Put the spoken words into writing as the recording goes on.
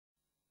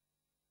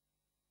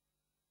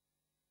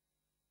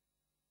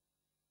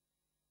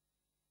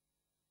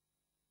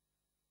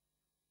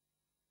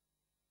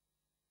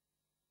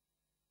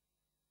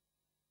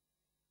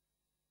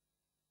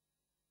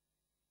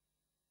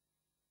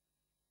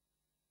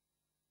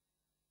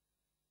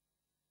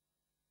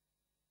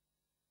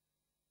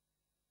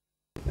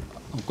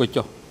អង្គុយ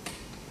ចុះ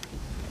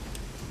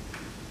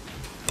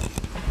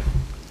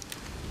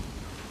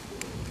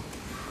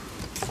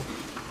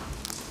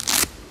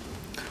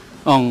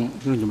អង្គ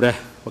ជំរះ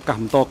ប្រកាស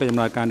បន្តកិច្ចដំ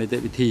ណើរការនីតិ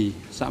វិធី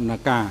សកម្ម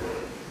ភាព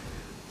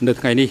នៅ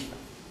ថ្ងៃនេះ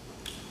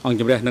អង្គ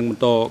ជំរះនឹងប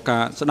ន្តកា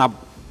រស្ដាប់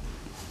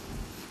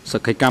ស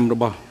ក្ខីកម្មរ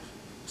បស់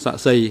សាក់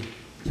សី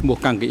ឈ្មោះ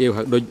កាំងកេអ៊ីវ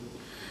ហើយដូច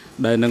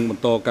ដែលនឹងប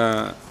ន្តការ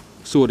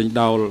សួរដេញ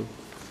ដោល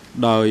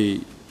ដោយ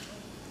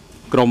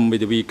ក្រមមេ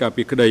ធាវីការ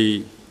ពារក្តី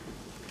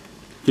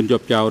ជនជា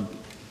ប់ចោទ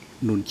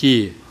នួនជា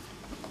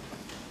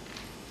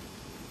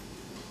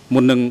មុ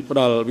ននឹងផ្ដ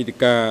ល់វិធី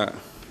ការ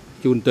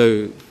ជូនទៅ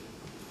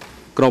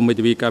ក្រមមេ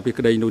ធាវីការពារ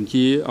ក្តីនួន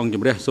ជាអង្គ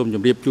ជំរះសូមជ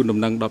ម្រាបជូនដំ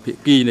ណឹងដល់ភា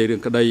គីនៃរឿ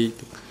ងក្តី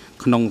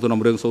ក្នុងសំណុំ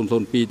រឿង002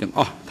ទាំង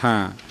អស់ថា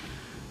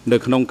នៅ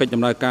ក្នុងកិច្ច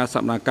ដំណើរការស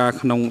កម្មភាព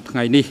ក្នុងថ្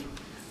ងៃនេះ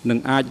នឹង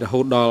អាចរហូ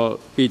តដល់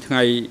2ថ្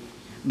ងៃ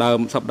ដើម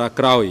សប្តាហ៍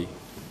ក្រោយ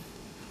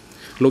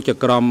លោកច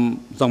ក្រម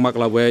សង្មាក់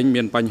ឡាវែង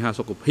មានបញ្ហា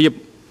សុខភាព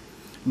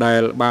ដែ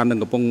លបាននឹង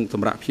កំពុងស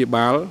ម្រាប់ព្យា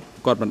បាល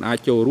គាត់មិនអាច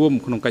ចូលរួម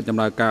ក្នុងកិច្ចដំ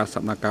ណើរការស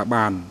កម្មភាព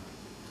បាន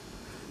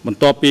បន្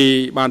ទាប់ពី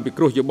បានពិ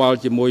គ្រោះយោបល់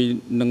ជាមួយ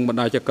នឹងបណ្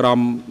ដាចក្រម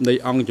នៃ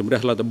អង្គជំ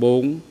រះលតបូ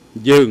ង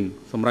យើង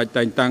សម្រាប់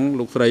តែងតាំង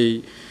លោកស្រី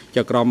ច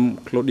ក្រម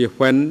Claudia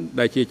Fen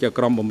ដែលជាច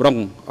ក្រមបំរុង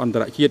អន្ត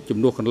រជាតិជំ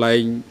នួសកន្លែ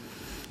ង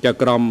ច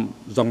ក្រម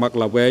សង្មាក់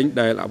ឡាវែង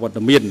ដែលអវត្ត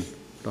មាន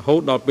រហូត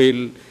ដល់ពេល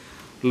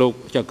លោក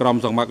ចក្រម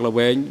សង្មាក់ឡា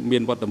វែងមា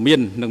នវត្តមាន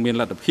និងមាន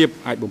លទ្ធភាព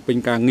អាចបំពេញ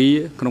ការងារ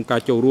ក្នុងការ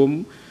ចូលរួម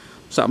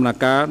សកម្ម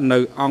ភាពនៅ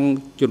អង្គ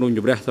ជំនុំជ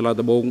ម្រះសាលា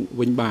ដំបង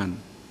វិញបាន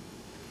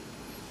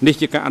នេះ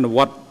ជាការអនុវ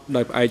ត្ត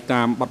ដោយផ្អែក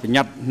តាមបទបញ្ញ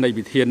ត្តិនៃ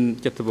វិធាន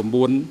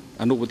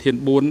79អនុវិធាន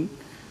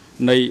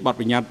4នៃបទ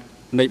បញ្ញត្តិ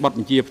នៃបទប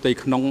ញ្ជាផ្ទៃ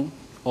ក្នុង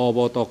អវ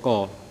តក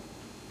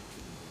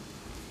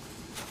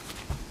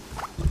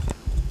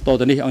ត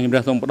ទៅនេះអង្គជំ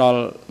រះសូមផ្ដល់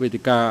វេទិ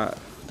កា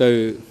ទៅ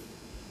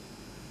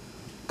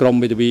ក្រម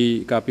មេធាវី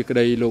ការពារក្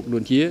តីលោកនួ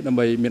នជាដើម្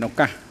បីមានឱ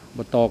កាសប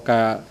ន្ត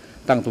ការ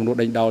តាំងសំណួរ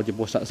ដេញដោលចំ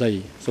ពោះសាក់សី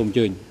សូមអញ្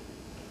ជើញ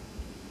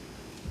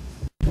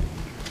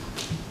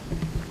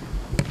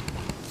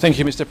Thank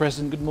you, Mr.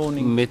 President. Good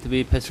morning to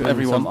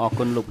everyone.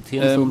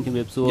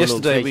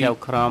 Yesterday we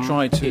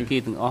tried to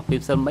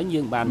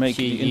make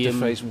the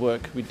interface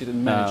work. We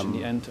didn't manage in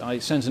the end. I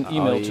sent an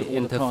email to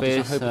all the parties.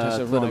 I hope it has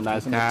arrived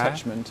with an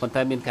attachment,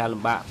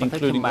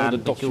 including all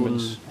the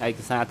documents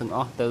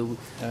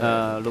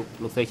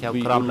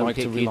we would like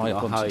to rely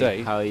upon today.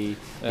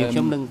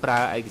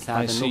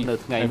 I see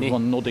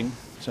everyone nodding.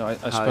 So I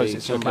suppose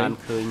it's okay.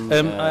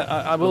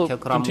 I will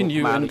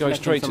continue and go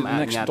straight to the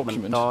next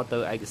document,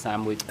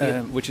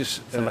 which is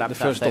the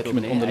first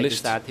document on the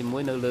list.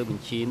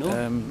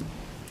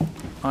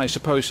 I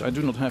suppose I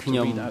do not have to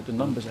read out the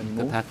numbers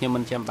anymore.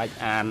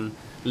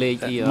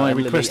 My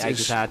request is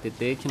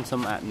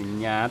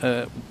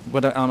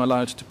whether I'm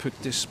allowed to put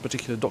this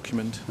particular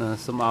document,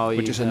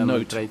 which is a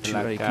note to a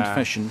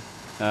confession,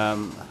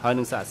 on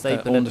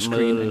the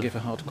screen and give a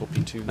hard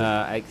copy to the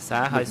witness.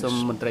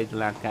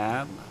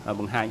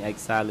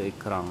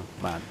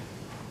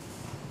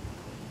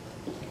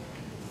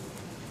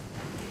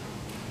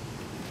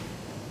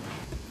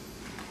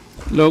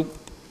 លោក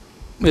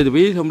មេធា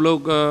វីសូមលោក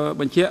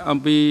បញ្ជាក់អំ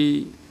ពី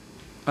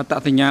អត្ត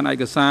សញ្ញាណឯ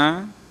កសារ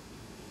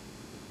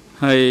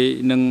ហើយ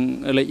នឹង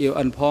លេខ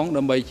EON ផង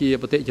ដើម្បីជា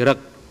បតិចរិក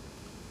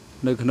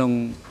នៅក្នុង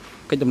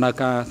កិច្ចដំណើរ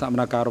ការសកម្ម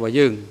ភាពរបស់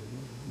យើង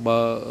បើ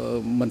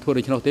មិនធ្វើ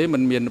ដូច្នោះទេមិ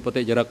នមានប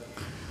តិចរិក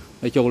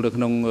ចូលទៅ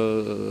ក្នុង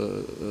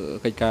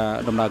កិច្ចការ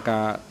ដំណើរកា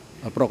រ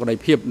ប្រកបដោយ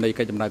ភាពនៃ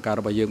កិច្ចដំណើរការ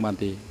របស់យើងបាន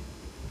ទេ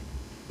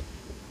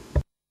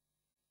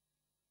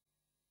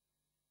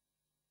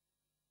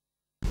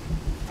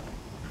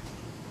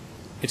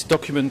It's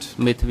document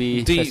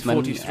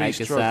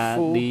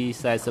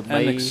D43/4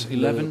 Annex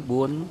 11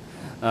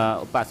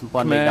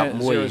 Khmer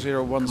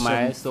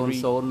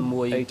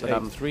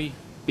 0017383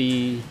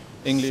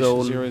 English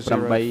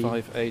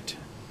 0058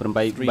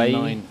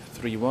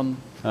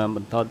 3931 ប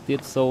ន្តទៀត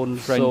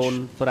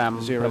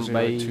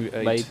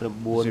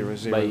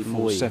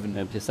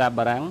 005280047 ភាសា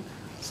បារាំង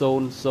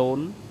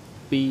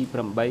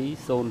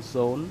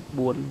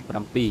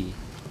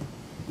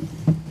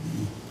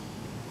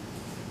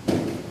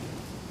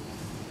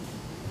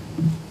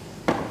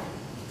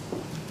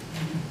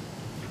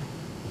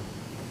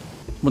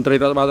មន្ត្រីរ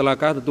ដ្ឋបាលតុលា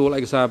ការទទួលឯ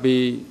កសារពី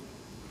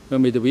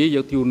មេធាវីយ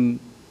កជូន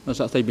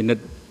សាក្សីពិនិ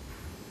ត្យ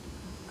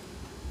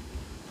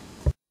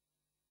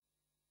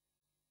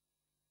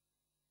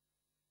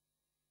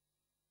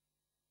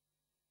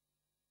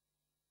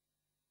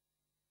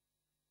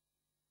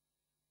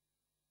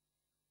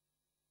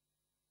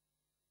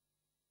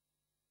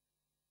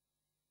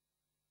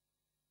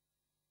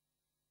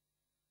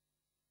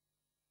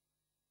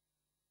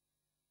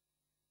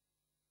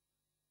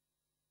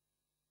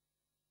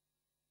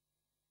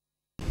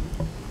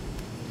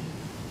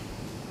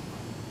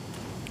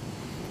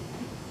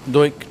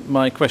Doik,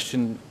 my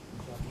question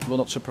will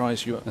not surprise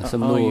you.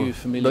 Are you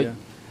familiar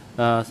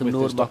with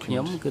this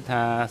document?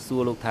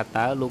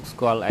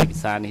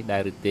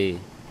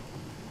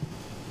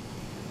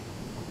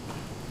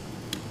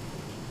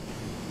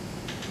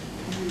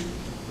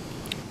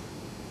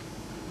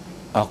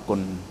 ออกคน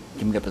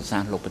ជំរាបប្រសា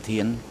សន៍លោកប្រធា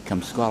នខ្ញុំ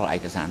ស្គាល់ឯ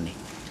កសារនេះ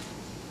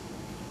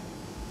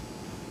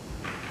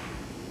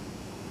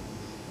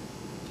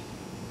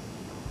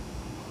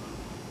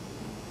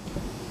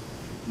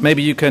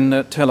Maybe you can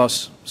tell us,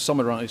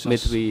 summarize us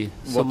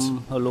what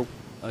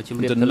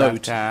the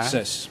note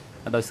says.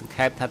 And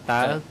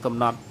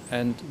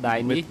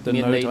with the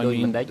note I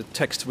mean the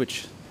text which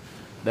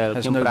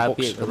has no box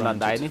around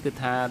it.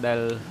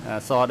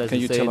 Can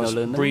you tell us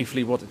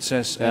briefly what it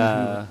says and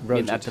who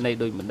wrote it?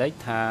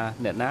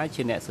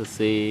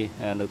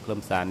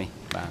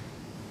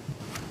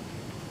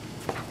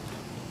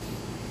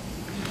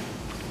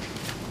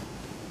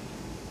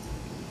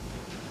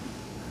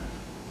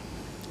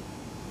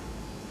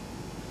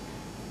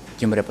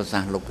 ជំរាបប្រសា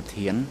សន៍លោកប្រ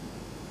ធាន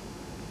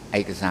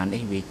ឯកសារ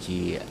នេះវា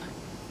ជា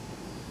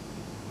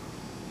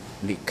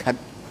លិខិត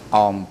អ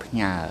មផ្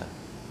ញើ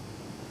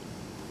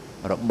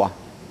របស់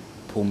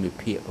ភូមិ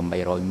ភាគ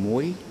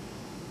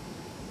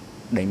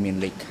801ដែលមាន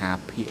លេខា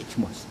ភាគឈ្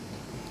មោះ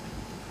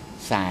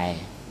ខ្សែ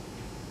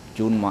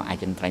ជូនមកអ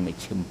ចិន្ត្រៃយ៍ម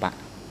ជ្ឈិមបក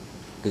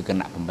គឺគ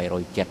ណៈ807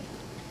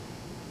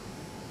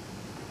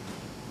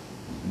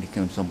នេះខ្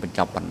ញុំសូមបញ្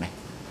ចប់ប៉ុណ្ណេះ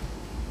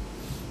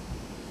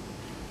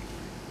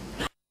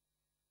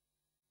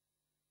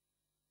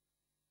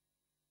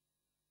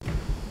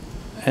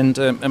And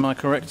am I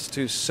correct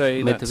to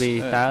say that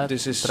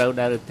this is a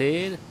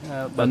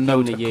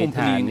note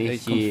accompanying a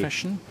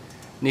confession?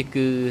 នេះ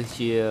គឺ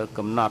ជា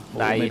កំណត់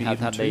ដៃហៅ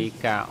ថាដី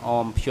ការអ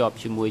មភ្ជាប់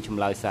ជាមួយច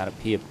ម្លើយសារ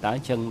ភាពតើអ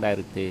ញ្ចឹងដែរ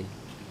ឬទេ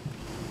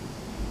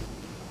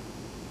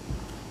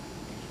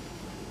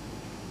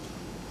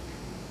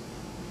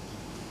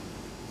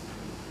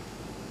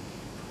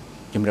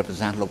ជំរាបប្រ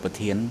សាសន៍លោកប្រ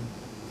ធាន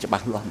ច្បា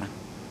ស់លាស់ណាស់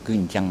គឺ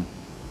អញ្ចឹង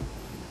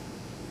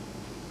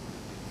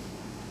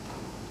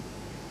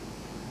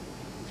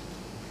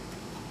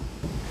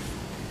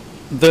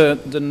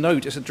The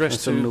note is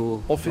addressed to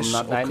Office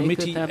or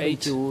Committee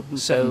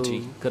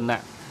 870.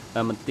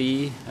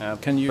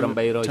 Can you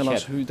tell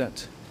us who that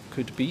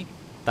could be?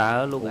 តើ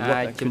លោក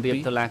អាចជម្រាប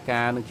តុលា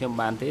ការនឹងខ្ញុំ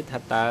បានទេថា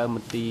តើម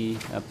ន្ទីរ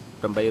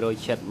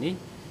807នេះ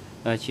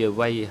ជាអ្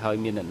វីហើយ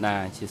មានអ្នកណា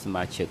ជាស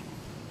មាជិក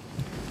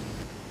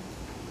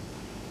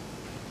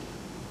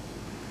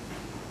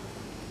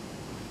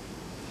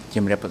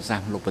ជំរាបប្រសាស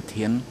ន៍លោកប្រ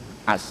ធាន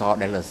អក្សរ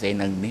ដែលសរសេរ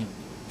នៅនេះ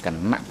គ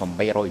ណៈ807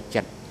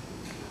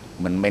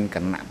 មិនមែនគ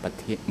ណៈប្រ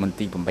ធានមន្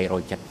ទីរ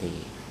807ទេ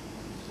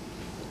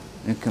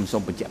នេះខ្ញុំសូ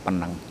មបញ្ជាក់ប៉ុណ្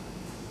ណឹង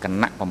គ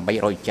ណៈ807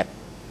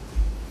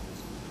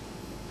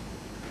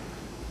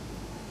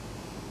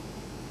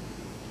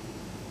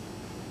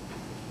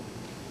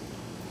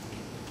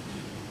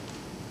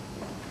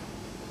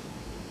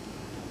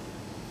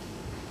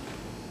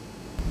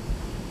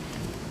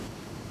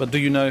 But do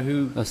you know who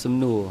សំ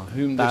ណួរ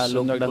តើ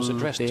លោកដឹង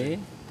ទេ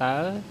តើ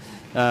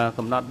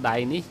កំណត់ដៃ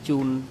នេះជូ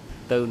ន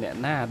ទៅអ្នក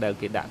ណាដែល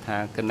គេដាក់ថា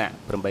គណៈ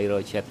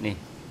807នេះ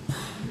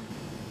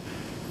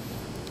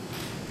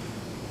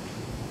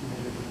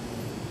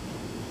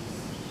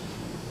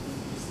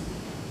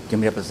ជំ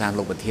រាបប្រសាសន៍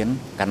លោកប្រធាន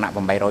គណៈ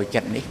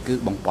807នេះគឺ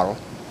បងប៉ុល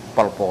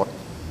ពត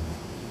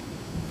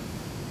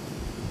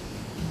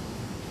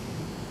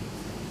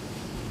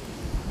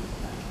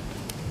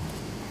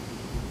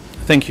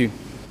Thank you.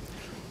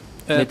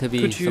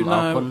 Could you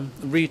now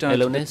read out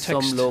the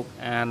text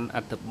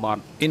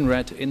in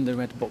red in the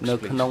red box,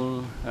 please? ក្នុង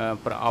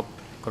ប្រអប់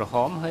ក្រហ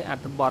មហើយអ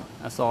ត្ថបទ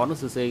អក្សរនោះ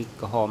សរសេរ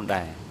ក្រហម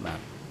ដែរបាទ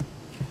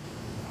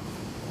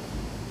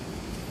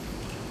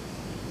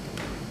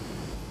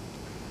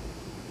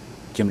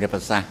ជំរាបប្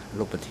រសាសន៍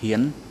លោកប្រធាន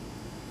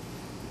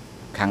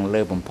ខាង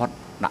លើបំផុត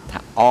ដាក់ថា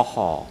អហ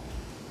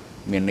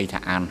មានន័យថា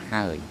អាន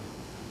ហើយ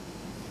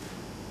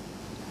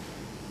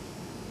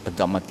បន្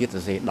តមកទៀតស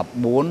រសេរ14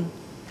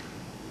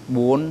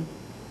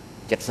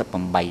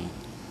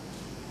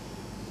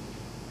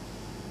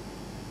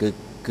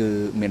 គឺ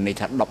មានន័យ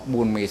ថា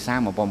14មេសា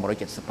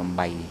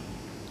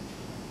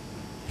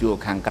1978ជួរ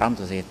ខាងក្រោម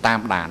សរសេរតាម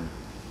ដាន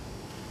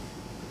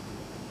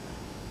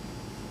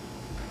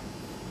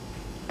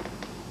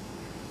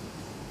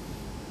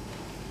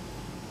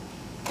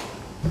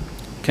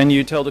Can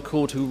you tell the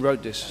court who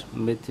wrote this?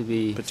 មេធា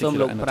វីសូម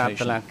លោកប្រាប់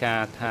តុលាកា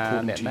រថា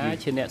អ្នកណា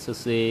ជាអ្នកសរ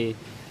សេរ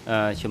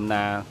ចំ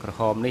ណាក្រ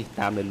ហមនេះ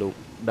តាមដែលលោក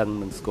ដឹង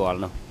និងស្គាល់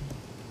នោះ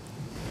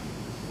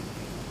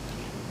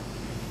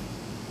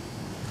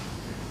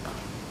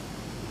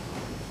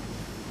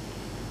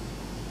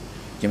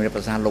ជំរាប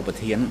ប្រសាសន៍លោកប្រ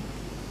ធាន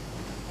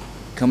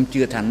ខ្ញុំ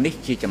ជឿថានេះ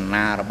ជាចំ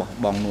ណារបស់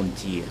បងនួន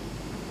ជា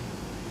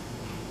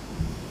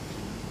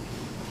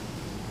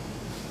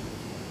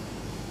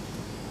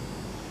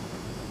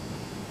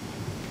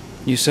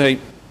You say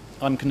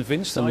I'm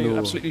convinced. Are you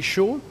absolutely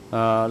sure?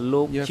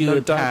 លោកជឿ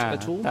ថា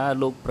តើ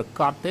លោកប្រ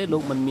កាសទេលោ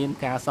កមិនមាន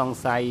ការសង្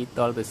ស័យត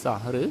លទៅ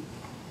សោះឬ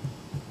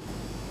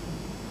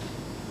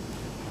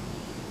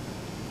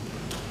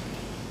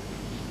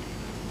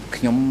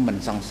ខ្ញុំមិន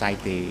សង្ស័យ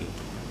ទេ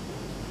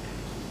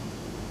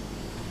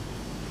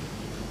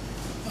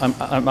I'm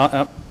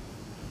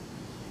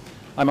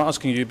I'm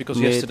asking you because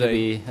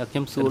yesterday at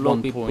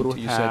one point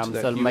you said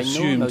that you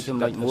assumed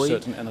that a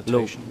certain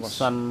annotation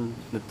was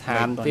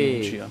made by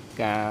Nuncia.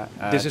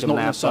 This is not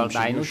an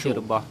assumption, you're sure.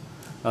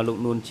 លោក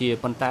នួនជា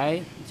ប៉ុន្តែ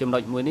ចំណុ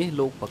ចមួយនេះ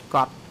លោកប្រ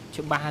កាស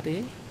ច្បាស់ទេ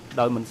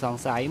ដោយមិនស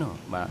ង្ស័យនោះ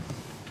បាទ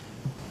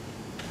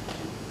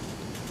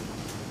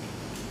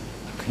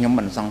ខ្ញុំ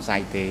មិនសង្ស័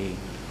យទេ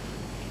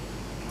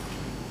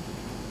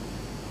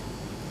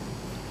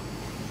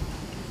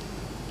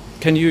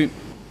Can you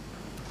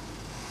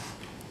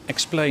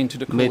explain to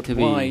the court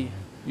why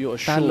you are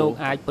sure តើលោក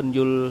អាចពន្យ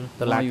ល់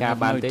តុលាការ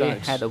បានទេ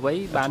ហេតុអ្វី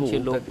បានជា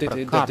លោកប្រ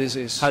កាស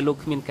ហើយលោក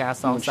គ្មានការ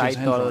សង្ស័យ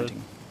តល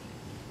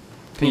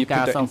មាន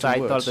ការសង្ស័យ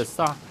តលទៅ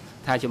សោះ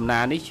ថាចំណា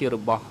នេះជារ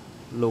បស់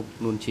លោក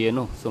នួនជា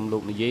នោះសូមលោ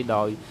កនិយាយ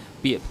ដោយ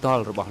ពាក្យផ្ទា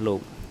ល់របស់លោ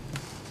ក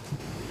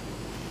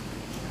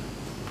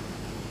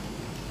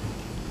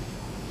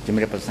ជំ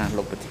រាបប្រសាសន៍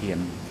លោកប្រធាន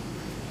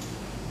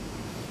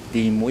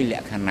ទី1ល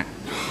ក្ខណៈ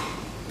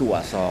តួអ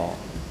ក្សរ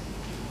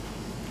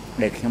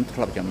ដែលខ្ញុំធ្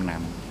លាប់ចំ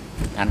ណាំ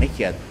អានេះ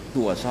ជា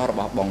តួអក្សររប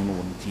ស់បងនួ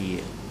នជា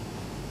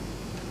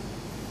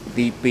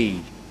ទី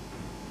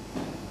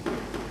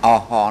2អ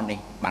ហនេះ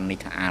បាននេះ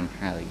ថាអាន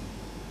ហើយ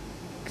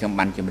ខ្ញុំ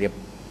បានជម្រាប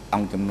អ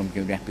ង្គជំនុំជ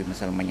ម្រះពីម្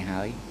សិលមិញ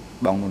ហើយ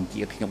បងនួន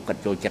ជាខ្ញុំក៏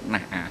ចូលចិត្តណា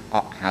ស់អាអ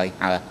កហើ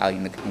យ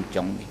នៅក្នុង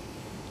ចុងនេះ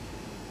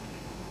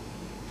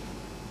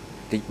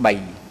ទី3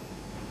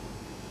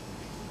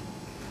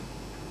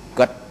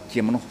គាត់ជា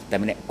មនុស្សតែ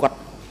ម្នាក់គាត់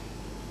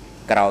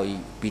ក្រោយ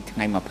ពីថ្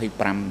ងៃ25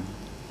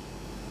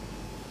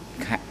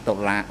តុ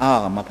លា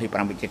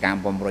25វិច្ឆិកា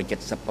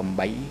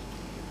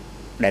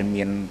1978ដែល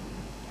មាន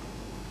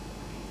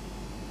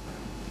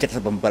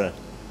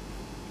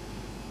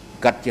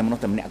77គាត់ជាមនុស្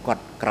សតែម្នាក់គា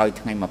ត់ក្រោយ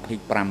ថ្ងៃ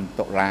25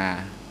តុលា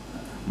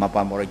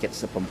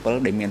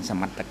1977ដែលមានស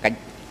មត្ថកិច្ច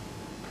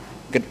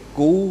គិត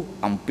គូរ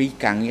អំពី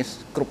ការងារ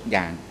គ្រប់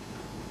យ៉ាង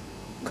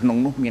ក្នុង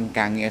នោះមាន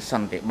ការងារស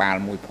ន្តិបាល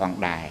មួយផង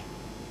ដែរ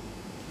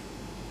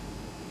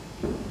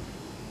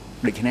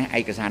ដូច្នេះឯ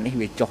កសារនេះ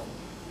វាចុះ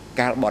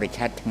កាលបរិច្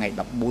ឆេទថ្ងៃ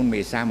14មេ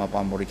សា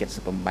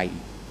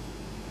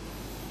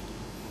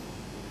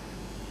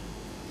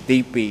1978ទី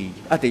4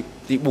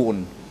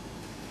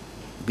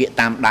វា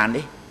តាមដាន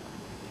នេះ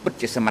ពិត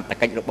ជាសមត្ថ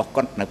កិច្ចរបស់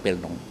គាត់នៅពេល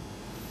នោះ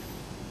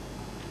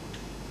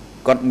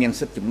គាត់មាន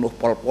សិទ្ធិជំនួស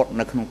ប៉ុលពត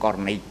នៅក្នុងករ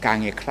ណីការ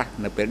ងារខ្លះ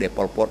នៅពេលដែល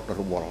ប៉ុលពត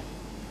រវល់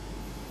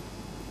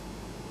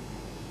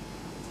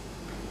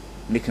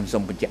នេះខ្ញុំសូ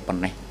មបញ្ជាក់ប៉ុ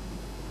ណ្ណេះ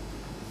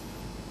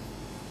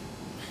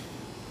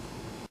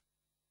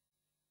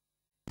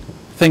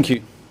Thank you.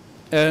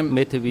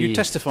 You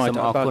testified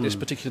about this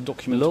particular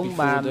document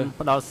before the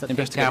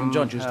investigating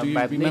judges. Do you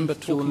remember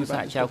talking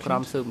about this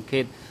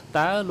document?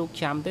 តើលោក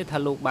ចាំទេថា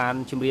លោកបាន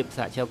ជម្រាបស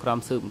ហជីវក្រម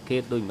ស៊ើបអង្កេ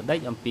តដោយម្ដេច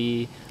អំពី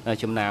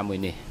ចំណាមួយ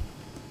នេះ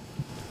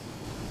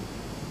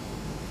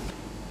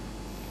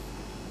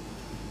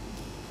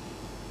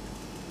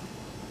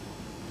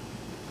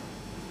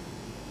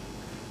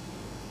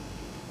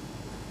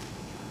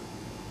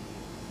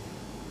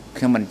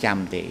ខ្ញុំមិនចាំ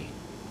ទេ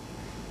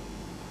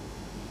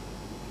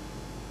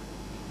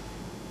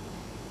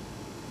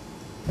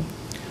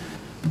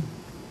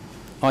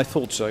I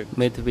thought so.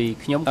 មេធាវី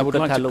ខ្ញុំគិ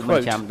តថាលោកមិ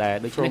នចាំដែរ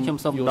ដូច្នេះខ្ញុំ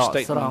សូមដក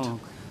ស្រង់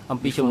អំ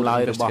ពីចម្លើ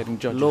យរបស់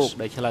លោក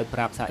ដែលឆ្លើយប្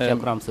រាប់សហជីវ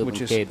ក្រមស៊ើបអ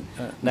ង្កេត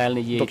ដែល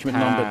និយាយថា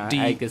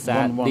ឯកសា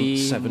រ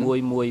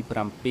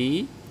D117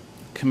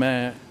 ខ្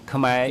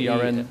មែរ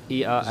ERN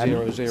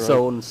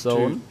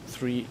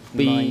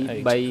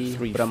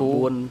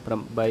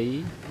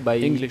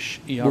 002398 English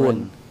ERN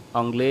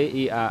អង់គ្លេស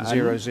ERN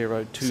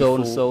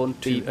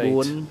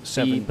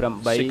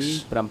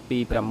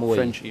 00242876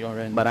 French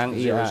ERN បារាំង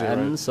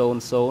ERN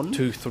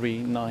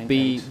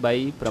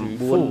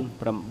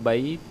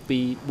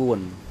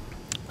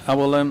 00233824 I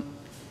will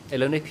ឥ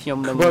ឡូវនេះខ្ញុំ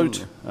នឹង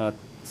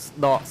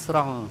ដកស្រ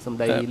ង់សម្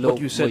ដីលោក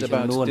មួយ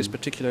ចំនួន this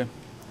particular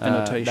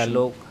ដែល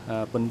លោក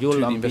ពន្យល់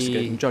អំពី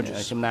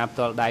ចំណាផ្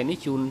ទាល់ដៃនេះ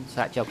ជូនស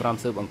ហជីវក្រម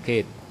ស៊ើបអង្កេ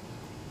ត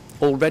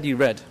already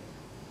read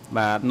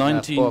បាទ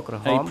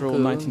 19 April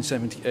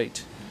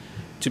 1978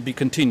 to be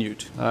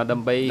continued ដើ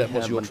ម្បីប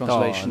ន្ត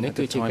នេះ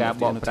គឺជាការ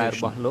បកប្រែរ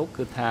បស់លោក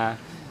គឺថា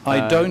I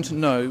don't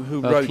know who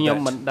wrote ខ្ញុំ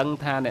មិនដឹង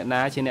ថាអ្នក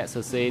ណាជាអ្នកស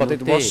រសេរនោះ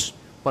ទេ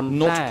ប៉ុន្តែ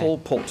not Pol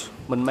Pot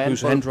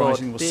whose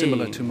handwriting was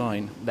similar to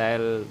mine ដែល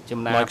ចំ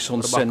ណារបស់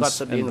គាត់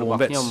ស្តៀងរបស់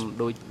ខ្ញុំ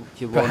ដូច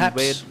ជាវ៉ុន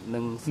វេតនិ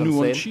ងសុន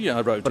សេន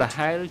ប្រ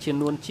ហែលជា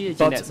នួនជា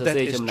អ្នកសរ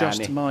សេរចំណា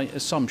នេះ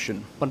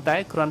ប៉ុន្តែ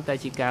គ្រាន់តែ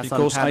ជាការសន្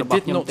និដ្ឋានរប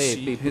ស់ខ្ញុំទេ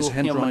ពីព្រោះ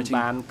ខ្ញុំមិន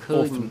បាន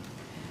ឃើញ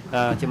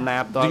ចំណា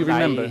ផ្ទាល់ដៃ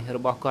រ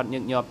បស់គាត់ញឹ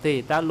កញាប់ទេ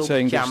តើលោក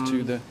ចាំ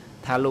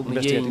ថាលោក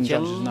និយាយអញ្ចឹ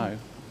ង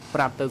ប្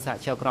រាប់ទៅសហ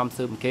ជីវក្រម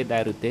ស៊ើបអង្កេតដែ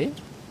រឬទេ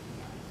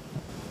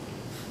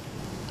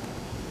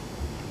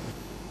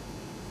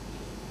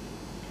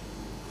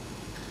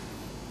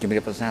ជំរា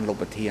បប្រសាទលោក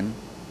ប្រធាន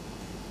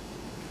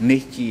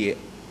នេះជា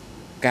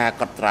ការ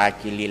កត់ត្រា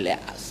ជាលាយលក្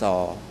ខណ៍អក្ស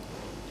រ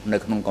នៅ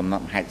ក្នុងកំណ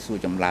ត់ហេតុសួរ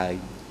ចម្លើយ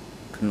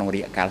ក្នុងរ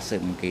យៈកាលស៊ើ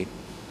បអង្កេត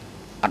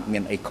អត់មា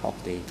នអីខុស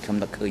ទេខ្ញុំ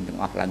នឹកឃើញទាំង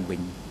អស់ឡើងវិ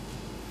ញ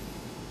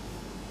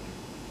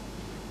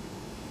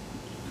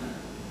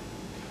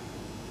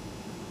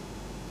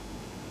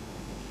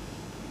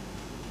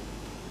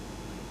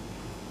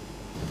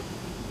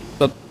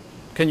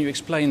Can you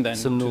explain then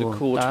to the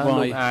court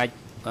why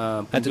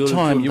at the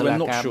time you were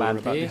not sure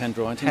about the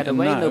handwriting and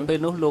now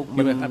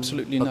you have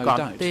absolutely no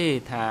doubt?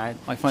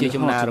 I find it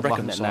hard to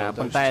reconcile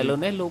those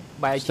statements.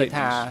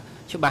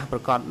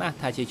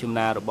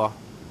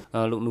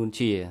 លោកនួន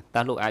ជា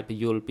តើលោកអាចពន្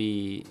យល់ពី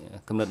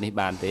កំណត់នេះ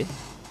បានទេ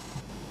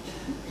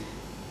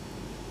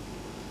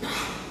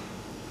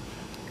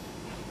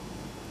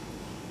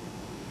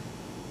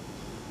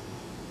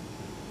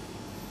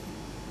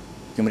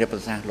ជំរាបប្រ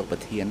សាសន៍លោកប្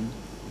រធាន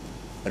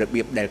រ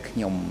បៀបដែលខ្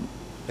ញុំ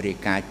រាយ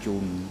ការណ៍ជូ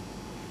ន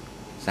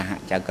សហ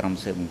ចៅក្រម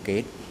ស៊ើបអង្កេ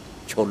ត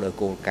ឈលលើ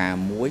គោលការ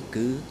ណ៍មួយ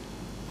គឺ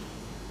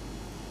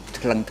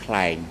ថ្លឹងថ្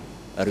លែង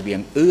រវាង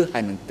ហើ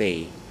យនឹងទេ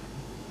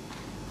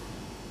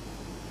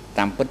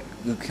តាមពិត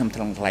គឺខ្ញុំថ្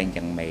លឹងថ្លែង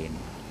យ៉ាងមែន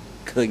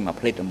ឃើញមក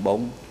ផ្លេតដំបង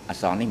អ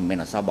ក្សរនេះមិនមែន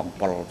អក្សរបង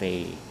ប៉ុលទេ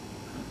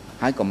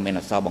ហើយក៏មិនមែន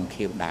អក្សរបង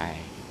ខៀវដែរ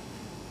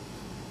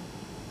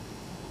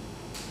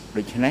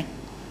ដូច្នេះ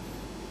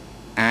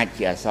អាច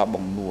ជាអក្សរប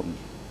ងនួន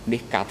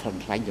នេះការថ្លឹង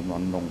ថ្លែងចំនួ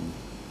ននង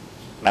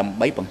ដើម្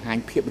បីបង្ហាញ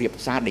ភាពរាប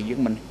សារដែលយើង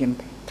មិនហ៊ាន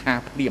ថា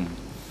ភ្លាម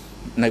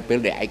នៅពេល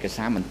ដែលឯក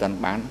សារមិនទាន់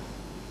បាន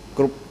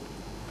គ្រប់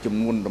ចំ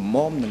នួនរម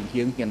មនឹង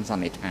យើងហ៊ានស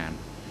ន្និដ្ឋាន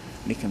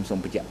នេះខ្ញុំសូម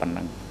បញ្ជាក់ប៉ុណ្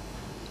ណឹង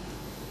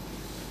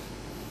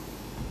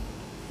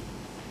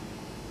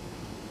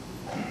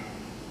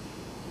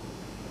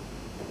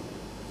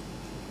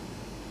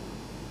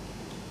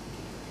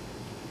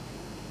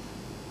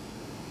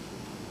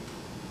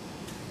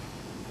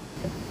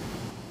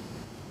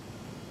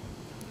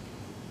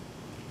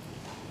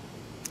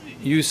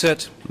You said,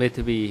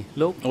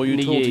 or you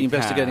told the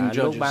investigating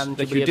judges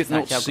that you did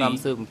not see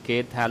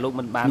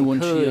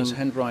Nuanchia's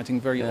handwriting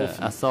very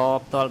often. Is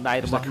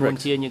that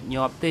correct?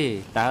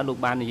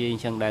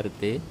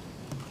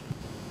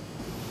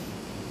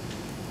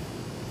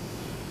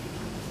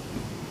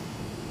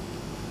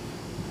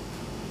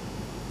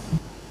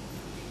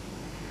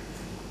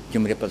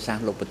 ជំរាបប្រសាស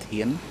ន៍លោកប្រ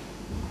ធាន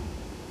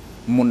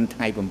មុនថ្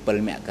ងៃ7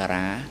មក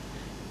រា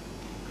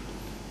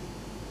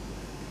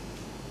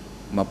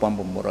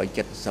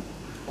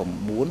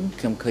 1979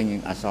 ខ្ញុំឃើញ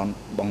អសន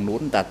បងនួ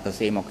នតែទៅ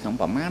សេមកខ្ញុំ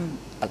ប្រមាណ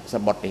អត់ស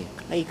បត់ទេ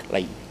ខ្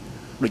លីៗ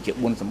ដូចជា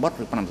4សម្បត្តិ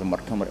ឬ5សម្បត្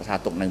តិខ្ញុំរក្សា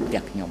ទុកនៅផ្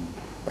ទះខ្ញុំ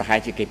ប្រហែល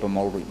ជាគេប្រ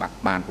មូលរួច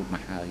បានរួចម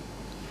កហើយ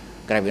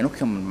ក្រៅពីនោះ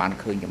ខ្ញុំមិនបាន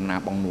ឃើញចំណា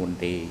បងនួន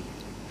ទេ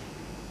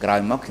ក្រោយ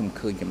មកខ្ញុំ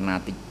ឃើញចំណា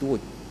តិចតួច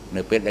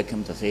នៅពេលដែលខ្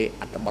ញុំសរសេរ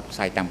អត្ថបទផ្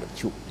សាយតាមវិទ្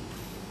យុ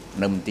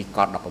នៅមន្ទីរក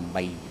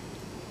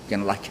18ច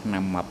ន្លោះឆ្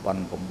នាំ 1989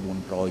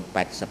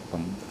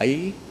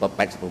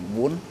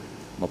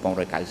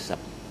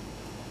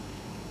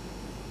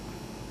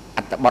 អ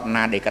ត្ថបទ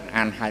ណាដែលគាត់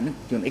អានហើយនឹង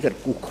ជួនអីគាត់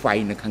គូសខ្វៃ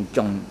នៅខាង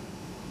ចុង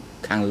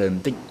ខាងលើប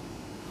ន្តិច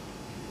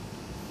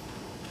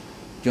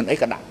ជួនអី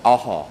ក៏ដាក់អ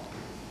ស់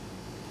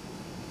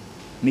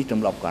នេះទ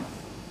ម្លាប់គាត់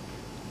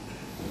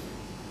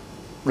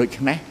ដូ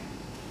ច្នេះ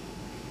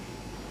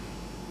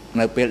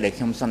នៅពេលដែល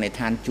ខ្ញុំសន្និដ្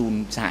ឋានជូន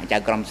សហចៅ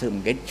ក្រមស៊ើបអ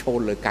ង្កេតឈល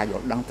លើការយ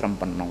ល់ដឹងត្រឹម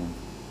ប៉ុណ្ណឹង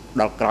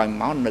ដល់ក្រោយ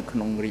មកនៅក្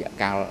នុងរយៈ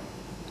កាល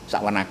ស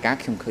វនកម្ម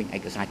ខ្ញុំឃើញឯ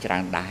កសារច្រើ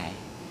នដែរ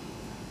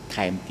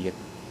ថែមទៀត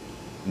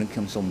នឹងខ្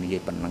ញុំសូមនិយា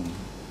យប៉ុណ្ណឹង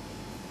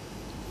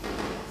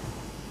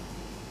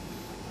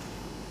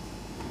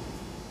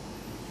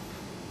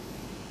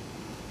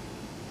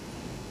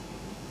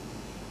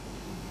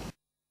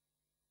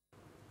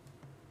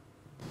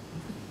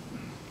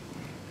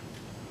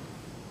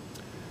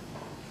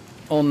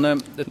On the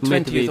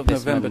 20th of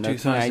November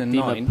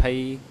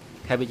 2009,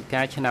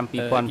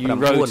 you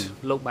wrote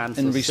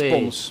in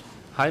response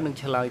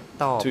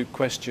to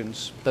questions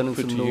put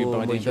to you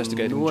by the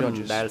investigating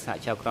judges that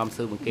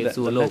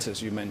the letters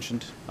you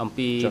mentioned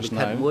just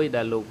now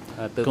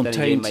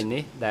contained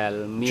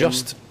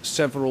just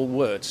several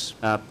words.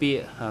 That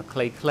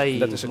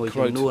is a quote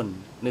for the record.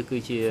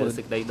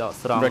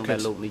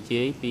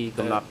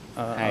 I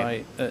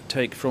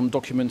take from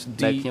document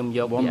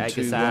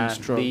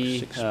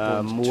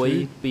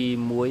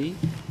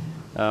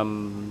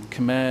D121/6.2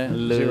 Khmer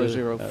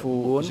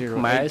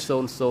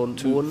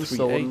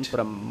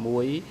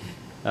 00408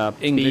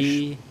 English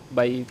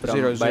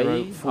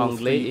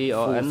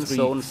 0043439 and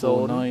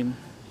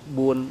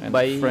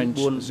French 0040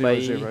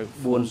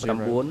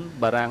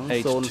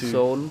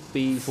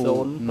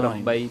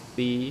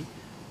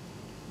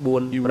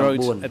 You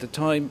wrote at the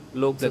time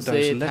that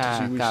those letters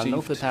you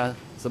received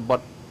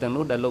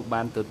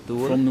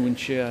from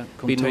Nuanchia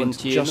contained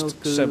just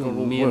several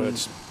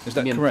words. Is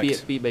that correct?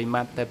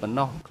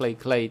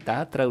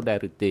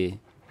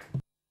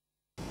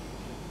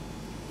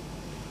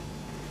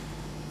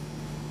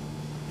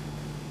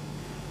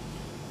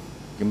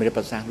 ជំរាប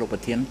ប្រសាសន៍លោកប្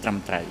រធានត្រឹម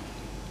ត្រូវ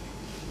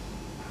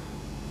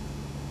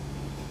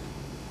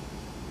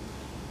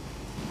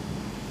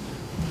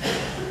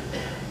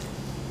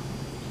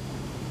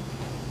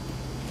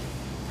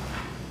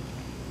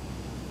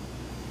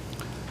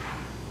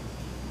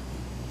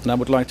And I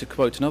would like to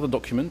quote another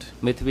document.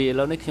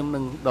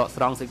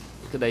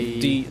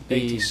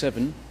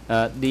 D87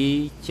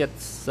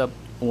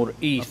 or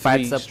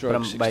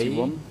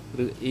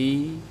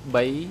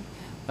E3/61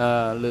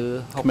 លើ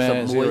61ខ្មែរ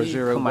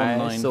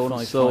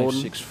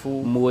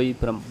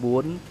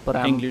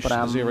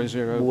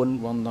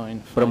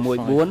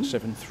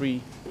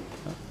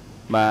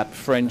00195564បាទ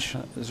French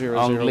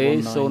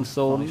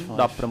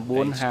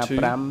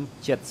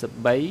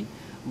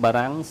 00195573 បា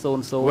រាំង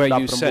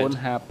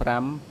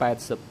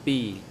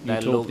00195582ដែ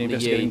លលោកនិ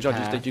យាយថា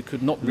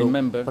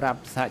ប្រាប់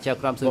សហជីវ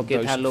កម្មសង្កេត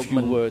ថាលោក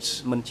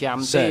មិនចាំ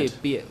ទេ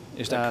ពាក្យ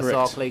ស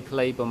ខ្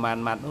លីៗប្រមាណ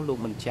ម៉ាត់នោះលោក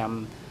មិនចាំ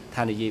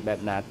ថានិយាយបែប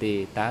ណាទេ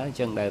តើអញ្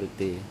ចឹងដែរឬ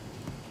ទេ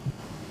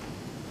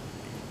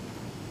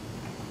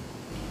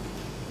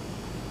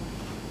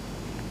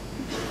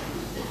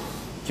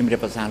ជំរាប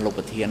ប្រសាលោក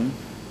ប្រធាន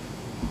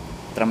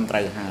ត្រឹមត្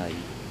រូវហើយ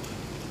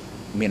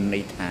មានន័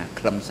យថា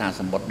ខ្លឹមសារ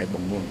សម្បត្តិដែលប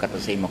ង្នួនកាត់សរ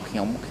សេរមកខ្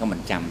ញុំមិ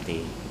នចាំទេ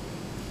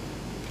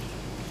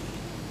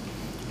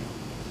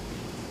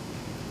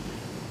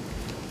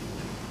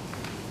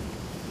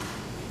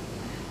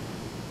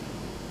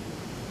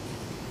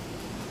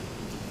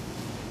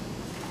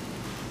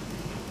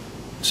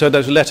So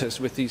those letters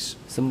with these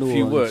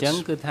few words អញ្ចឹង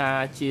គឺថា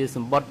ជាស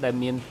ម្បត្តិដែល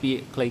មានពាក្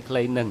យខ្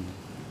លីៗនឹង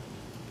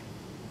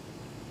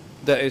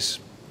There is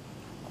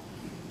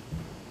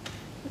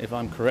if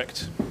I'm correct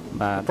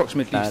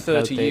approximately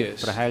 30 years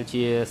ប្រហែល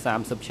ជា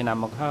30ឆ្នាំ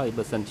មកហើយ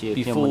បើសិនជា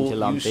ខ្ញុំមិនច្រ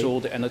ឡំ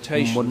ទេ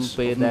មុន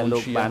ពេលដែលលោ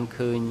កបាន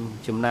ឃើញ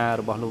ចំណា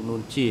របស់លោកនួ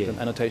នជា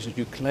annotations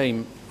you claim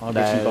are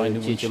written by នួ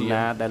នជាចំ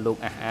ណាដែលលោក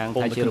អះអាង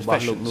ថាជារប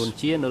ស់លោកនួន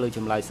ជានៅលើច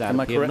ម្លើយសារ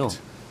ភាពនោះ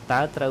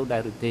តើត្រូវដែ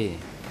រឬទេ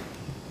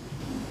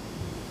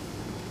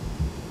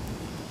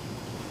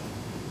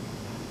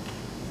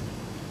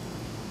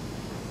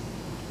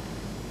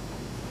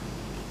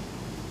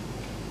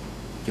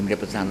ជំរាប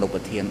ប្រសាលោក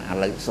ប្រធានឥ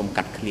ឡូវសូម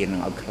កាត់ឃ្លានឹ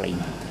ងឲ្យខ្លី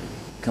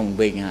ខ្ញុំ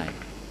វិញហើយ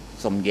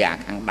សូមយ៉ា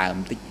ខាងដើម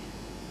តិច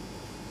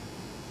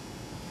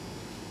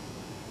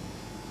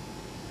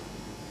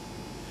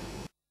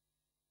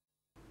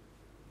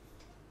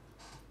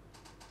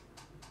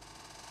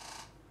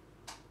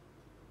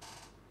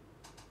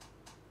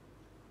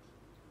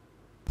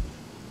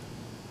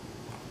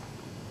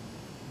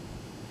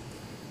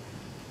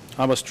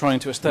I was trying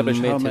to establish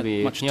how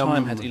much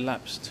time had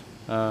elapsed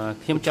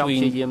ខ្ញុំចង់ព្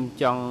យាយាម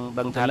ចង់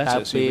ដឹងថាតើ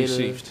ពេល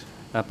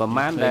ប្រ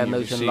មាណដែលនៅ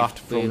ចន្លោះ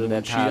ពេលដែ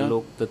លថាលោ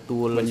កទទួ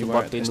លសម្ប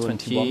ត្តិពីនួន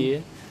ជា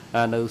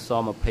នៅស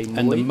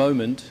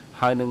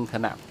21ហើយនឹងខ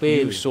ណៈពេ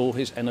ល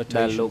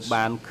ដែលលោក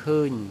បាន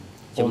ឃើញ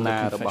ចំណា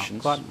របស់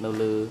គាត់នៅ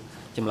លើ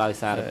ចម្លើយ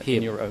សារភាព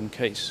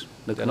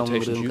នៅក្នុង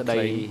រឿងក្តី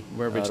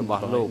រប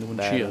ស់លោក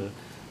ដែល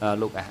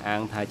លោកអះអា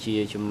ងថាជា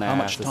ចំណា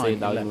សរសេរ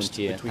ដោយនួន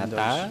ជាថា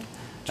តើ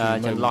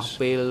ចន្លោះ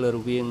ពេលរ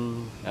វាង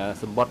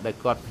សម្បត្តិដែល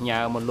គាត់ផ្ញើ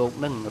មកលោក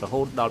នឹងរ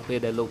ហូតដល់ពេល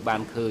ដែលលោកបា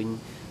នឃើញ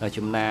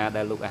ចំណា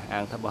ដែលលោកអះអា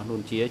ងថារបស់នួ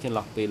នជាចន្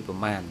លោះពេលប្រ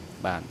មាណ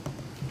បាទ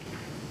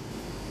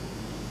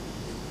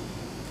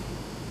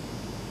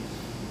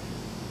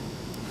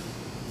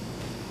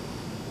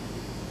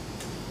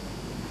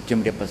ជំ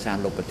រាបប្រសា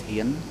លោកប្រធា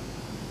ន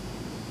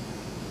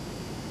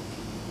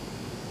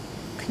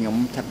ខ្ញុំ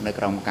ស្ថិតនៅ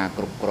ក្រោមការ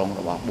គ្រប់គ្រង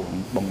របស់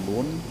បងនួ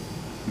ន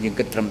យើង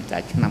គិតត្រឹមតែ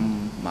ឆ្នាំ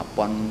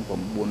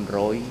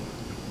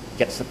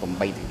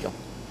1978ទៅចុះ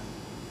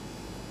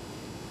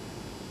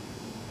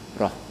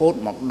រហូត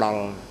មកដ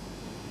ល់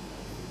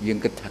យើង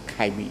គិតថា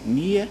ខែមិនិ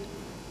នា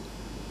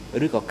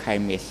ឬក៏ខែ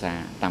មេសា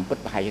តាមពិត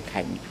ប្រហែលជាខែ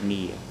មិនិ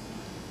នា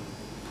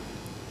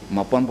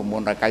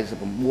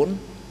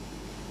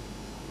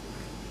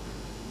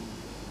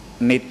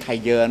1999នេតថៃ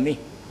យើនេះ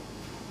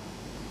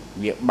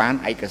វាបាន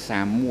ឯកសា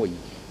រមួយ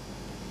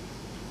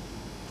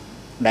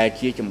ដែល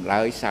ជាចម្លើ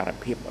យសារ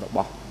ភាពរប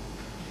ស់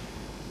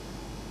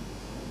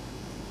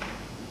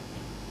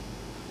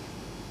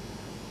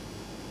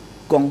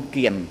កង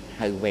គៀន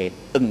ហៅវេត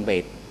អឹងវេ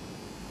ត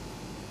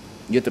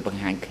យកទៅបង្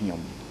ហាញខ្ញុំ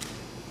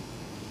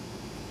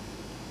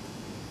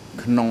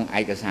ក្នុង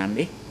ឯកសារ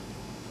នេះ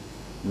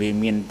វា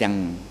មានទាំង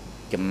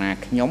ចំណា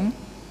ខ្ញុំ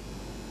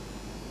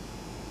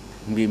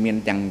វាមាន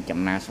ទាំងចំ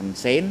ណាសំ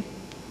សេន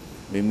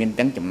វាមាន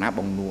ទាំងចំណាប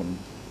ងនួន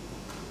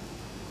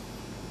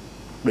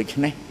ដូច្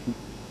នេះ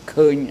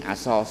ឃើញអ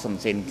ក្សរសំ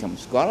សេនខ្ញុំ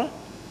ស្គាល់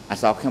អ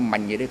ក្សរខ្ញុំមិ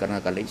ននិយាយទេគាត់នៅ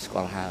កលេចស្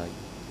គាល់ហើយ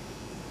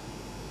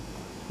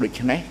ដូ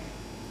ច្នេះ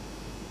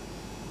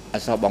អ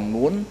ក្សរបង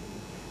នួន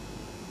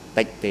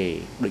តិចទេ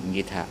ដូចនិ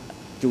យាយថា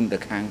ជូនទៅ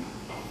ខាង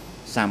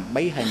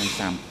33ហើយនិង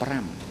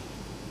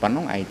35ប៉ុណ្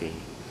ណឹងឯងទេ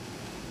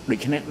ដូ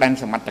ច្នេះដែន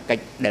សមត្ថកិ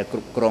ច្ចដែលគ្រ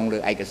ប់គ្រងលើ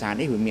ឯកសារ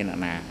នេះវាមានអា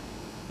ណា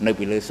នៅ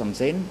ពីលើសំ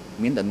សេន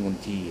មានតែនួន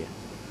ជា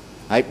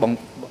ហើយ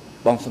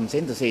បងសំសេ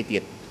នទៅសេទៀ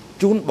ត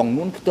ជូនបង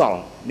នួនផ្ទាល់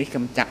នេះខ្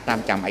ញុំចាក់តាម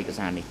ចាំឯក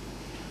សារនេះ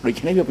ដូ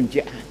ច្នេះវាបញ្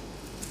ជាក់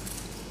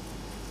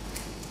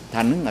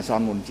ថានឹងអក្សរ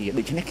នួនជា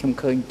ដូច្នេះខ្ញុំ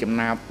ឃើញចំ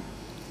ណាប់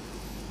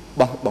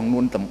បងនួ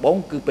នដំបង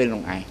គឺពេល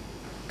នោះឯង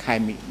ខែ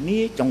មិនិនា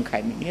ចុងខែ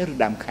មិនិនាឬ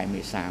ដើមខែ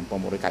មេសា1999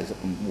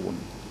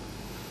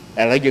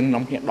ឥឡូវយើង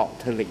នាំគ្នាដក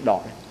ធ្វើលេខដ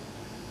ក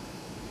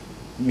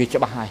វាច្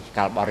បាស់ហើយ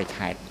កាលបរិ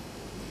ខេត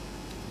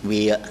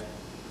វា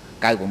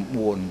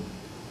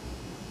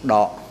99ដ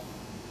ក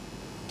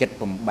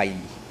78វា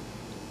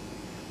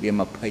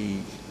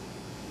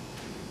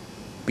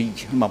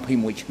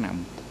21ឆ្នាំ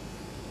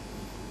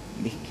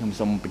នេះខ្ញុំ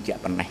សូមបញ្ជា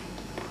ក់ប៉ុណ្ណេះ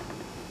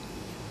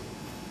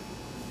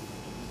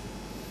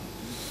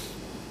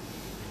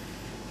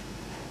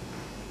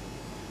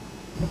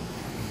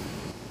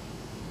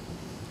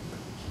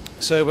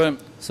So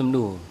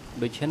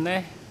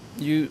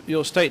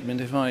your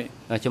statement, if I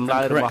am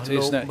correct,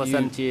 is that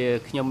you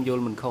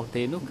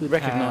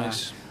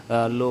recognise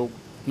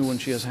Nguyen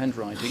Chia's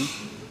handwriting,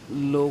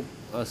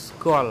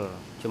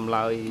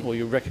 or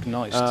you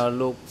recognised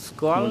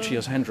Nguyen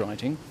Chia's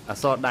handwriting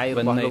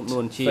when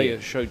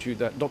Nate showed you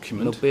that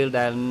document,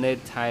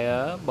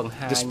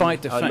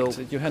 despite the fact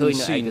that you hadn't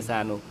seen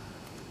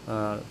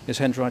his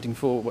handwriting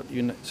for what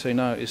you say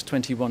now is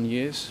 21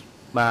 years.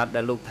 In a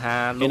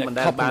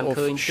couple of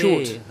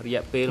short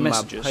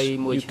messages,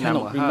 you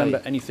cannot remember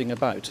anything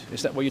about.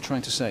 Is that what you're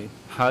trying to say?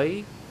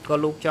 ក៏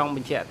លោកចង់ប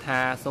ញ្ជាក់ថា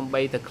សំ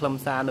បីតែខ្លឹម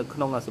សារនៅក្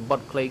នុងសម្ប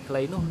ត្តិខ្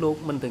លីៗនោះលោក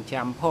មិនទាំង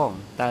ចាំផង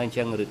តើអញ្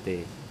ចឹងឬទេ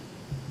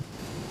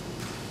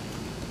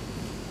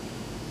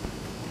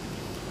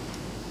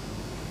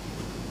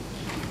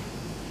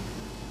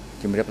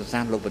ជំរាបសួ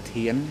រលោកប្រ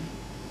ធាន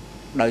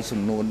ដោយសំ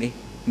ណួរនេះ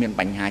មាន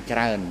បញ្ហាច្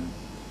រើន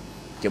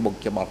ជាបុក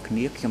ច្បល់គ្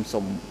នាខ្ញុំសូ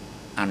ម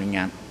អនុញ្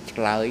ញាត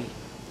ឆ្លើយ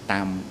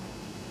តាម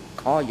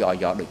ខយ៉ៗ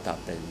ដូចត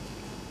ទៅ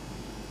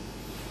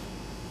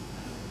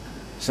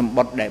សម្ប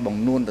ត្តិដែលបង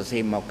នួនទៅសេ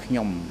មកខ្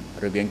ញុំ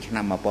រវាងឆ្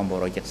នាំ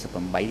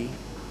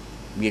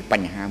1978មានប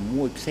ញ្ហា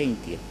មួយផ្សេង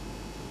ទៀត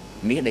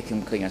នេះដែលខ្ញុំ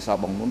ឃើញអស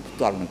បងនួនផ្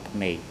ទាល់នឹងភ្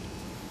នែក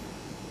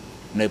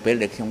នៅពេល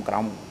ដែលខ្ញុំក្រោ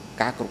ម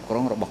ការគ្រប់គ្រ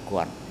ងរបស់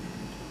គាត់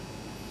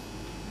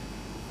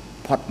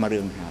ផុតមក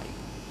រឿងហើយ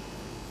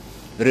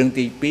រឿង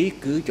ទី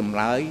2គឺចម្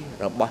លើយ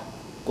របស់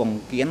គង់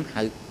គៀន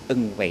ហៅអឹ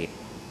ងវេត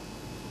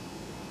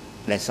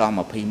ដែលស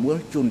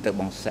21ជូនទៅ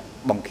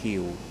បងខៀ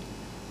វ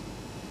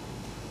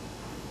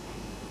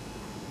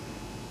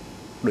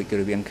ដូចជា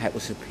រវាងខែឧ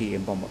សភា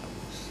បង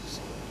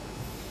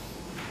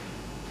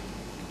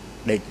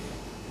ដែល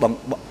បង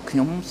ខ្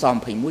ញុំ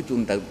21ជូ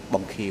នទៅប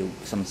ងខៀវ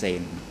សំសេន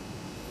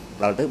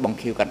ដល់ទៅបង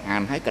ខៀវកាត់អា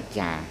នហើយកាត់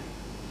ចា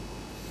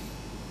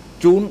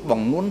ជូនប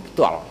ងនួនផ្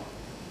ទាល់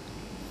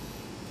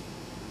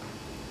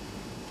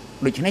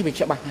ដូច្នេះវា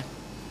ច្បាស់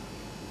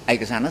ឯ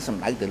កសារនោះសំ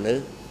ដៅទៅលើ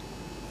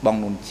បង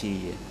នួនជា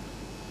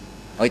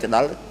ហើយទៅដ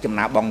ល់ចំ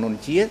ណាបងនួន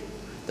ជា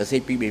ទៅសេ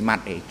ពី3ម៉ា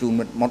ត់ឯងជូន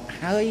មុត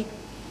ហើយ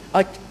អ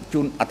ត់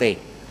ជូនអត់ទេ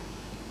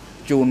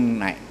ជូន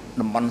ណែ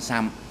តំបន់33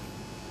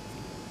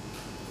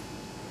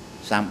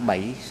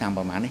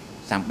ប្រហែលនេះ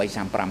33 35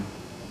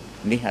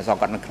នេះអស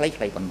គាត់នៅខ្លី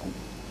ប៉ុណ្ណឹង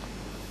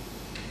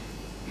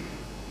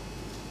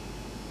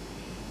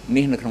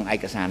នេះនៅក្នុងឯ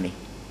កសារនេះ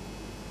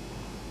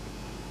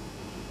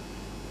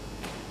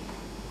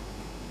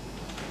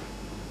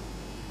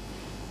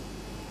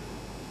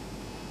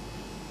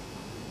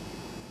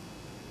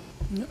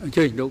អញ្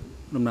ជើញលោក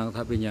តំណាង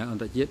ថាបញ្ញាអន្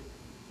តរជាតិ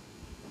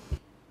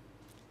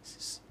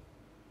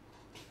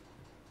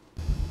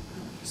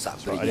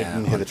Sorry, I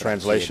didn't hear the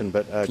translation,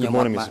 but good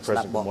morning, Mr.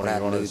 President. Good morning,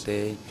 Your Honours.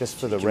 Just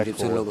for the record,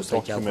 the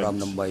document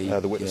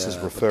the witness is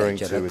referring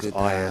to is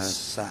IS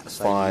 5.42.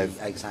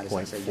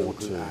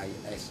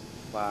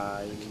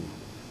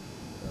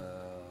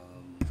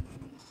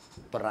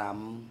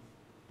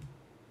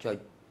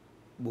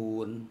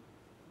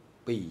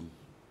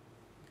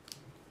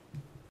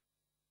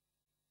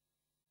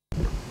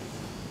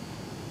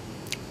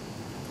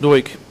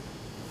 Doik,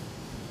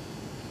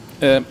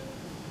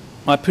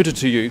 I put it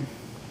to you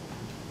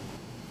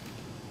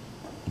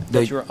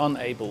that you're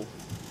unable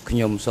to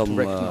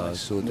recognise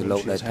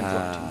Nguyen Chia's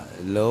handwriting,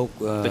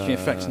 that you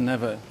in fact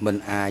never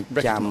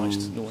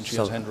recognised Nguyen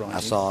Chia's handwriting,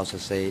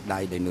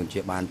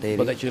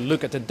 but that you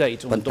look at the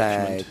date on the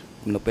document,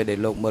 or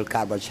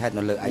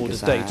the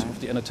date of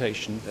the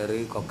annotation,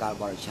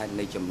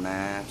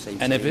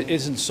 and if it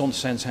isn't Son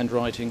Sen's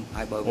handwriting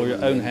or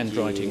your own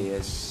handwriting,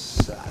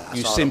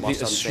 you simply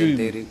assume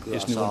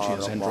it's Nguyen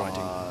Chia's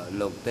handwriting.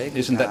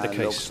 Isn't that the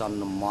case?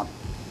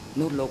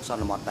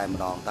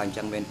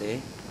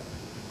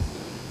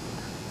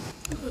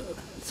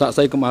 សាក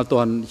សីកុំឲ្យត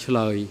ន់ឆ្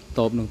លើយ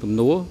តបនឹងទំ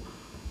នួល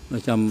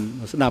ខ្ញុំ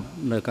ស្ដាប់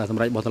នៅការស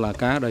ម្រេចរបស់តុលា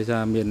ការដោយសា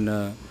រមាន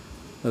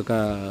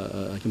ការ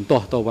ជំទា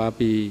ស់តវ៉ា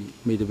ពី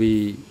មេធាវី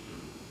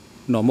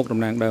នាំមុខតំ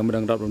ណាងដើមម្ដ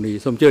ងរដ្ឋនី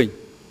សូមអញ្ជើញ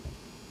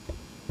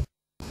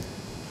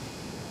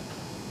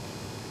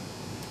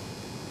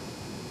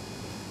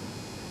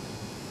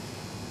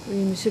Oui,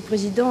 Monsieur le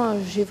Président,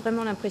 j'ai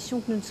vraiment l'impression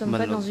que nous ne sommes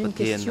pas dans une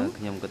question,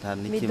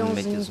 mais dans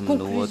une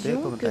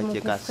conclusion que mon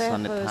confrère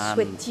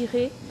souhaite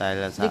tirer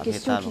des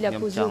questions qu'il a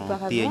posées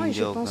auparavant, et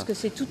je pense que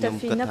c'est tout à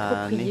fait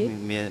inapproprié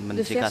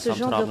de faire ce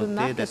genre de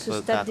remarques à ce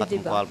stade des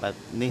débats.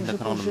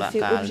 Je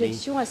fais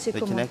objection à ces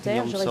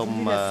commentaires, j'aurais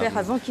voulu le faire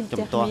avant qu'il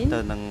termine,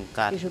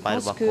 et je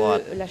pense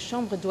que la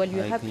Chambre doit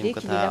lui rappeler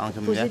qu'il est là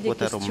pour poser des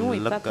questions et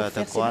pas pour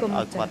faire ses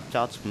commentaires.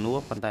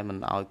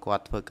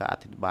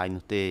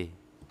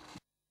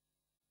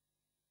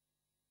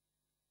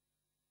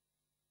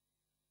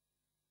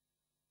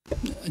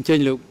 អញ្ជើញ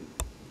លោក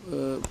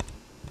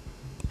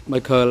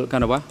Michael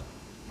Canvas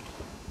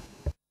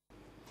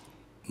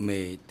មេ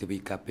ធាវី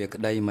ការពារក្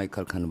តី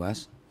Michael Canvas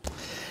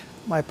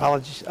My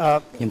apologies.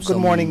 Good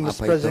morning,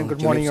 Mr. President.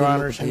 Good morning, Your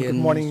Honors, and good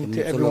morning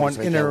to everyone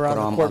in and around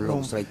the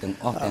courtroom.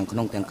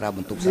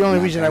 The only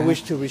reason I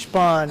wish to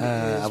respond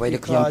is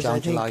because I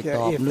think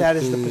if that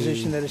is the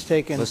position that is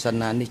taken at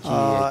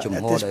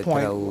this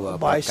point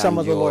by some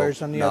of the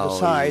lawyers on the other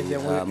side,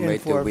 then we're in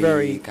for a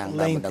very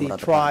lengthy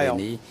trial.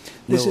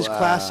 This is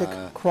classic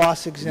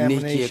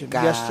cross-examination.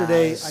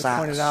 Yesterday, I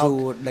pointed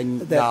out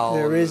that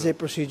there is a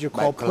procedure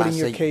called putting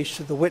your case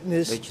to the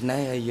witness.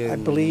 I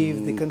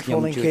believe the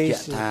controlling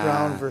case is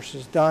Brown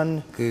versus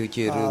Dunn.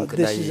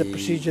 This is a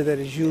procedure that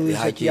is used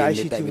at the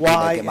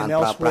ICTY and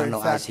elsewhere. In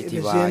fact, it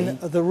is in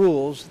the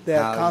rules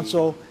that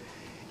counsel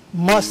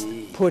must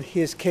put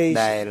his case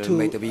to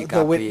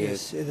the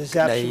witness. It is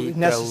absolutely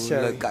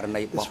necessary.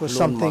 This was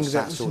something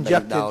that was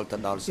injected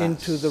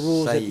into the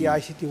rules at the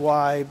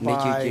ICTY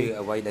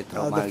by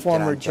the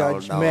former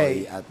Judge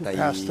May, who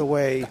passed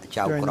away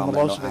during the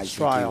Milosevic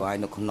trial.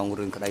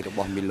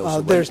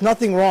 There's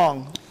nothing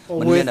wrong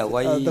with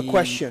the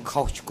question.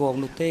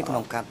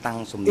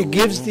 It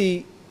gives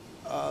the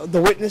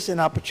witness an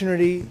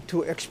opportunity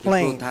to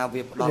explain.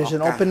 It is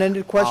an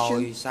open-ended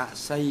question,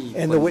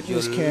 and the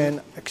witness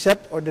can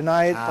accept or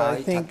deny it, but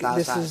I think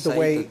this is the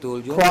way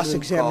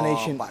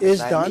cross-examination is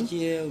done.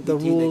 The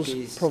rules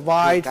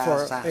provide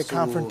for a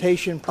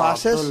confrontation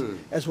process,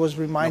 as was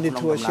reminded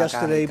to us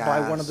yesterday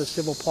by one of the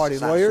civil party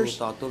lawyers,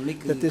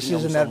 that this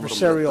is an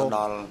adversarial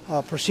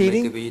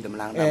proceeding,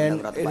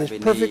 and it is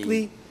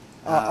perfectly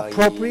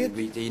appropriate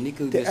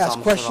to ask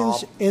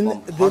questions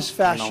in this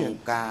fashion,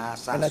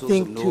 and I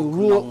think to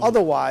rule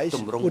otherwise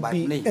would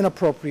be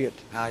inappropriate.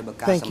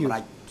 Thank you.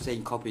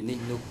 Thank you,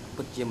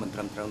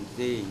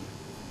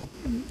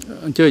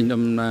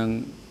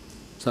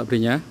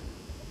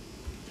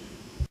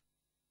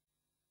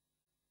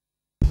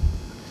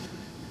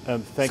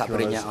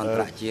 Your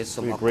Honor.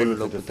 We agree with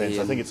the defence.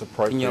 I think it's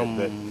appropriate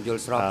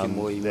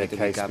that their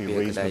case be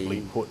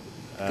reasonably put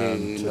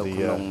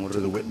to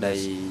the witness,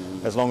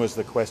 as long as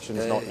the question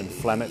is not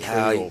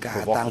inflammatory or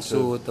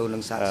provocative or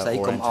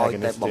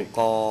antagonistic.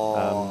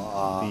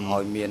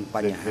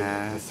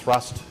 The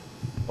thrust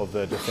of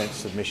the defence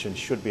submission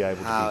should be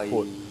able to be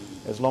put,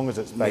 as long as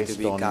it's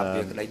based on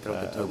a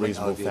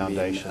reasonable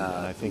foundation.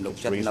 And I think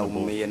it's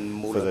reasonable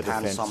for the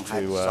defence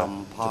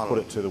to put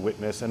it to the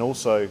witness. And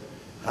also,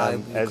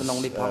 as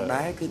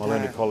my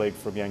learned colleague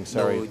from Yang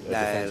Sari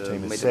defence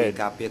team has said,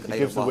 it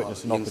gives the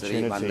witness an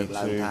opportunity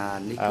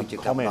to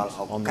comment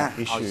on that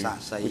issue,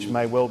 which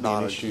may well be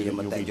an issue that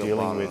you'll be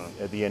dealing with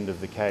at the end of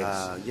the case.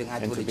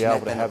 And to be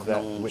able to have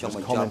that witness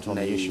comment on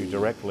the issue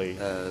directly,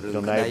 it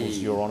enables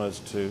Your Honours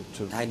to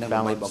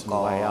balance and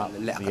weigh up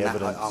the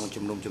evidence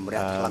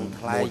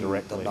more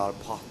directly.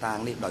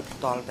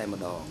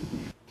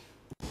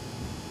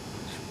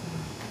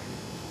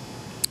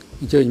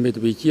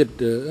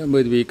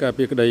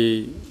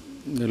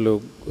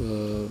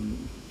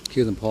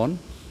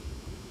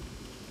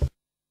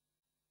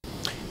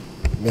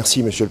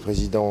 Merci, Monsieur le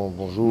Président.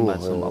 Bonjour,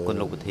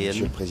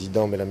 Monsieur le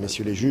Président, Mesdames,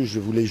 Messieurs les juges. Je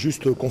voulais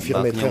juste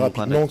confirmer très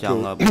rapidement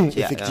que,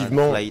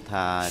 effectivement,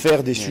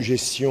 faire des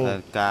suggestions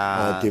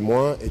à un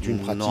témoin est une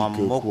pratique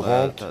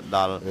courante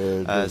devant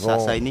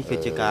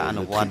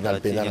le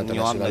tribunal pénal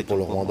international pour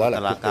le Rwanda, la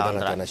Cour pénale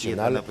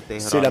internationale.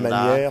 C'est la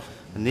manière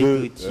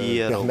de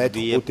permettre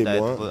aux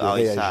témoins de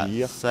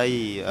réagir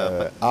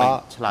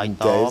à une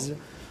thèse,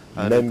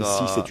 même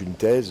si c'est une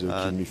thèse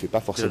qui ne lui fait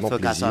pas forcément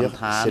plaisir,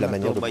 c'est la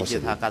manière de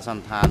procéder.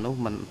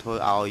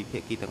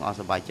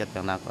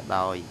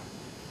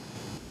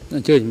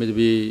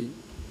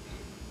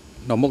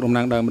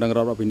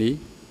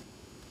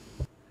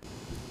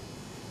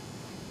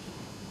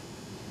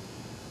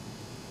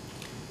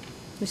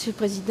 Monsieur le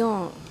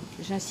Président,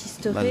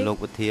 j'insisterai,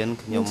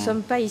 nous ne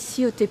sommes pas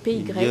ici au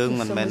TPY,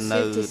 nous sommes au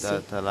CTC.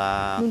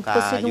 Nous ne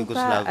procédons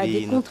pas à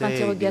des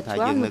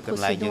contre-interrogatoires, nous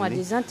procédons à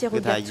des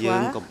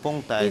interrogatoires.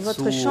 Et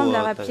votre Chambre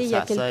l'a rappelé il y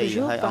a quelques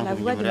jours par la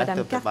voix de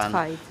Mme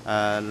Cartwright.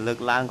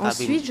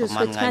 Ensuite, je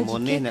souhaiterais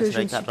indiquer que je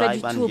ne suis pas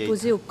du tout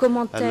opposée aux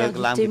commentaires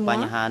du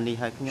témoin.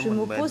 Je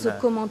m'oppose aux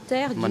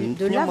commentaires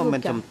de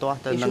l'avocat.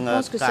 Et je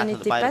pense que ce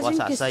n'était pas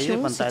une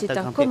question, c'était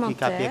un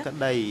commentaire.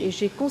 Et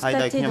j'ai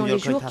constaté dans les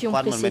jours qui ont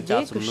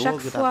précédé que chaque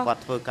fois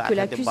que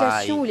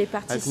l'accusation ou les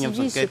parties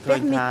civiles se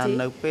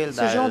permettaient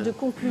ce genre de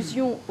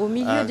conclusion au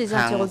milieu des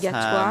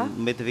interrogatoires,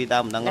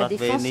 la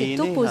défense est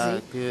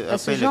opposée à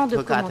ce genre de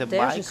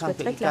commentaires. Je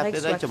souhaiterais que la règle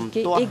soit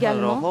appliquée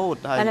également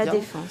à la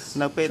défense.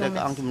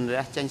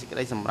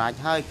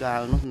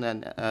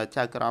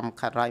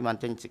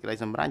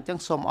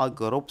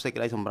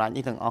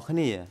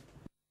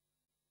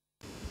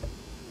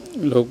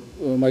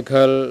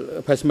 Michael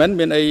Passman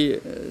មានអី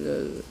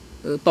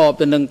តប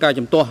ទៅនឹងការ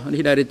ជំទាស់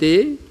នេះដែរទេ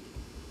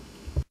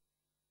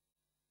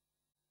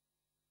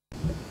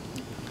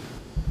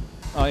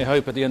I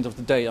hope at the end of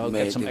the day I'll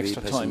get some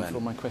extra time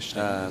for my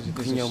questioning.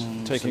 This is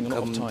taking a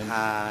lot of time.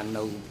 I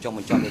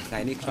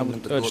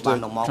would urge the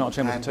Trial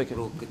Chamber to take a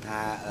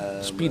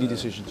speedy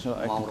decision so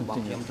I can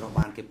continue.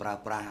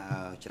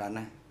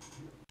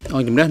 អ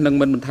ង្គជំនះនឹង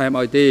មិនបន្ថែម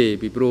ឲ្យទេ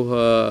ពីព្រោះ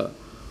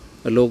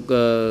លោក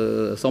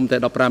សុំតែ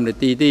15នា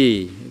ទីទី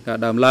ការ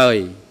ដើមឡើយ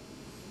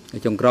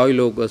ចុងក្រោយ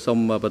លោកសុំ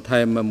បន្ថែ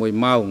ម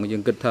1ម៉ោងយើ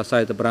ងគិតថា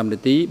45នា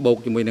ទីបូក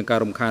ជាមួយនឹងការ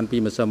រំខានពី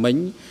ម្សិលមិញ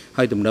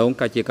ហើយទំនង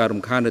ការជាការ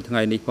រំខាននៅថ្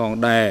ងៃនេះផង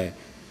ដែរ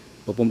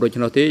ប្រពន្ធដូច្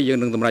នោះទេយើង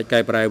នឹងសម្រេចកែ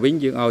ប្រែវិញ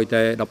យើងឲ្យ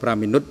តែ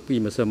15មីនិតពី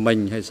ម្សិលមិញ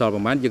ហើយសល់ប្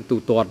រហែលយើងទូ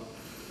ទាត់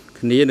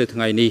គ្នានៅថ្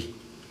ងៃនេះ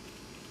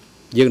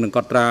យើងនឹងក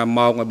ត់ត្រា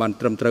ម៉ោងឲ្យបាន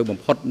ត្រឹមត្រូវបំ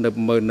ផុតនៅ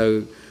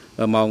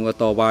ម៉ោង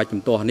តវ៉ា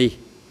ជំទាស់នេះ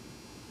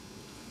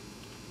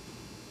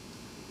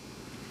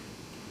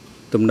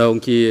ទំនង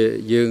ជា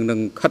យើងនឹង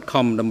ខិត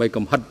ខំដើម្បី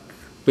កំហិត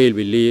ពេល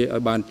វេលាឲ្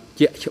យបាន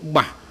ជាក់ច្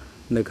បាស់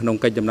នៅក្នុង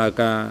កិច្ចដំណើរ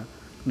ការ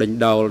ដេញ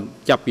ដោល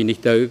ចាប់ពីនេះ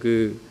ទៅគឺ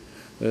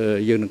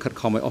យើងនឹងខិត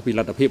ខំឲ្យអស់ពីល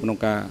ទ្ធភាពក្នុង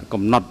ការ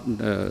កំណត់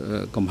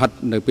កំហិត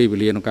នៅពេលវេ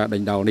លាក្នុងការដេ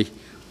ញដោលនេះ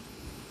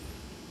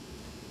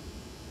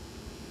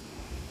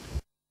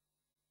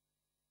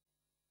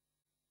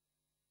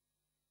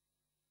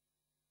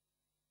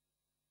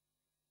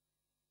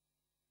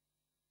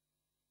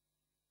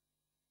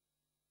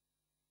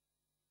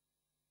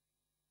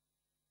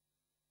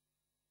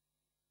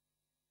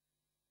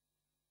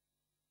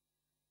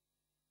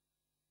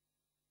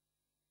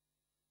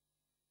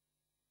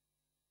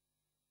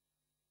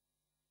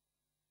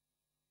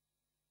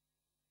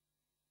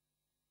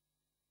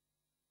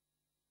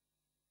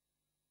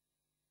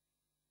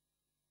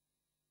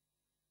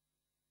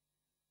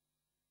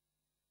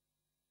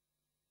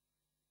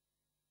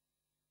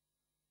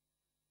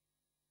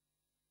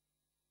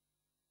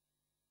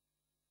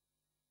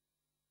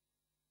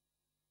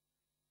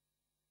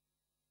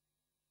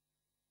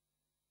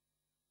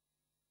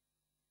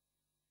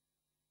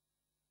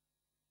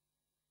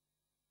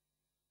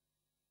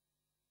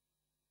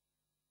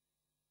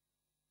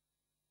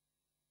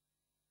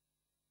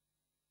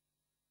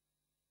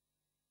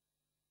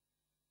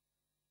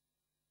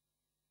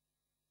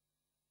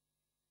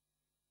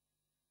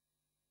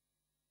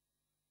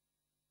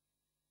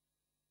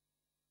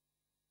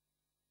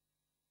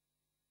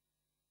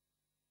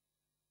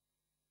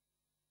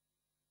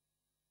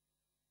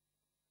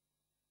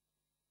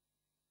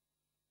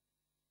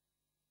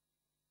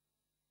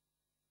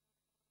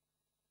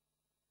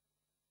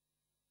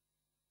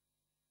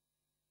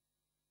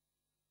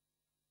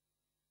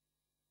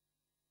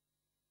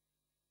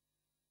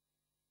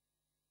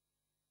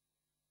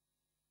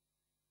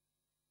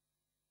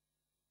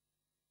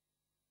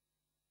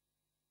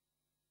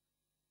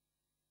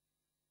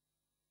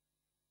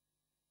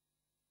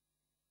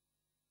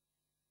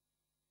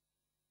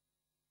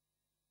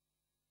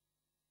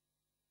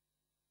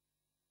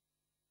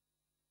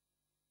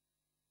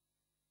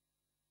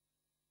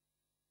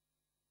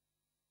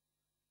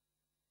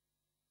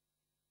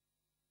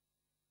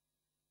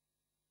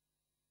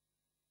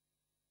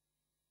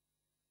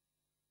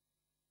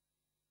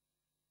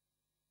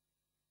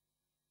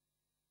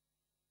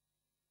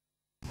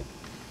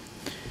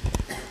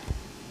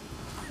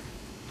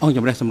អង្គ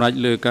ជំរះសម្រាប់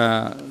លើការ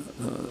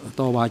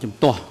តវ៉ាជំ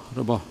ទាស់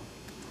របស់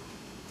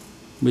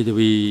មេធា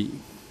វី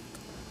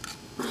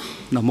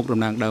នៅមុខតំ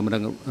ណាងដើមរ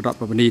ដ្ឋ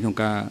បាលនីក្នុង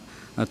ការ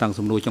តាំង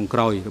សំណួរចុងក្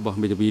រោយរបស់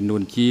មេធាវីនួ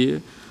នជា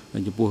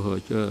ចំពោះ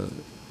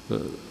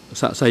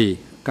សាក់សី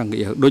កាំងកៀ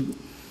ហដូច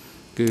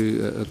គឺ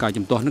ការ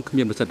ជំទាស់នឹងគ្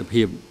មានប្រសិទ្ធ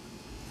ភាព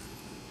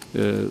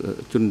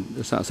ជន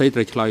សាក់សីត្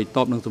រូវឆ្លើយត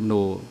បនឹងសំ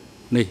ណួរ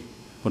នេះ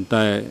ប៉ុន្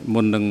តែ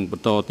មុននឹងប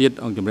ន្តទៀត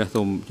អង្គជំរះ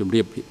សូមជម្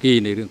រាបភាគី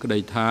ในរឿងក្តី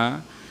ថា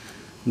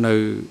នៅ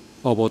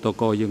อบต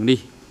កយើងនេះ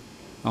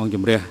អង្គ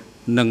ជំរះ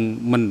នឹង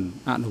មិន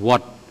អនុវ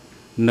ត្ត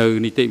នៅ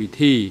នីតិវិ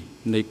ធី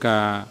នៃកា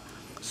រ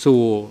សួ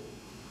រ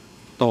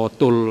ត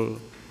ទល់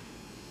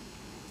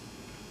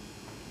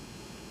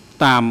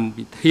តាម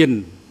វិធាន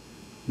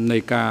នៃ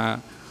ការ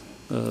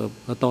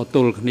តទ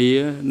ល់គ្នា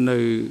នៅ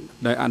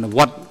ដែលអនុវ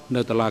ត្ត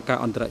នៅតុលាការ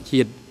អន្តរ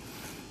ជាតិ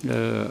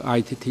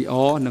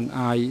ITTR និង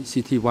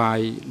ICTY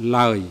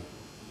ឡើយ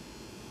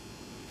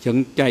ចឹង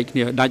ចែកគ្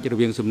នាដាច់រ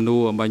វាងសំណួ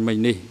របាញ់មិញ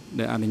នេះ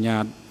ដែលអនុញ្ញា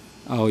ត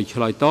ឲ្យឆ្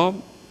លើយតប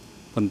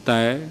ប៉ុន្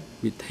តែ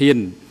វិធាន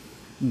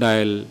ដែ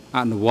លអ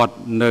នុវត្ត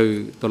នៅ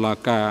តុលា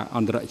ការអ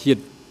ន្តរជា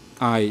តិ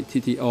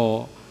ITTR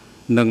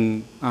និង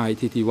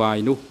ITTY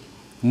នោះ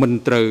មិន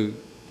ត្រូវ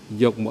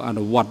យកមកអ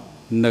នុវត្ត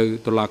នៅ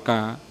តុលាកា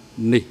រ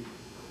នេះ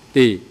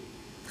ទេ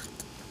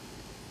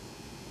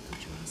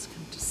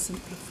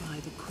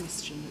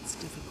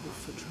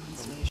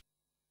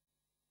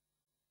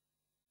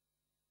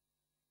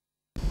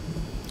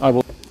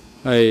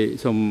ហើយ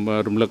សូម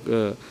រំលឹក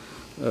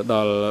ដ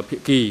ល់ភា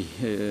គី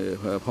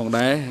ផង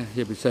ដែរ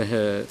ជាពិសេស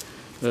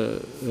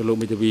លោក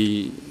មេធាវី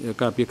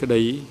ការពារក្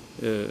តី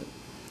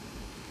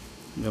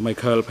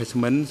Michael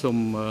Passman សូម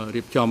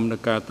រៀបចំនៅ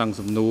ការតាំង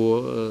សំណួរ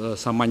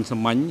សាម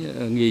ញ្ញ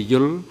ងាយយ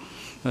ល់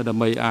ដើ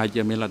ម្បីអាច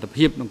មានលទ្ធ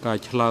ភាពក្នុងការ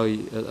ឆ្លើយ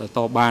ត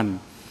បបាន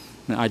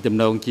អាចតំ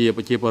ណងជា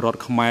ប្រជាពលរដ្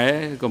ឋខ្មែរ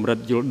កម្រិត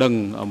យល់ដឹង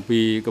អំពី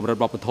កម្រិត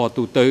វប្បធម៌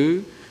ទូទៅ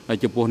ហើយ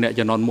ចំពោះអ្នក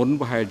ជំនាន់មុន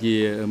ប្រហែលជា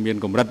មាន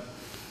កម្រិត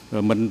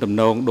មិនតំ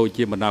ណងដូច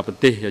ជាបណ្ដាប្រ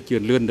ទេសជឿ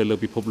នលឿនទៅលើ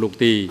ពិភពលោក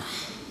ទេអ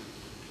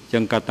ញ្ចឹ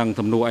ងការតាំង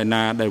សំណួរឯ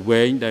ណាដែល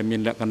វែងដែលមាន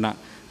លក្ខណៈ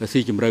ស៊ី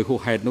ជម្រៅហួស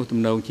ហេតុនោះតំ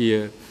ណងជា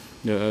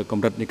ក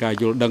ម្រិតនៃការ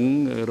យល់ដឹង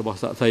របស់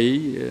សាក់សី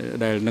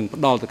ដែលនឹង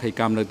ផ្ដល់ទៅកិច្ច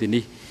កម្មនៅទី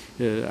នេះ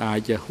អាច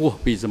ជាហួស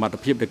ពីសមត្ថ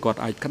ភាពដែលគាត់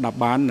អាចក្តាប់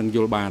បាននិងយ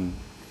ល់បាន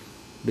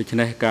ដូច្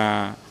នេះការ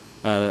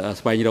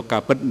ស្វែងរកកា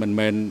រពិតមិន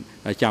មែន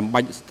ចាំបា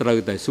ច់ត្រូវ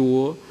តែសួរ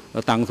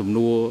តាំងសំ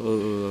ណួរ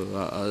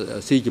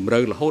ស៊ីជម្រៅ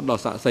រហូតដ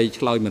ល់សាក់សី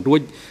ឆ្លើយមិនរួ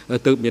ច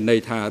ទើបមានន័យ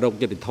ថារក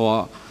យុត្តិធម៌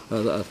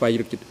ស្វែង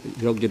រក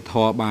យុត្តិធ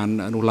ម៌បាន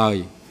នោះឡើយ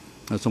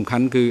សំខា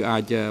ន់គឺអា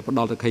ចផ្ដ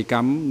ល់សក្ខីក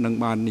ម្មនិង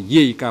បាននិ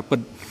យាយការពិត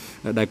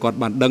ដែលគាត់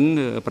បានដឹង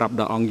ប្រាប់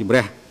ដល់អង្គជំ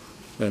រះ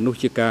នោះ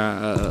ជាការ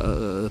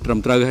ត្រឹម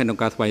ត្រូវហើយក្នុង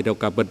ការស្វែងរក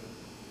ការពិត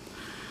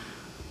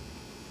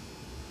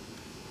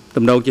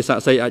តំណងជាសា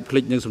ក់សីអាចភ្លេ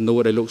ចនឹងសំណួរ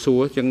ដែលលោកសួរ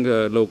អញ្ចឹង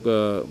លោក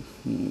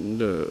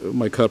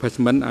Michael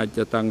Passman អាច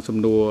តាំងសំ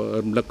ណួរ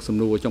រំលឹកសំ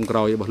ណួរចុងក្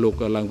រោយរបស់លោក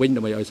ឡើងវិញ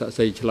ដើម្បីឲ្យសាក់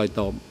សីឆ្លើយ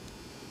តប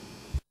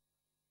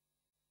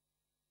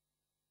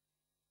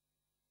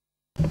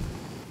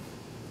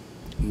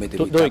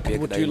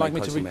Would you like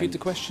me to repeat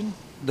the question?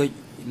 ដូច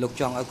លោក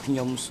ចង់ឲ្យខ្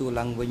ញុំសួរ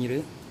ឡើងវិញឬ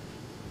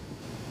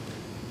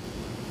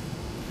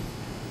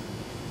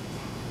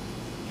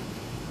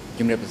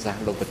ជំរាបប្រសាស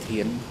ន៍លោកប្រ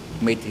ធាន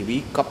មេធាវី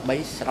កប់3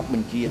ស្រាប់ប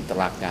ញ្ជាតុ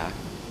លាការ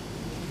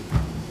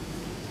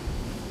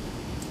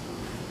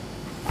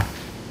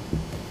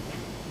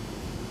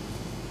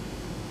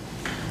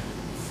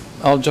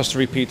I'll just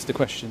repeat the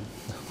question.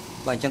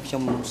 បាទអញ្ចឹងខ្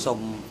ញុំសូម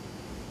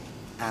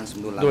អានសំ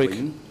ណួរឡើងវិ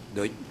ញ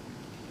ដូច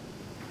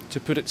To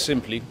put it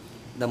simply,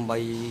 ដើម្បី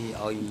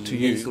ឲ្យ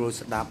ងាយស្រួល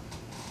ស្ដាប់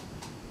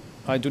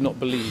I do not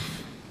believe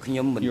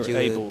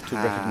you're able to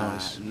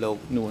recognize លោក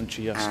Nuon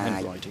Chia's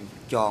handwriting.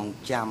 ចង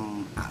ចាំ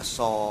អក្ស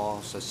រ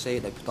សរសេរ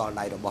ដោយផ្ទាល់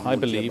ដៃរបស់ I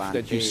believe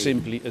that you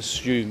simply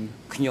assume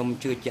ខ្ញុំ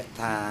ជឿជាក់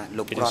ថា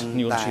លោកគ្រាន់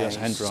តែ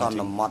ស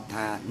ន្មត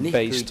ថានេះ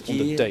គឺជា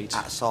អ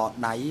ក្សរ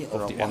ដៃ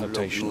របស់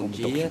លោក Nuon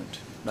Chia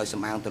ដោយ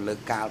សំអាងទៅលើ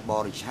កាលប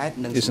រិច្ឆេទ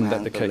និងសំអា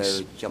ងទៅលើ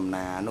ចំ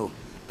ណានោះ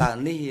តើ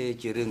នេះ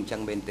ជារឿងអញ្ចឹ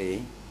ងមែនទេ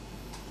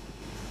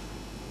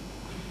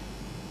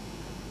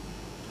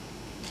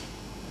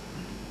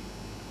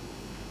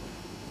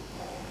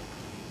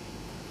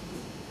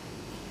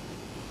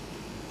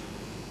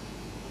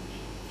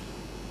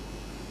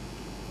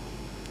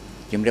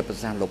ជំរាបប្រ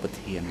សាសន៍លោកប្រ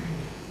ធាន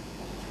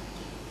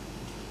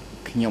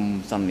ខ្ញុំ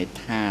សន្និដ្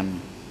ឋាន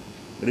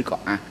ឬក៏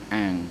អះ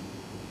អាង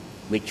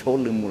វាឈល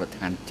លើមូលដ្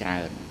ឋានច្រើ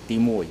នទី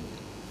1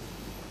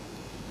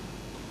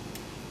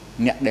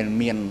អ្នកដែល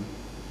មាន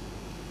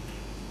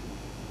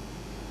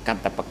ក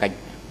តបកិច្ច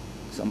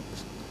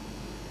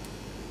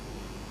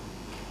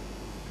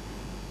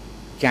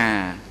ចា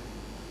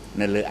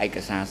នៅលើឯក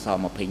សារស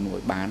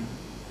21បាន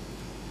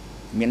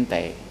មាន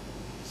តែ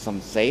សំ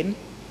សេន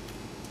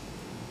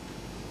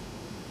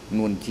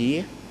នួនជា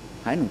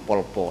ហើយនឹងប៉ុ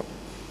លពត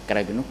ក្រៅ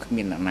ពីនោះគ្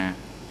មានអ្នកណា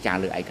ចា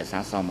លើឯកសា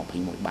រស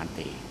21បាន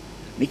ទេ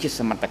នេះជា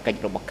សមត្ថកិច្ច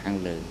របស់ខាង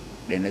លើ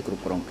ដែលនៅគ្រ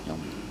ប់គ្រងខ្ញុំ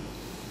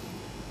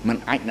មិន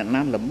អាចអ្នកណា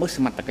ល្មើសស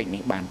មត្ថកិច្ច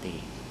នេះបានទេ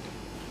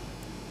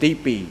ទី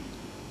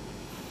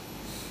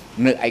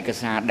2នៅឯក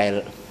សារដែល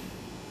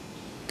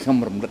ខ្ញុំ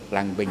រំលឹក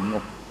ឡើងវិញ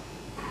នោះ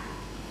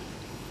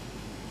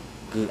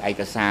គឺឯ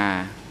កសារ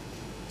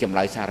ចម្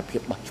លើយសារភា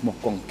ពបោះឈ្មោះ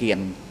កងគៀន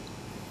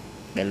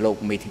ដែលលោក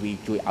មេធាវី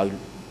ជួយឲ្យ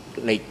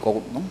លេខកូ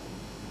ដនោះ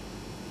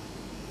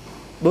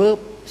បើ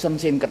សំ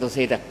សេនកត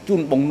សេថាជូ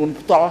នបងនួន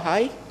ផ្ទាល់ហើ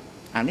យ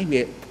អានេះ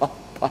វា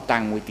ផុសតាំ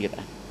ងមួយទៀត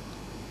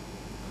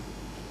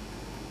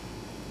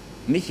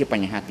នេះជាប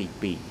ញ្ហាទី2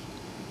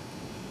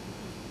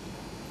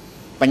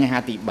បញ្ហា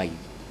ទី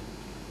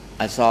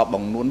3អសប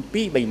ងនួន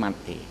2-3ម៉ាត់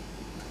ទេ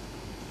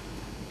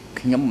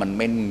ខ្ញុំមិន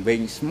មែនវែ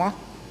ងស្មោះ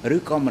ឬ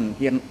ក៏មិន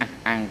ហ៊ានអះ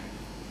អាង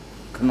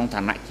ក្នុង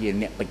ឋានៈជា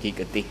អ្នកបច្ចេ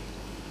កទេស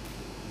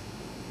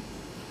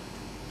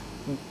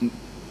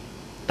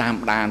តាម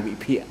ដានវិ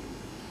ភាគ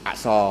អ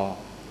ក្សរ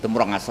តម្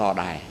រង់អក្សរ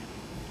ដែរ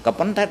ក៏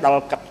ប៉ុន្តែដ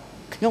ល់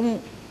ខ្ញុំ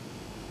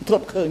ធ្លា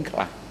ប់ឃើញខ្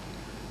លះ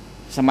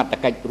សមត្ថ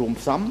កិច្ចរួម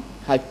ផ្សំ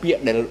ហើយពាក្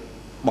យដែល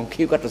បង្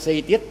ខៀវគាត់សរសេរ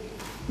ទៀត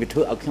វាធ្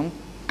វើឲ្យខ្ញុំ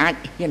អាច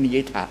ហ៊ាននិ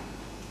យាយថា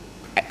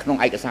ក្នុង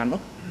ឯកសារ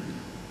នោះ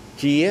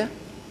ជា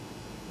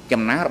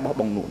ចំណារបស់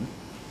បងនួន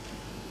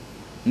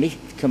នេះ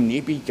ខ្ញុំនិយា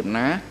យពីចំ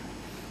ណា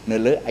នៅ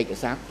លើឯក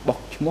សារបោះ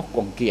ឈ្មោះក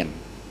ងគៀន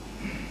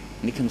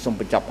នេះខ្ញុំសូម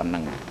បញ្ចប់ប៉ុណ្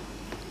ណឹង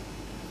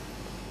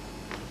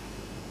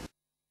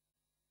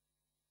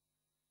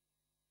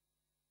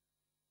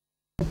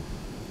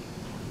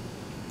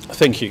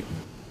Thank you.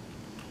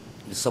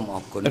 សូមអ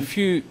រគុណ A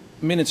few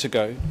minutes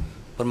ago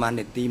ប្រហែល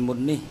នាទីមុន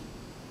នេះ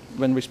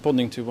when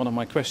responding to one of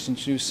my questions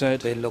you said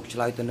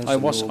I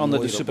was under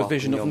the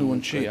supervision of Nuon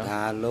Chia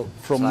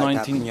from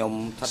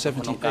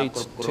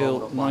 1978 till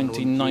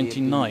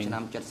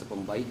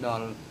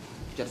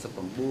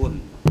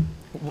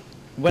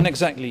 1999 When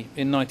exactly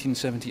in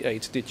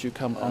 1978 did you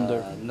come under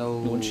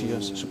Nuon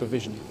Chia's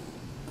supervision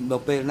នៅ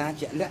ពេលណា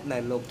ជាក់លាក់ដែ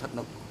លលោកស្ថិត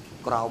នៅ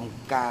ក្រោម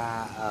ការ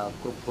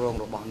គ្រប់គ្រង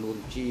របស់នួន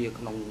ជា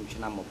ក្នុងឆ្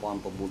នាំ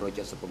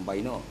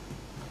1978នោះ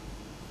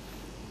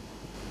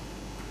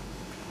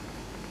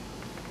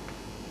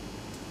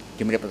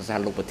ជំរាបប្រសាស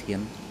ន៍លោកប្រធាន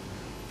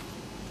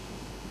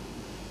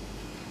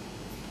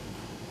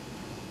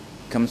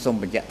ខ្ញុំសូម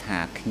បញ្ជាក់ថា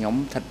ខ្ញុំ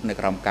ស្ថិតនៅ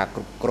ក្រោមការគ្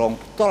រប់គ្រង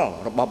ផ្ទាល់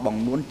របស់បង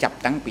នួនចាប់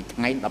តាំងពីថ្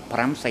ងៃ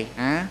15សី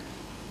ហា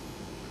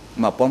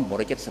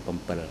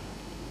1977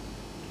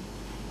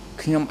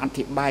ខ្ញុំអ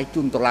ធិប្បាយ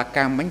ជូនតុលា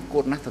ការមិញគួ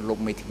រណាស់ទៅលោក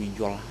មេធាវី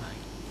យល់ហើយ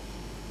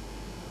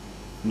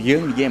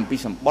dương dêm pi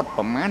sầm bótป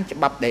ระมาณจะ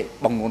บับได้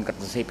บองนนกัด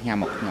เสพยา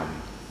หมกหน่อม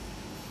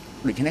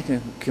ดูที่นี่คือ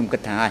คิมกั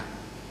ดทาย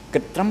กั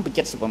ดตั้มไป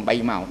จัดสมบัติ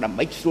เมาดำไป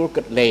ซัว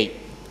กัดเล่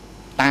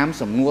ตาม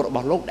สมนัวบ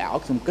อลโลกดาว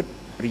คิมกัด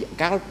เรียก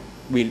ก้าว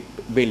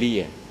เวลี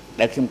ไ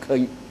ด้คิมเคย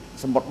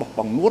สมบัติบอกบ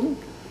องนน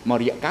มา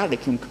เรียกก้าวได้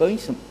คิมเคย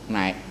ไหน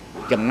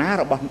จำหน้าเ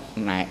ราบอง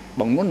ไหน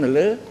บองนนน่ะเล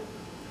ย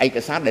ไอ้ก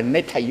ษัตริย์เด่นใน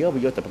ไทยเยอะไป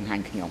เยอะแต่บางหัน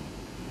ขยม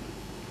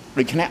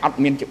ดูที่นี่อัด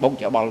เมียนจะบง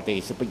จะบอลตี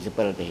สปิสเป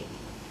อร์ตี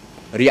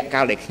เรียกก้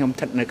าวเด็กขยม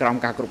ทัดในกรอง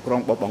การกรุกรอง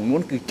บองน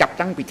นคือจับ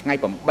ตั้งปีไง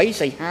ผมใบใ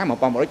ส่ห้ามา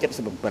ปอมร้อยเจ็ด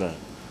สิบเปอร์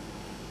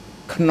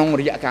ขนม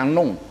ระยะการ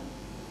นุ่ง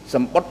ส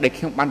มบัติเด็กข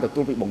ยมบ้านตัว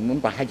ตู้ไปบองนน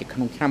ไปให้จากข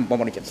นมข้ามปอม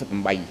ร้อยเจ็ดสิบ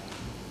ใบ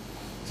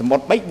สมบั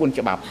ติใบบุญจ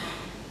ะบับ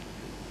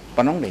ป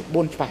น้องเด็กบุ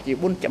ญจะจี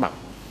บุญจะบับ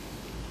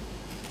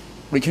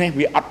โดยเฉพาะ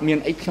วิอัดเมียน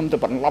ไอ้ขยมตัว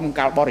ปนล้อมก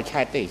ารบริชั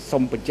ยเตะส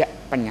มปัญญา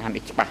ปัญญาเ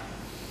ด็กจะบับ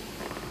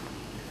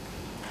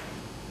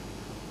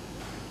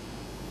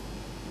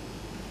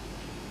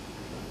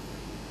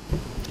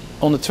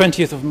On the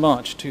 20th of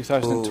March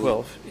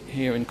 2012,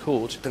 here in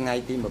court,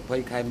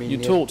 you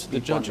told the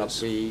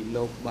judges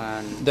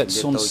that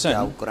Son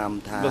Sen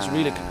was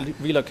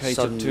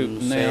relocated to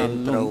Nea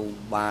Lung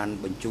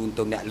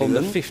on the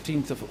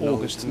 15th of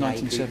August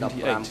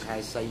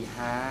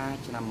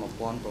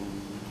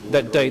 1978.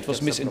 That date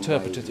was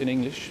misinterpreted in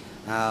English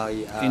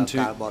into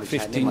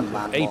 15th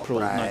of April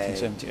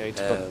 1978,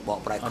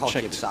 but I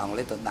checked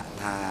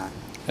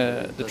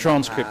the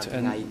transcript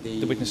and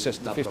the witness says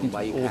the 15th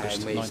of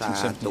August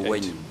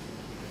 1978.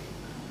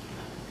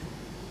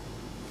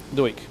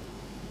 Duik,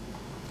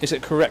 is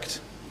it correct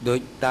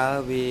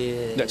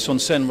that Son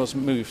Sen was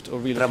moved or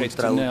relocated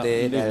to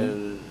Nea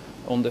Lung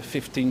on the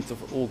 15th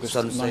of August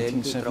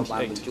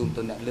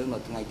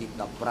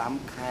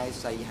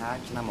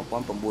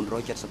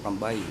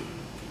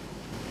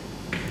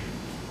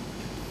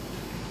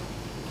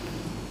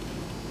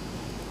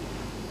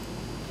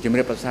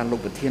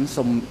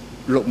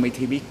Lục mấy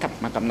thì biết cặp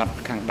mà cầm nắp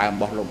khang đàm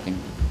bỏ lục hình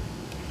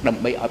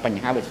đầm bay ở bành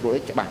hai về số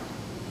đấy cho bạn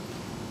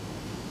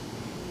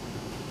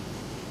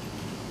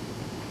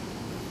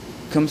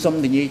không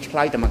xong thì như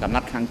lấyแต่mà cầm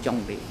nắp khang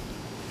trong đi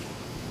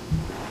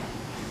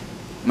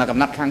mà cầm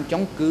nắp khang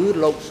trong cứ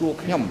lục xua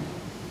nhom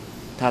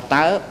thà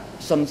ta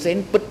Son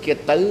Sen bứt kia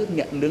tới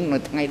nhận lương nơi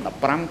ngay đập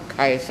ram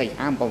khai xây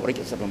am bằng cái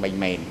chất sản phẩm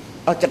mền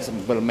ở chất sản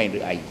phẩm mền được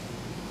ấy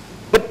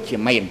bứt chỉ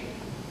mền.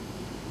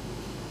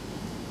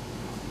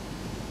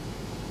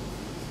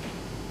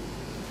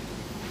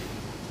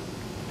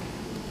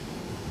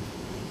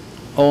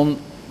 On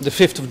the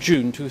 5th of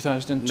June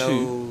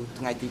 2002,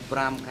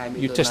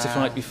 you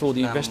testified before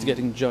the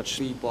investigating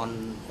judge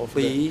of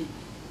the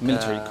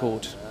military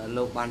court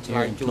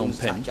here in Phnom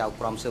Penh.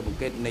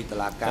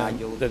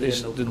 That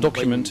is the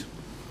document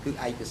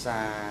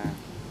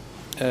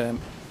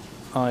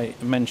I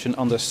mentioned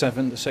under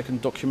 7, the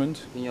second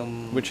document,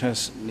 which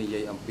has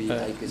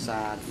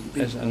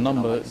a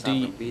number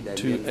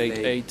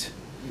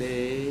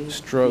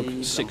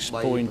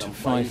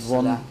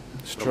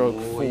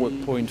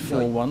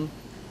D288/6.51/4.41.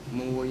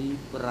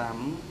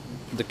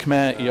 The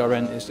Khmer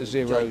ERN is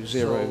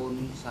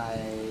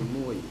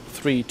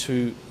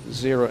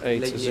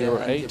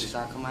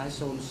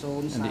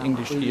 00320808 and the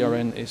English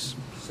ERN is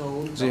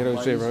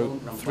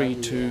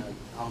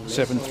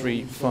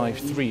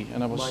 00327353,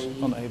 and I was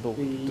unable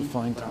to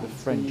find the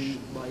French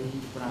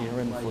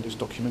ERN for this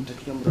document.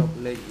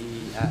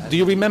 Do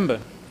you remember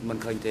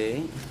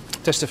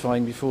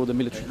testifying before the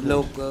military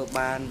court?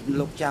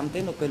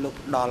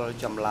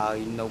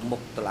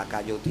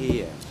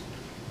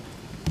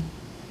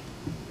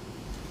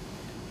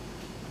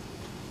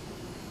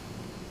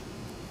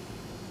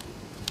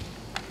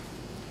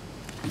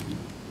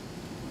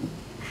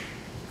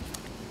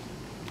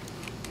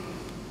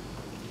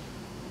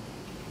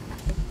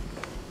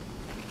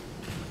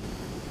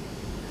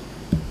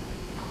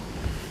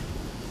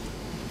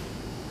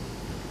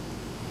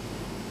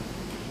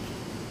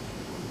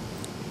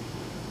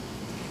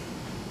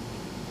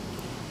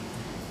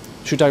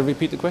 Should I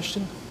repeat the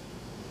question?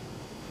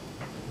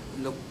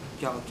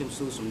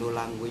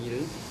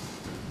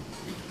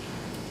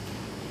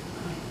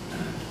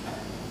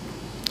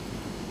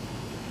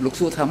 Lục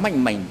xua thà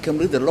mạnh mảnh không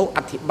được lỗ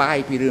ắt thì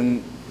bài vì đường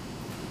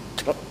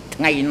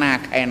ngày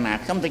nà khe nà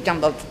không thể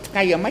chăm đó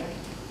ngay ở mấy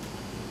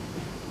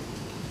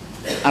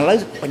à lấy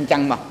bánh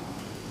chăng mà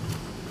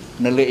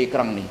nợ lệ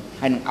còng này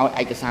hay nâng ao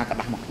ai cái xa cả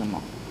đá mọc nằm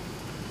mọc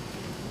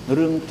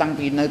rương tăng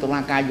vì nơi tổ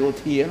la ca vô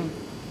thía.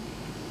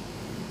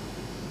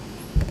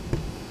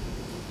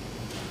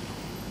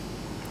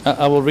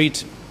 I will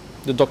read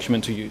the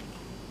document to you.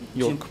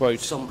 Your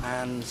quote on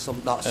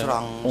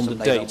the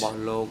date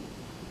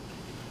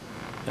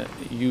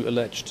you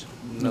alleged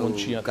Nuon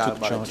Chia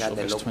took charge of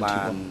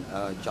S21.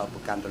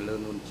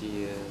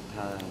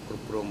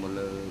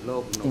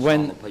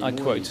 When, I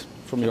quote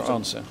from your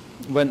answer,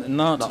 when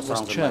Nat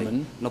was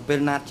chairman,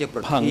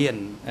 Pang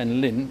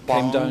and Lin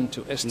came down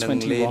to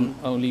S21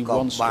 only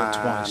once or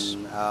twice.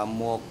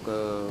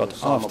 But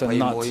after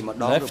Nat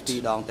left,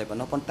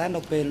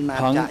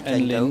 Pang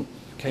and Lin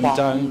came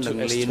down to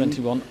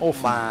S21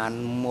 often,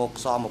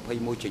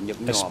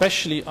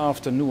 especially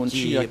after Nuon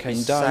Chia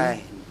came down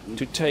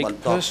to take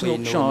personal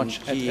charge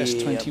at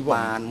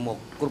S21.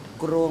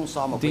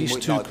 These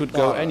two could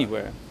go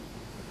anywhere.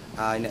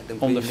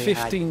 On the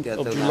 15th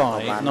of July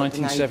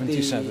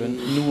 1977,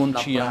 Nuon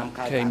Chia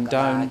came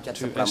down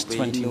to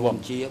S21.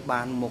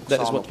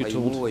 That is what you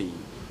told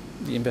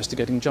the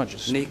investigating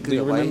judges. Do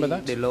you remember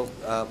that?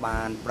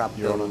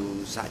 Your Honor.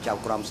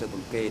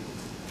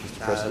 Mr.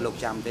 President.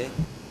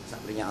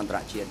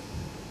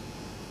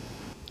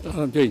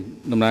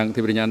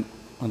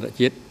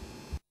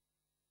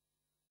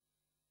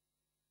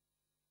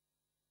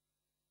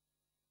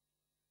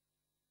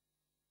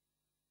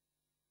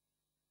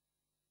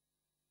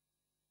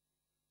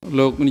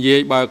 លោកនិយាយ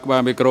បើកក្បា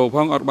លមីក្រូផ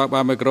ងអត់បើកក្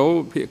បាលមីក្រូ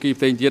ភាគី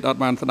ផ្សេងទៀតអត់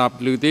បានស្ដាប់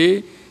ឮទេ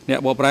អ្នក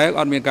បកប្រែ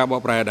អត់មានការប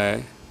កប្រែដែរ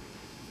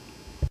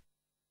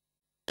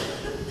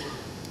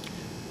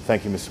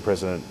Thank you, Mr.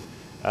 President.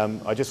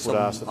 I just would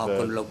ask that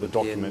the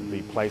document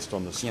be placed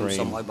on the screen,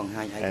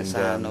 and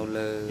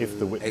if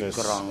the witness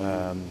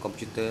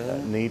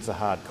needs a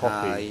hard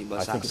copy,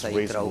 I think it's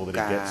reasonable that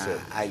he gets it.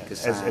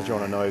 As Your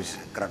Honour knows,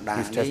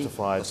 he's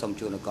testified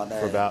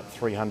for about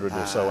 300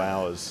 or so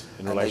hours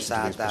in relation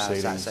to these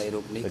proceedings.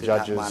 The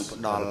judges and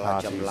the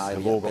parties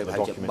have all got the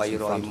documents in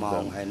front of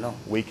them.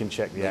 We can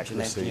check the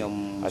accuracy.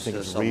 I think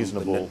it's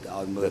reasonable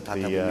that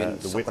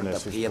the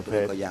witness who's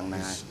prepared,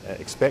 who's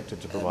expected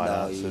to provide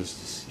answers,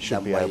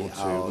 should be able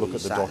to look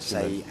at the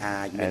document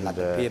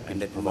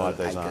and provide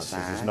those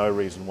answers. There's no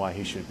reason why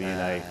he should be in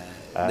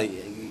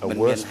a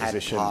worse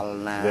position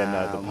than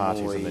the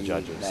parties and the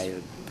judges.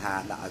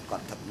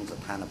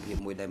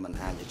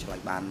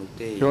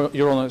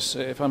 Your Honour,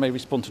 if I may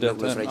respond to that,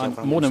 I'm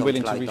more than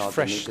willing to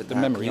refresh the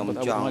memory, but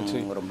I would like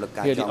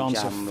to hear the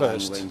answer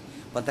first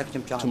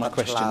to my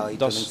question.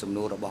 Does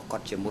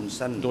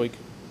Doig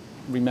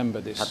remember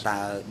this,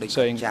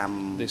 saying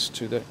this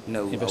to the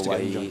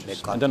investigating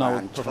judges? And then I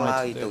will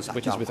provide the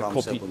witness with a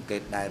copy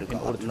in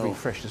order to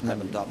refresh his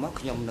memory.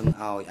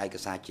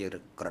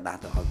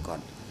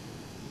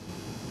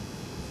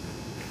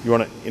 Your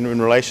Honour,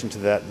 in relation to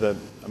that, the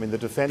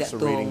defence are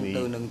reading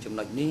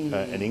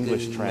an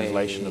English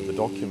translation of the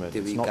document.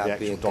 It's not the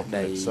actual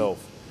document itself.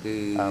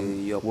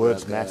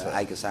 Words matter,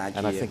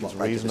 and I think it's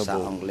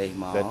reasonable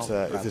that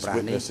if this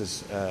witness is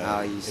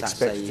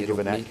expected to give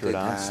an accurate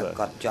answer,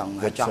 that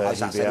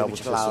he be able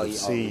to sort of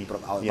see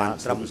the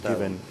answer that was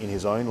given in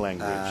his own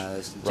language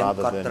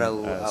rather than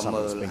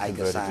something that's been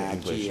converted to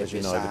English. As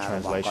you know, the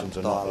translations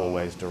are not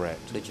always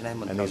direct,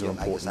 and these are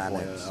important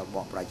points.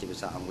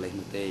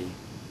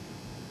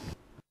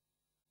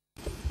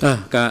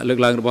 ការលើក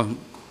ឡើងរបស់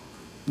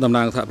តំ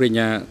ណាងសហប្រញ្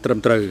ញាត្រឹម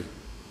ត្រូវ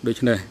ដូ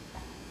ច្នេះ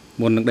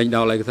មុននឹងដេញ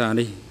ដោលឯកសារ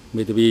នេះ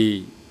មេធាវី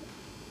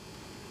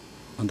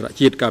អន្តរ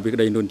ជាតិការពីក្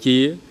តីនួនជា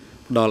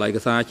ផ្ដល់ឯក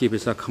សារជាភា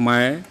សាខ្មែ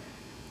រ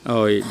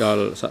ឲ្យដ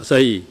ល់សាក្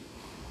សី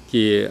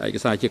ជាឯក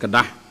សារជាกระด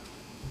าษ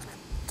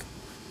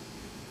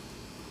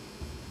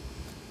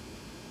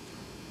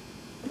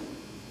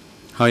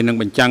ហើយនឹង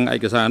បញ្ចាំងឯ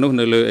កសារនោះ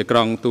នៅលើអេក្រ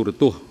ង់ទូរ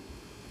ទស្សន៍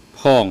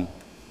ផង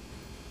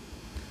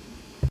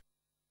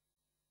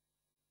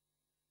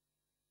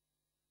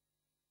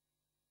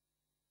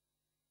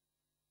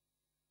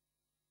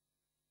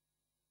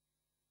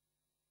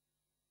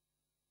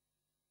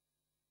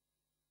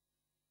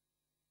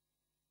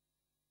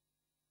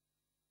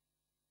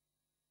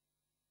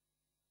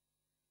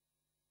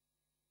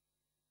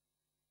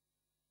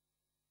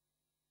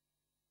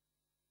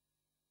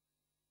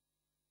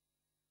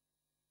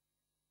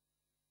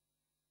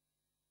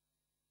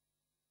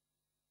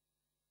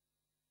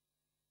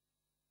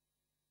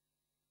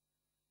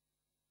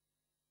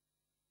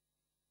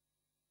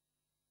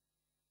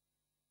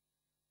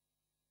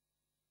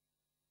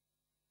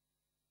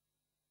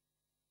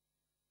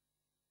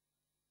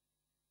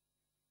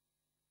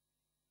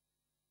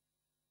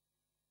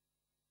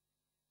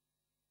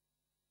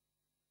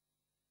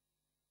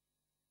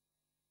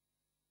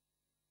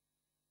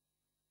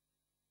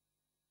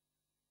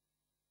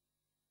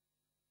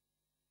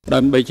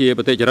ដើម្បីជា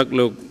ប្រតិចរិក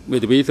លោកមេ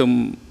ធាវីសូម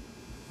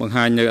បង្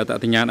ហាញនៅអត្ត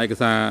សញ្ញាណឯក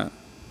សារ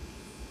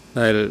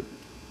ដែល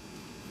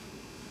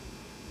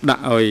ដា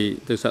ក់ឲ្យ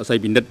ទៅសាក្សី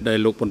ពិនិត្យដែល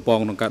លោកប៉ុនប៉ង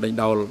ក្នុងការដេញ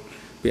ដោល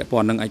ពាក្យព័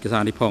ន្ធនឹងឯកសា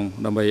រនេះផង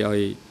ដើម្បីឲ្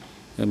យ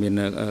មាន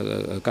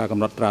ការកំ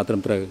ណត់ត្រាត្រឹ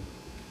មត្រូវ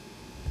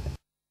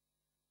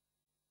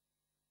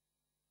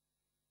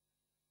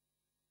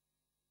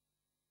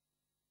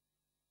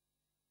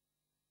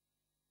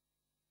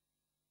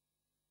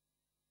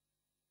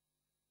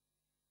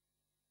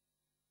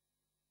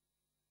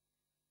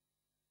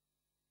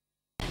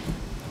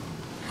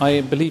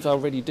I believe I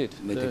already did.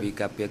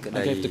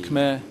 I gave the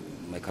Khmer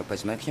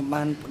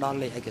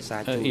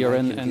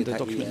ERN and the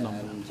document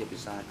number.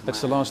 That's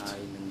the last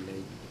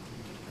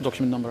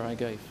document number I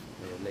gave.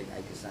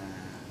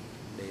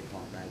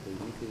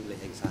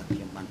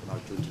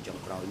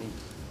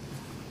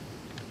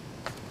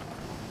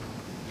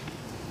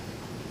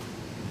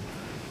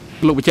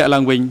 Lúc chạy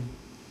lang vinh,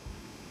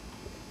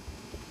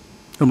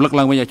 rung lắc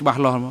lang vinh ở chỗ bát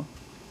lo không?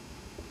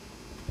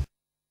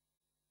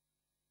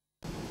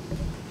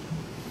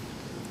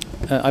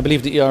 I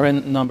believe the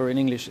ERN number in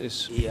English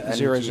is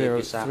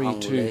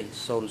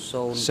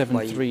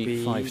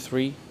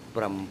 00327353.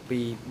 And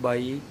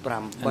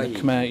the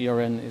Khmer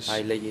ERN is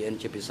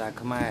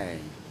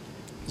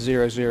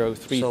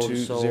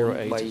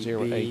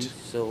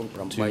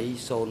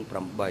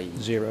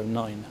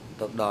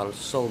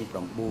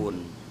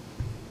 0032080809.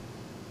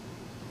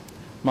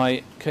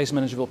 My case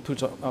manager will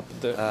put up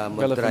the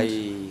relevant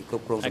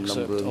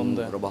excerpt on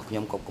the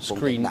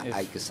screen if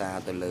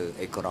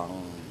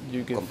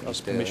you give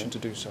us permission to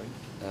do so.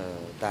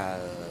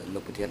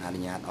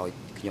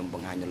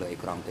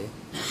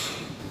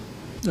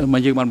 ម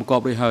កយើងបានបង្ក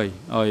ប់រួចហើយ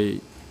ឲ្យ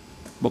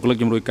បុគ្គលិក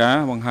ជំនួយការ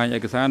បង្ហាញឯ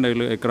កសារនៅ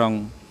លើអេក្រង់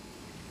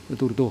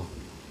ទូរទស្សន៍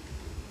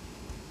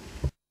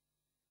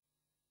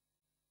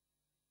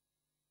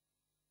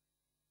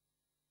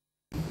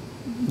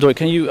Joy,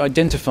 can you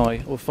identify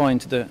or find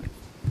the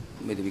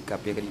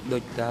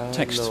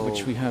text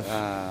which we have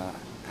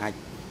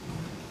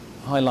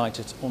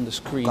highlighted on the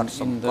screen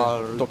in the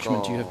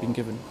document you have been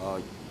given?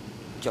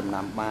 ចំ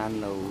ណាំបាន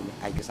នៅ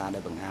ឯកសារដែ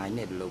លបង្ហាញ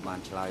នេះលោកបាន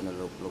ឆ្លើយនៅ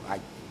លោកអាច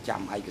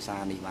ចាំឯកសា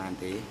រនេះបាន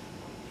ទេ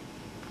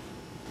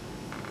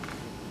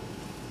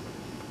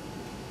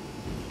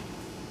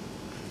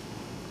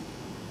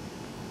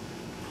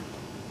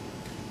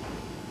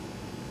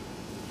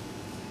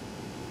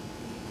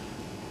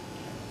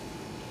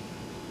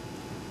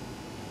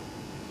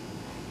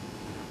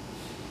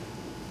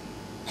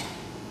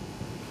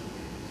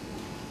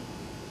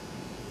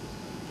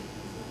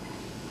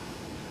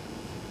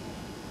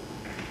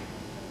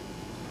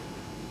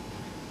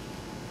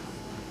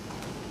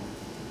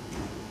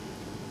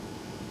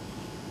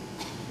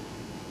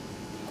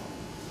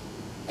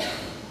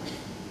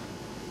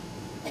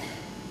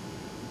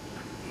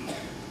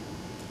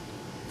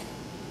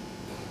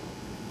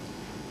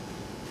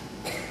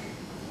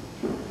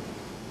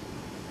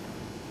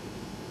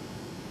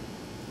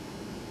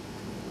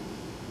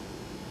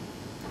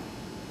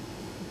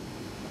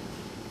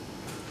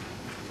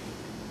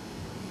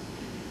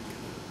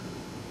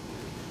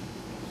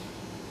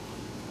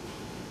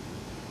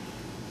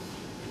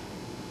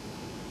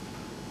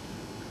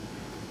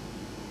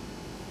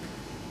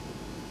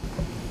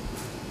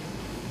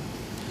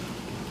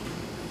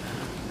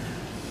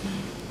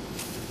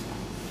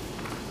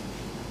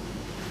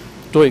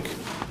Doig,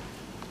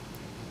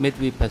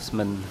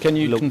 can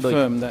you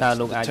confirm that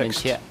the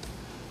text I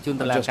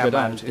just read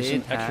out is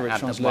an accurate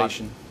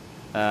translation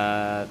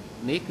of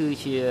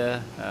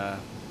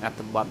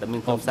the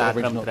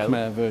original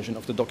Khmer version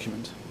of the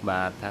document?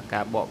 បាទថា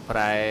ការបកប្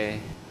រែ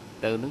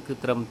ទៅនឹងគឺ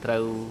ត្រឹមត្រូ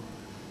វ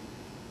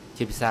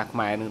ជាភាសាខ្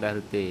មែរនឹងដែរ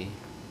ឬទេ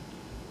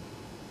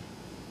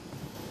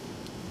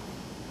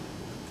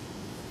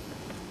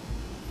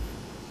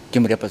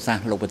ជំរាបប្រសាស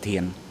ន៍លោកប្រធា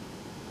ន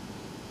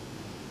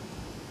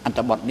អន្ត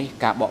បទនេះ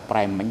ការបកប្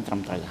រែមិញត្រឹម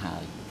ត្រូវហើ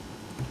យ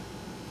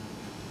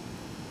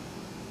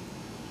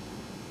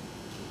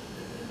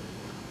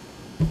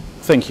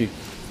Thank you.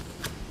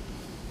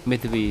 មេ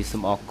ធាវីសូ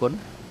មអរគុណ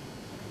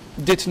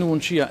Did Nuon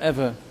Chia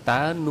ever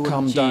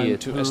come down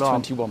to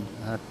S21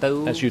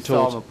 as you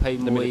told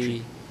the military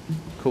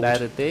court? ដែ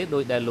រទេដោ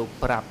យដែលលោក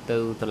ប្រាប់ទៅ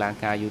តុលា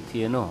ការយោ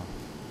ធានោះ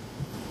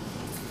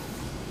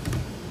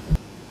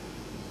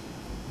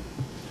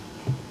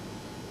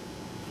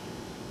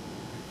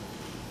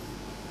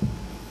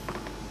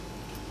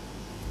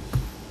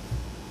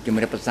ជំ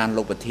រាបប្រសាសន៍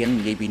លោកប្រធាន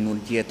និយាយពីនួន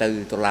ជាទៅ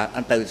តុលា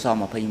ទៅស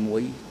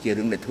21ជា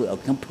រឿងដែលធ្វើឲ្យ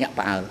ខ្ញុំភ្ញាក់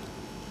ផ្អើល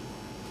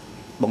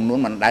បងនួន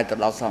មិនដែលទៅ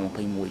ដល់ស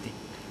21ទេ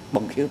ប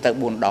ងខៀវទៅ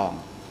4ដង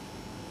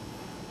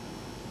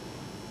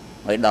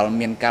ហើយដល់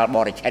មានការប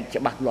រិច្ឆេទ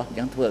ច្បាស់លាស់អញ្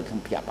ចឹងធ្វើឲ្យខ្ញុំ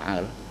ភ្ញាក់ផ្អើ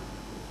ល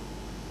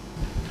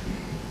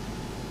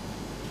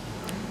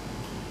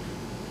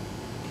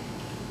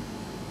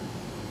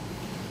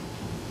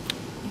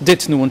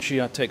Did Nuon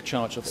Chia take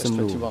charge of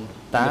S21 on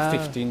the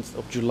 15th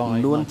of July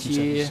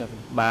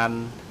 1977? បាន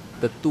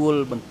ទទួល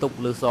បន្ទុក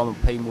លើស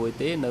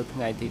21ទេនៅថ្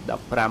ងៃទី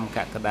15ក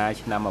ក្កដា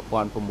ឆ្នាំ1977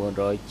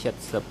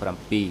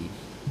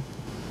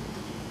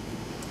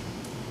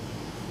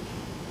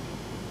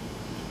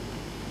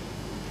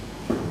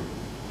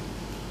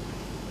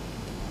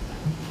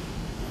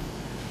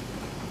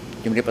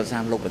 ជំរាបប្រសាស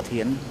ន៍លោកប្រ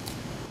ធាន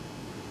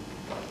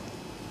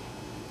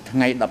ថ្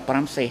ងៃ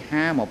15សី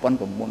ហា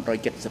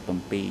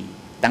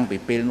1977តាំងពី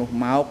ពេលនោះ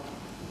មក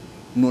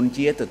នួន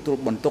ជាទទួល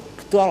បន្ទុក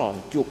ផ្ទាល់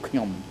ជួបខ្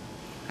ញុំ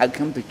ហើយ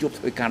ខ្ញុំទៅជួប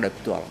ធ្វើការដោយ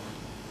ផ្ទាល់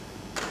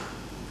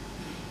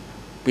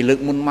ពីលើក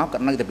មុនមកក៏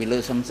នៅតែពីលើ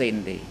សំសេន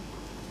ទេ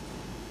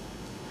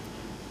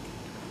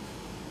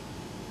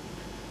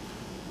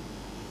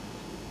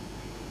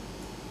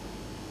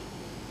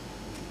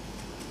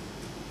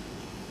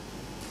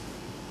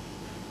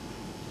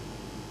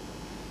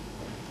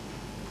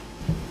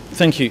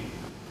Thank you.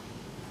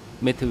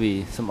 មេធាវី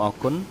សូមអរ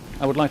គុណ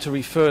I would like to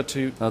refer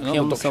to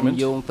another document.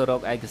 យោងទៅរ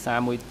កឯកសារ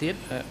មួយទៀត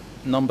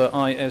number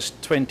IS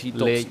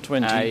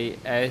 20.20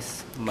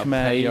 IS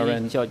Khmer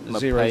ERN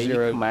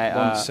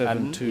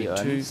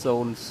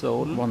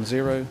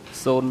 001722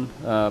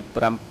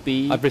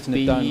 10 I've written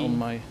it down on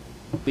my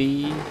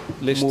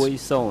list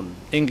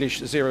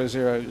English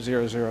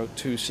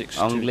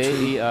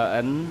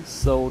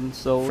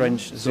 00002622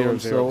 French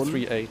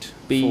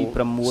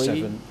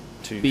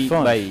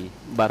 00384725.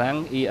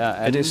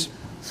 It is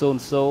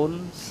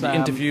the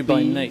interview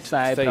by Nate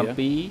Thayer,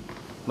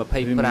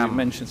 whom we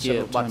mentioned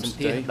several times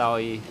today,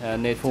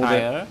 for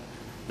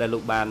the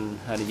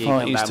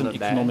Far Eastern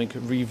Economic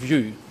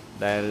Review.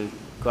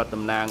 In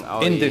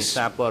this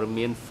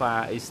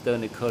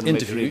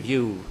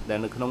interview,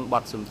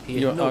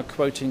 you are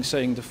quoting,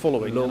 saying the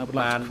following, and I would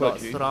like to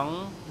quote you.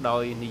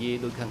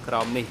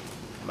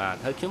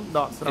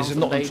 This is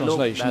not in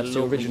translation, it's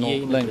the original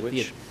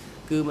language.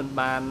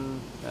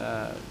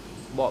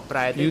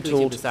 You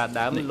told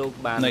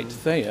Nate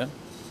Thayer,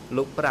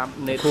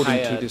 according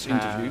to this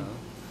interview,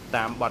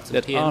 that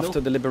after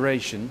the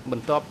liberation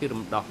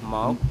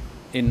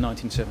in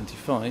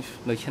 1975,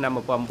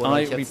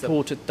 I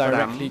reported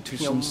directly to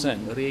Son Sen.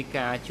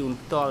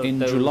 In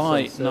July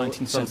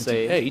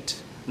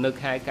 1978,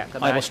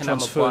 I was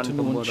transferred to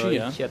Nuon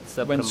Chea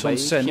when Son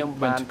Sen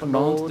went to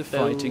command the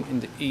fighting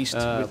in the east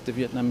with the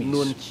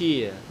Vietnamese.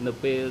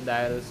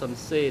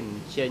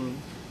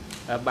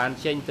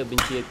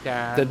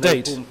 The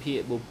date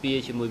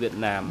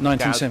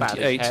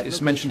 1978 is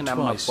mentioned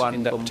twice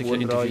in that particular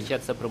interview.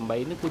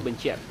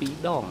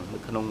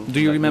 Do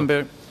you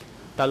remember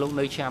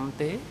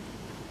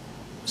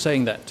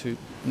saying that to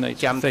Nate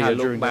Thayer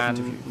during that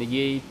interview?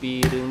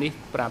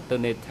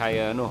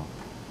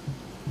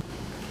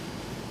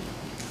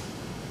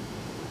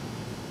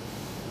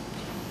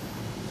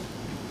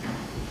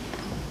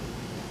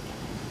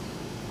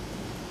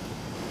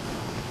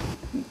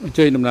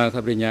 ជួយដំណើរ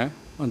ថាបរិញ្ញា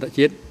អន្តរ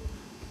ជាតិ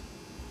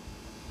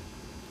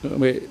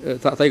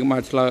សាកសីក៏ម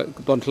កឆ្លើយ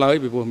មិនទាន់ឆ្លើយ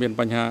ពីព្រោះមាន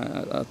បញ្ហា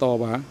ត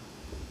វ៉ា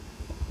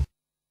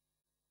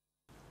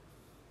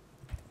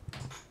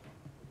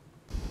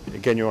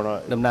Again, Your Honor,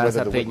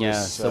 whether the witness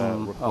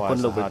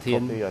requires a hard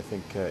copy, I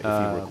think if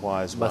he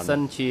requires one, I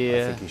think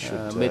he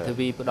should be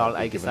given a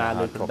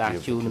hard copy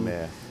of the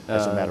Khmer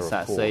as a matter of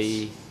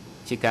course.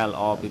 He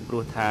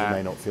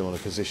may not feel in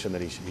a position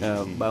that he is able to ask,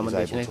 but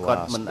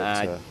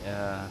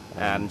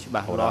I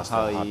would ask that a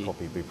hard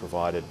copy be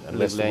provided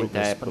unless the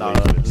witness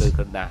believes it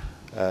is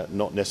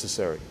not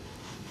necessary.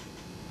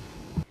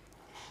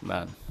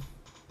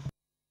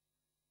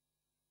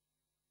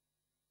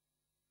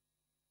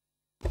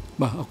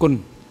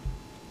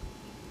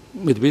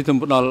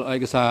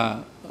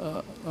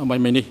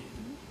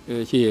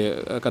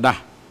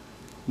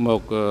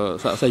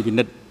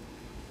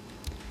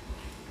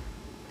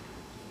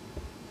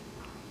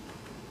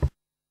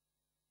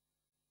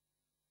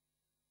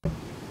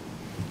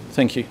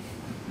 Thank you.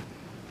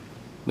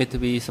 If the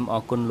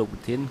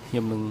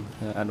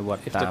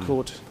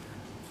court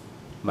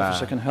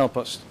officer can help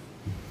us,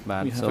 we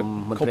have a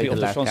copy of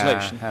the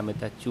translation.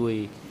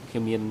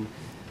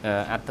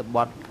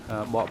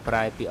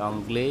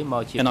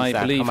 And I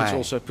believe it's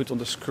also put on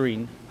the screen.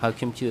 If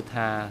the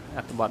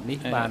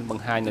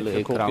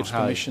court gives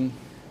permission,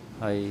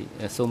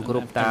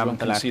 everyone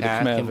can see the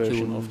Khmer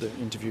version of the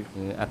interview.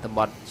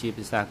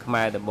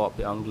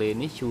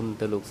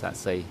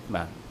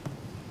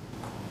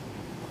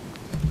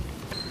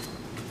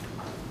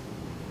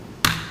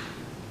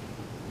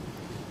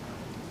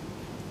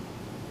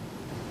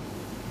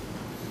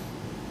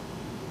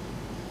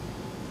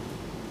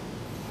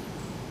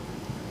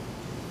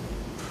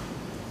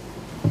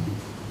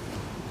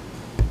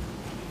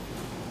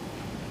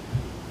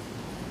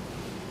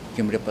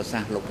 ជំរាបប្រសា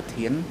សន៍លោកប្រ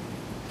ធាន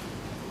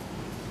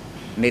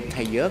Nate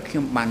Thayer ខ្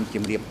ញុំបាន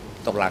ជំរាប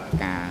តុលា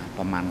ការ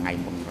ប្រហែលថ្ងៃ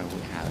មុនរួ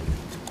ចហើយ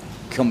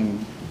ខ្ញុំ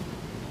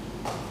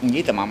និ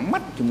យាយតែមួយម៉ា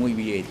ត់ជាមួយ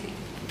វាទេ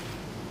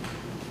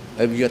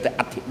ហើយវាតែ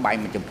អធិប្បាយ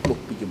មួយចំពោះ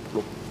ពីចំ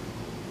ពោះ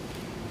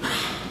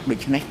ដូ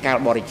ច្នេះការ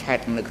បរិច្ឆេទ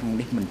នៅក្នុង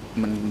នេះមិ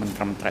ន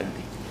ត្រឹមត្រូវ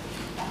ទេ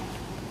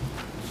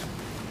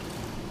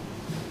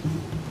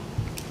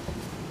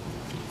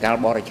ការ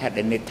បរិច្ឆេទ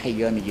ដែល Nate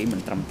Thayer និយាយមិ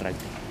នត្រឹមត្រូវ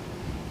ទេ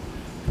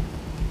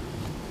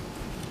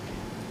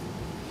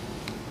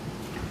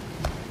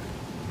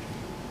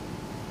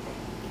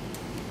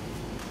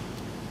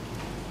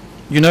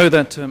You know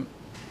that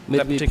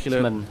that particular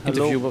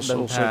interview was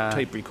also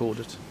tape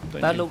recorded.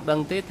 តើលោកដឹ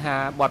ងទេថា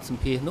បទស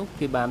ម្ភាសន៍នោះ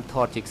គេបានថ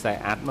តជាខ្សែ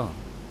អាត់នោះ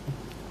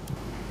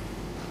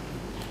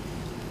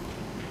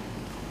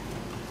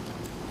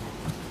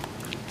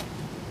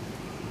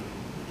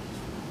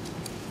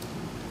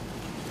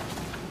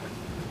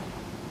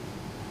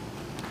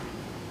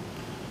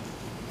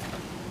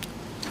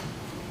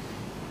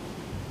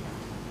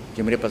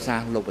ជំរាបប្រសាស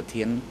ន៍លោកប្រ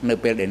ធាននៅ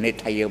ពេលដែល Nate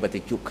Thayer ទៅ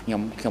ជួបខ្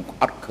ញុំ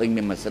អត់ឃើញ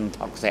មានម៉ាស៊ីនថ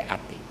តខ្សែអា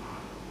ត់ទេ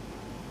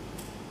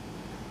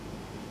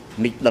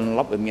នេះដន្ល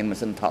ប់ឲ្យមានម៉ា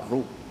ស៊ីនថតរូ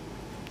ប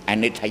ឯ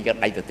Nate Thayer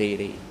ដៃទៅទេ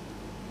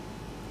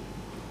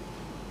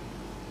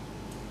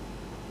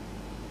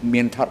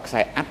មានថតខ្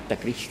សែអាត់តែ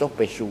Christophe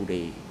Pessoa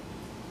ទេ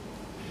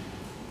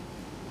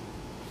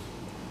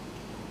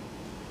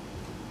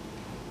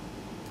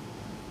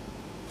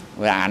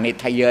វា Nate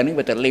Thayer នេះ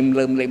វាទៅលឹ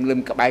ម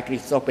ក្បែរ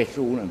Christophe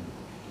Pessoa ហ្នឹង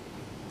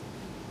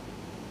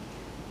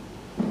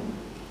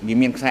វា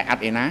មានខ្សែអា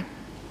ត់ឯណា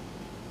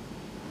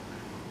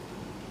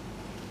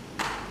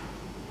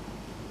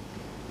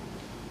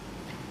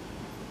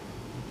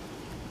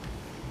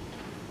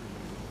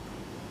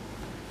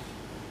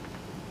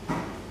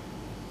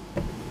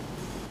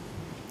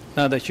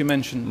that you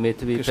mentioned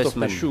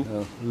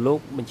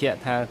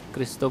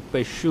Christophe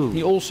Péchou.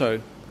 He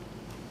also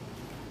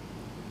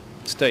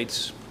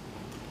states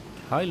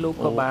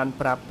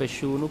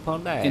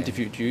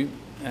interviewed you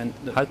and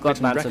the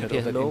written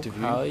record of that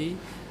interview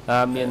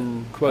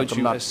quotes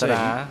you as saying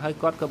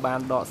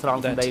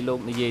that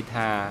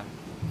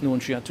Nuon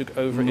Chia took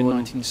over in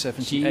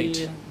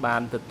 1978,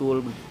 not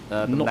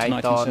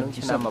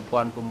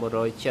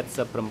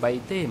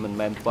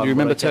 1977. You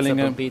remember telling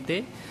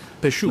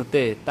Péchou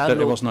that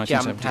it was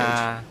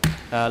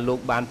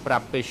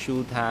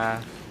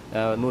 1978.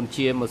 Nuon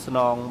Chia មកស្ន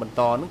ងបន្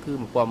តនោះគឺ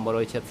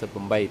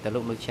 1978 តែលោ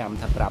កនៅចាំ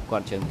ថាប្រាប់គា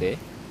ត់ចឹងទេ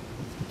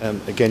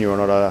Again, you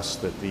are not asked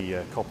that the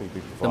copy be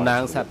provided. តំណា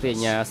ងសហប្រ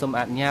ញ្ញាសូម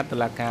អនុញ្ញាតតុ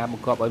លាការប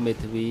ង្គាប់ឲ្យមេ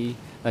ធាវី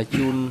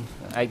ជូន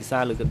ឯកសា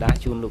រលើกระดาษ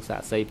ជូនលោកសា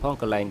ក់សីផង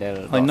កន្លែងដែល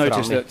I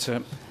noticed that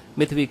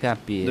មេធាវីការ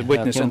ពារ the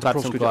witness and the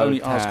prosecutor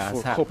only ask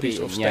for copies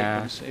of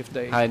statements if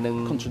they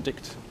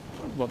contradict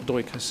what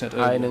Doik has said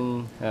earlier. ហើយនឹង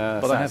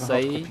សាក់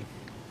សី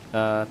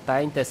តែ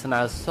ងតែស្នើ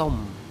សុំ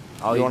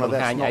ឲ្យប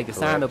ង្ហាញឯក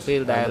សារនៅពេល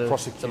ដែល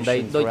សម្ដី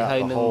ដូចហើ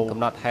យនឹងកំ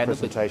ណត់ហេតុទៅ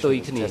ផ្ទុយ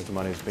គ្នា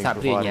សា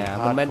ប្រញ្ញា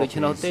មិនមែនដូច្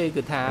នោះទេ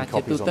គឺថា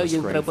ជាទូទៅយើ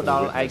ងត្រូវផ្ដ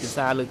ល់ឯក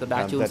សារលើกระดา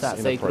ษជូនសាក់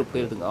សីគ្រប់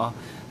ពេលទាំងអស់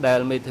ដែល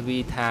មេធាវី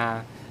ថា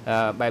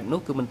បែបនោះ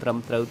គឺមិនត្រឹម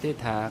ត្រូវទេ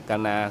ថាកាល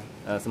ណា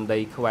សម្ដី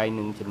ខ្វែង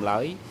នឹងចម្លើ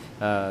យ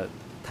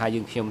ថាយើ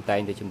ងខ្ញុំតែ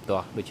ងតែជំទា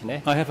ស់ដូច្នេះ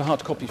I have a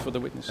hard copy for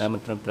the witness មិ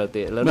នត្រឹមត្រូវ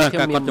ទេឥឡូវខ្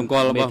ញុំមាន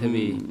មេធា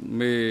វី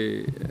មេ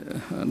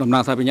តំណា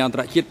ងសារបញ្ញាអន្ត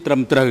រជាតិត្រឹ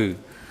មត្រូវ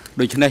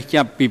ដូច្នេះ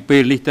ចាប់ពីពេ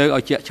លនេះទៅ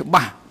ឲ្យជាក់ច្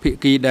បាស់ភា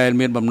គីដែល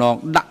មានបំណង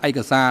ដាក់ឯក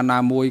សារណា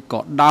មួយ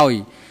ក៏ដោយ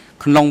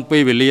ក្នុងពេ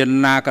លវេលា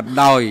ណាក៏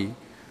ដោយ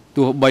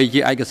ទោះបី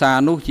ជាឯកសារ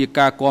នោះជា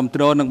ការគ្រប់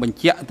គ្រងនិងបញ្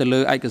ជាក់ទៅលើ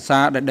ឯកសា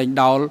រដែលដេញ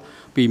ដោល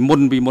ពី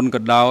មុន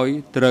ក៏ដោយ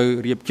ត្រូវ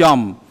រៀបចំ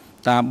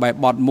តាមបែប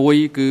បទមួយ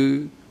គឺ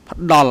ផ្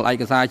ដល់ឯ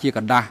កសារជាก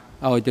ระดาษ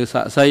ឲ្យទៅ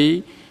សាក់សី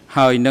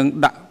ហើយនឹង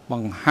ដាក់ប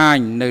ង្ហាញ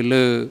នៅ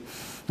លើ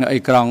អេ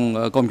ក្រង់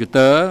កុំព្យូ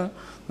ទ័រ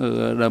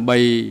ដើម្បី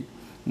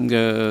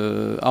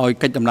ឲ្យ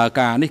កិច្ចដំណើរ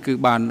ការនេះគឺ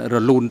បានរ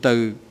លូនទៅ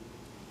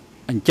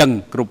អញ្ចឹង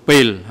គ្រប់ពេ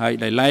លហើយ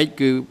ដែលឡែក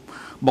គឺ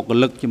បុគ្គ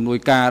លិកជំនួយ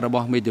ការរប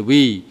ស់មេធា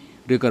វី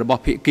ឬក៏រប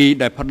ស់ភាគី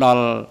ដែលផ្ដ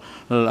ល់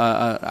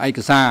ឯក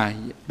សារ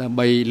ដើម្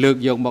បីលើក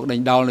យកមកដេញ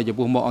ដោលនៅចំ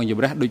ពោះមកអង្គជំ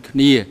រះដូចគ្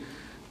នា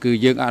គឺ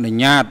យើងអនុ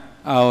ញ្ញាត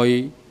ឲ្យ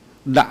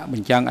ដាក់ប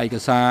ញ្ចាំងឯក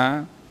សារ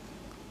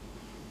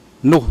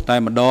នោះតែ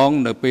ម្ដង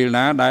នៅពេល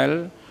ណាដែល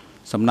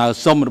សំណើ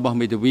សុំរបស់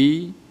មេធាវី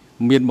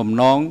មានបំ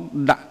ណង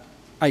ដាក់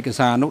ឯក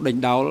សារនោះដេញ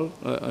ដោល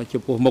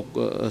ចំពោះមុខ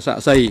សា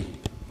ក់សី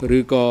ឬ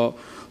ក៏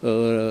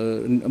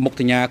មុខ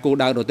សញ្ញាគោល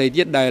ដៅដទៃ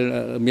ទៀតដែល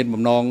មាន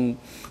បំណង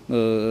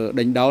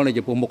ដេញដោលនៅ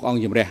ចំពោះមុខអង្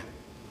គជំរះ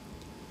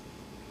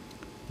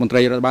មន្ត្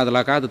រីរដ្ឋបាលតុ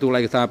លាការទទួលឯ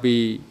កសារពី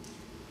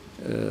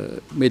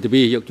មេធា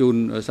វីយកជូន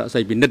សាក់សី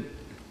ពិនិត្យ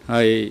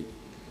ហើយ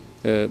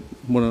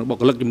បុគ្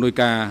គលិកជំនួយ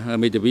ការ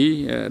មេធាវី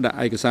ដាក់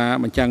ឯកសារ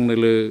បញ្ចាំងនៅ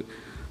លើ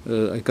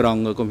អេក្រង់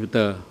កុំព្យូ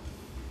ទ័រ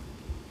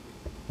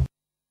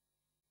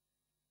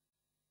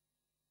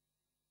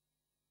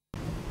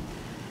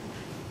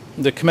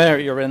The Khmer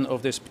ERN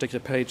of this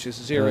particular page is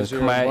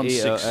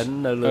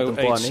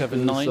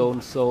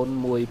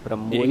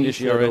 00160879. The English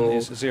ERN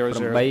is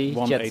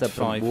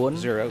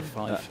 0018505.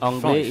 អង់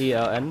គ្លេស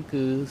ERN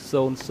គឺ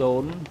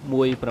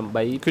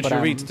Could you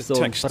read the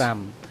text?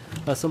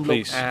 សូមលោ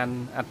កអាន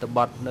អត្ថប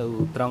ទនៅ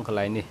ត្រង់កន្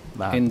លែងនេះ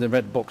បាទ In the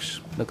red box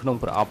នៅក្នុង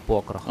ប្រអប់ព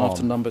ណ៌ក្រហម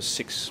after number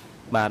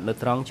 6 បាទនៅ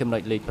ត្រង់ចំណុ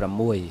ចលេខ 6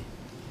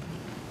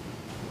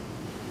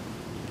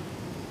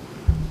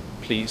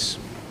 Please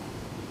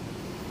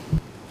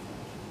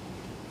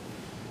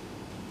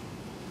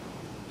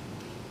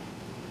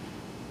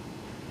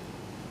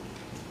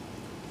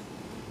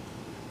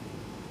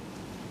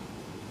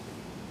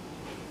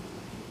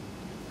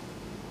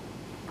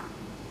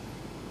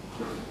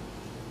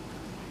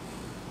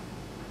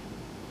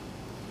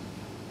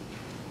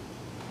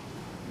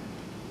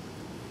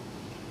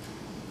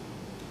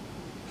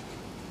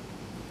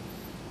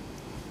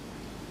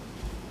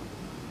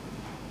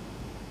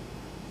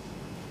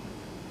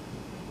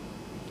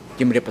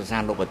ជំរាបប្រសា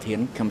លោកប្រធាន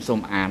ខ្ញុំសូម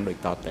អានដូច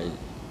តទៅ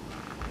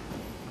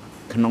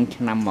ក្នុង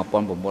ឆ្នាំ 1978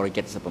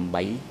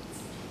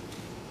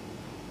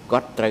 គា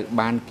ត់ត្រូវ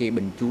បានគេប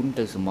ញ្ជូន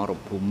ទៅសមរ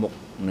ភូមិមុខ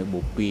នៅបូ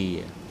ព៌ា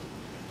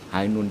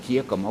ហើយនួនជា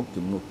ក៏មក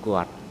ជំនួស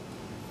គាត់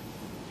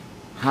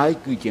ហើយ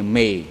គឺជា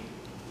មេ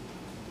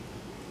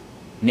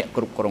អ្នក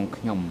គ្រប់គ្រង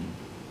ខ្ញុំ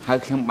ហើយ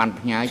ខ្ញុំបាន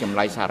ផ្ញើចម្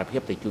លើយសារភា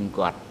ពទៅជូន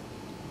គាត់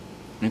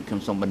នឹងខ្ញុំ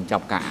សូមបញ្ច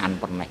ប់ការអាន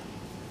ប៉ុណ្ណេះ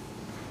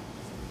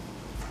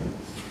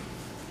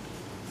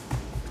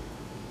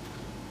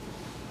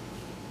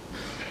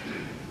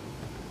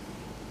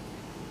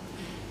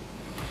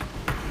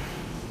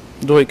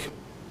Doik,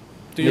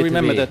 do you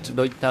remember that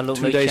ដូចតើលោក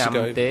នៅចាំ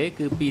ទេ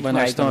គឺពីថ្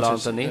ងៃកន្លង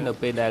ទៅនេះនៅ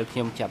ពេលដែលខ្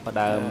ញុំចាប់ផ្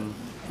ដើម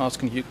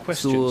asking you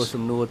questions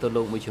សំណួរទៅ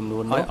លោកមួយចំនួ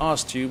ននោះ I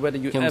asked you whether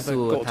you ever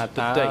got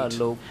the date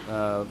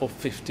of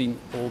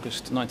 15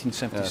 August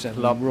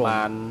 1977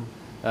 wrong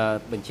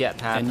បញ្ជាក់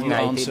ថាថ្ងៃ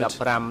ទី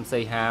15សី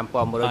ហា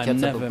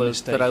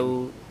1977ត្រូវ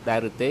ដែរ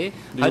ឬទេ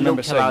ហើយលោក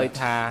ឆ្លើយ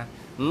ថា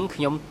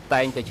ខ្ញុំ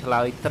តែងតែឆ្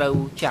លើយត្រូវ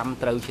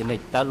ជានិ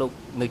ច្ចតើលោក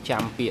នៅ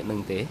ចាំពាក្យនឹ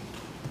ងទេ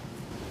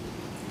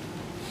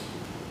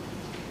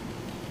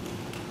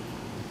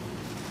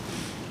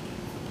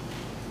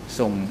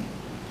សូម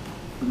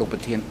លោកប្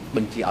រធានប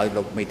ញ្ជាឲ្យ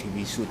លោកមេធា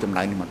វីសួរចម្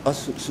លើយនេះមក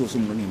សួរ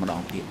សំណួរនេះម្ដង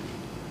ទៀត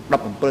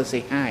17សី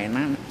ហាឯ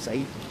ណាស្អី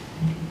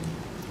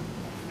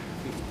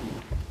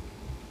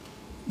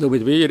លោកមេ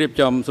ធាវីរៀប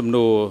ចំសំ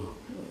ណួរ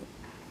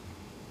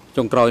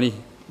ចុងក្រោយនេះ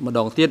ម្ដ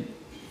ងទៀត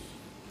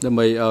ដើម្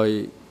បីឲ្យ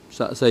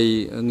សាក់សី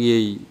ងា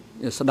យ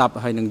ស្ដាប់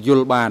ហើយនឹងយ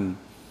ល់បាន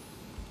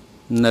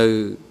នៅ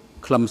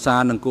ខ្លឹមសា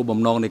រនិងគោលបំ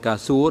ណងនៃការ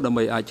សួរដើម្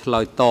បីអាចឆ្លើ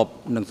យតប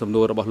នឹងសំ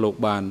ណួររបស់លោក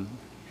បាន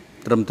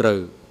ត្រឹមត្រូវ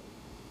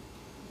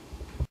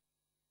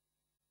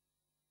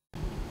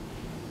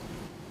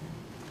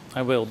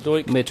I will.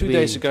 2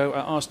 days ago,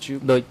 I asked you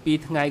ដោយ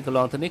2ថ្ងៃកន្ល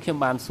ងទៅនេះខ្ញុំ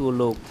បានសួរ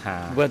លោកថា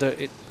whether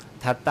it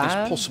ថាតើ it's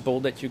possible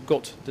that you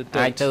got the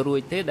អាច date ទៅរួ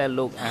ចទេដែល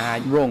លោកអាច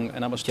wrong,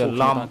 and I was ច្រ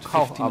talking ឡំ about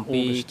ខុសអំ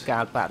ពី 15 August កា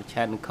លបរិច្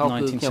ឆេទខុស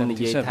គឺខ្ញុំនិ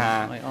យាយថា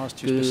I asked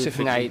you គឺ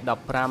ថ្ងៃ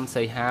specifically 15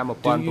សីហា do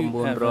you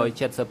ever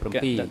get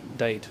 1977 that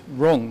date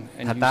wrong,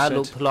 and ថា you តើ said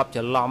លោកធ្លាប់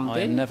ច្រឡំ I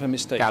ទេ am never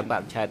កាល mistaken. បរិ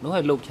ច្ឆេទនោះ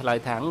ហើយលោកឆ្លើយ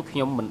ថាខ្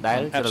ញុំមិនដែល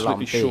I'm ច្រឡំ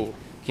absolutely ទេ sure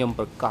ខ្ញុំ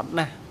ប្រកាស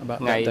ណាស់ about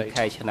ថ្ងៃ that date.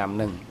 ខែឆ្នាំ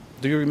ហ្នឹង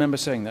Do you remember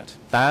saying that?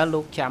 តើលោ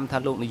កចាំថា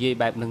លោកនិយាយ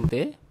បែបហ្នឹង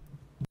ទេ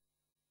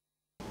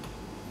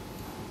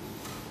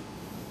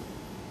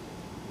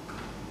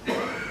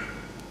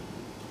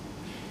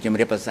ជំ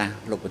រាបប្រសាសន៍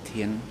លោកប្រ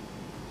ធាន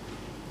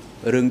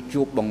រឿង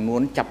ជួបបងនួ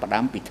នចាប់ផ្ដើ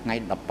មពីថ្ងៃ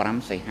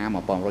15សីហា1977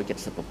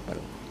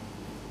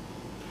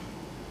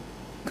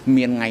គ្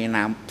មានថ្ងៃ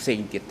ណាផ្សេង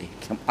ទៀតទេ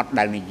ខ្ញុំអត់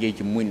ដែលនិយាយ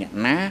ជាមួយអ្នក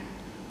ណា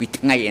ពី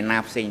ថ្ងៃឯណា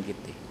ផ្សេងទៀត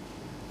ទេ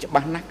ច្បា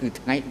ស់ណាស់គឺ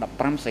ថ្ងៃ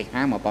15សី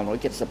ហា1977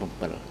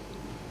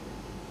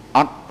អ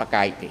ត់ប្រ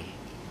កាយទេ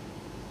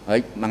ហើយ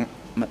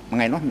ថ្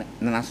ងៃនោះ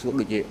ណាសួរ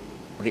ដូចជា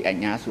រីអ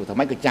ញ្ញាសួរថា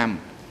ម៉េចក៏ចាំ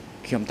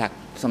ខ្ញុំថា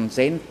សំ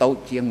សេនតូច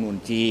ជាងនួន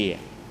ជា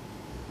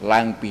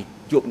ឡើងពី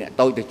ជួបអ្នក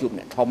តូចទៅជួប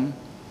អ្នកធំ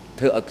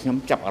ធ្វើឲ្យខ្ញុំ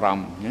ចាប់អារម្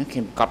មណ៍ខ្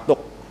ញុំកត់ទុក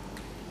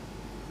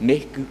នេះ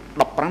គឺ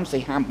15សី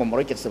ហា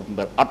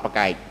1977អត់ប្រ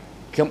កែក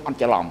ខ្ញុំអត់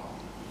ច្រឡំ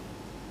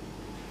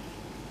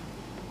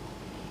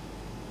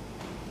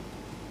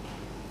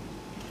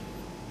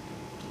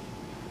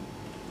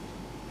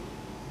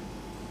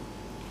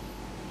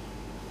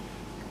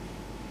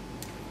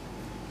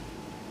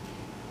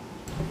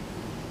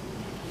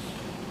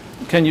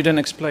Can you then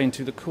explain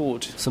to the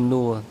court សំ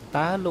ណួរ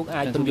តើលោក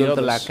អាចពន្យល់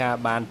តុលាការ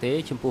បានទេ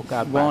ចំពោះកា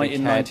របរិច្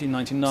ឆេទ in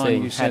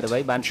 1999 you said អ្វី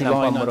បានឆ្នាំ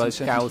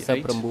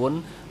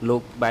1998លោ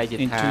កបែរជា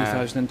ថា in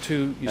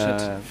 2002 you said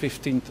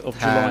 15th of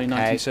July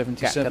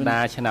 1977 កក្កដា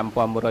ឆ្នាំ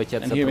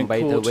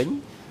1978ទៅវិញ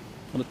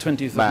on the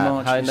 20th of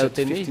March you said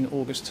 15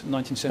 August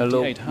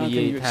 1978 how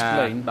can you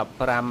explain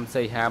 15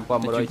សីហា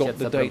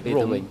1977ទៅ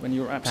វិញ when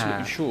you're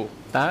absolutely sure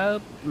តើ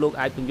លោក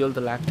អាចពន្យល់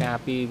តុលាការ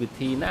ពីវិ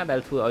ធីណាដែល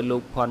ធ្វើឲ្យលោ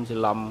កភ័ន្តច្រ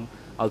ឡំ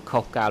ឲ្យខុ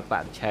សកាលប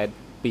រិច្ឆេទ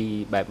ពី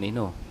បែបនេះ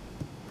នោះ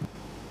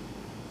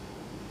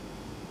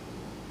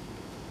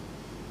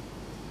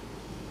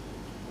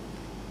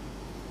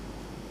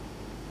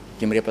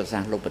ជំរាបប្រសា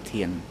សន៍លោកប្រ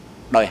ធាន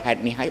ដោយហេតុ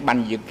នេះហើយបាន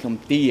យើងខ្ញុំ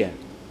ទា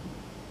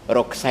រ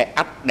កខ្សែអ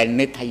ត្តដែល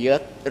នេថាយើ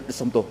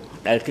សំទោស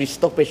ដែលគ្រីស្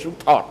តូសពេស៊ូ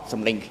ថតស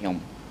ម្លេងខ្ញុំ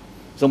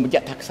សូមបញ្ជា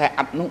ក់ថាខ្សែអ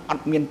ត្តនោះអ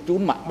ត់មានជូ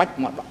នមកបាច់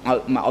មក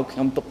ឲ្យខ្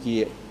ញុំទុកជា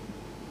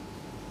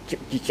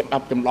ច្បា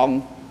ប់ចម្លង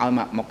ឲ្យ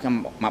មកខ្ញុំ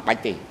មកបា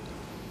ច់ទេ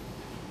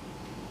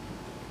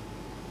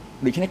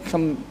ដូច្នេះខ្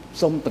ញុំ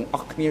សូមទាំងអ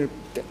ស់គ្នា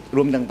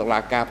រួមទាំងតុលា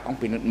ការផង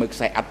ពិនិត្យមើលខ្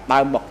សែអត្តដើ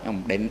មរបស់ខ្ញុំ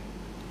ដែល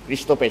គ្រី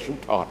ស្តូពេស៊ូ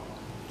ថត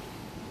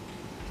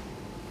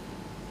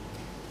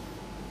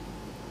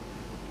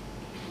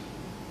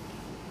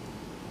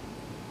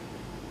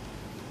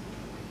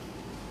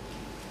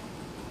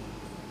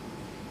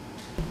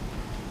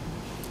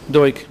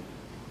ដូច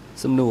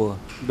សំណួរ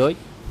ដូច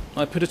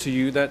I put it to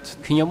you that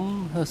ខ្ញុំ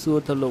សួរ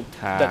ទៅលោក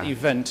ថា that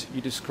event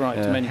you described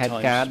many times ហេតុ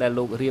ការណ៍ដែល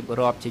លោករៀប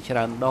រាប់ជាច្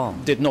រើនដង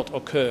did not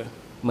occur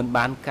មិន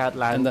បានកើត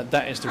ឡើង and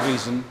that is the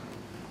reason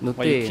នោះ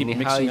ទេនេះ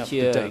ហើយ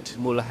ជា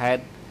មូលហេ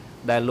តុ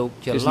ដែលលោក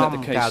ច្រឡំ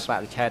កាលប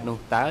រិច្ឆេទនោះ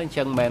តើអញ្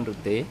ចឹងមែនឬ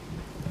ទេ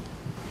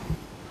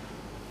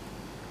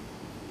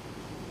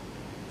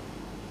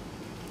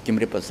ជំ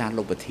រាបប្រសាសន៍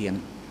លោកប្រធាន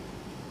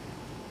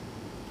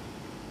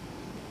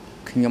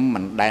ខ្ញុំមិ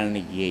នដែល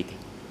និយាយទេ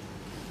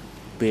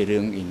ពីរឿ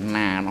ងឯ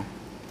ណានោះ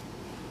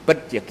ពិត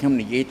ជាខ្ញុំ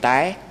និយាយតែ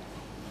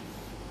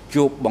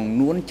ជួបបង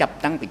នួនចាប់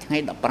តាំងពីថ្ងៃ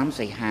15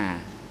សីហា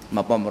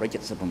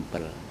1977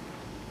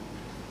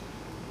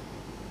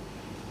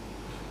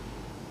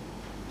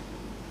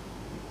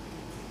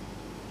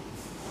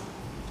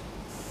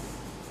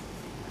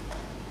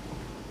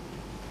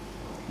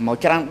មក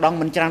ច្រើនដង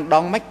មិនច្រើនដ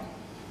ងម៉េច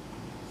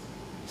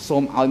សូ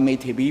មឲ្យមេ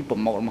ធាវីប្រ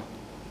មូលមក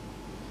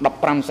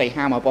15សី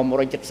ហា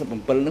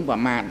1977នឹងប្រ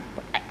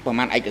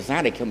មាណឯកសារ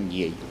ដែលខ្ញុំនិ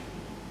យាយ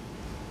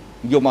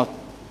យកមក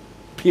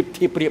ធៀប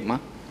ប្រៀបមក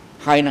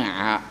ហើយនឹង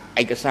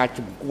ឯកសារ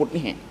ជំគួត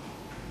នេះ17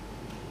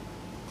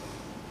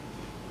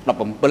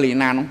ឯ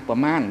ណានោះប្រ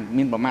មាណ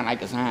មានប្រមាណឯ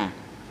កសារ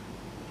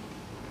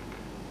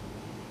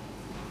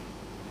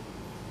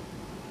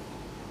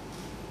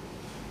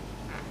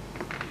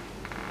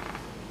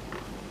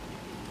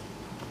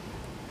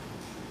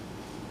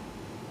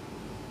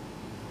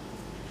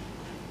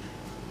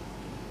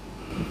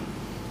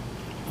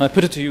I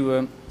put it to you,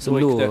 that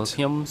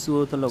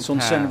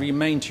Son Sen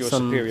remained your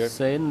superior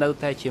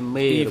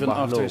even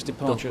after his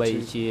departure to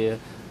the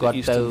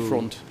Eastern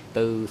Front,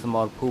 and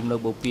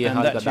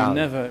that you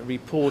never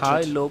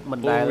reported or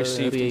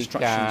received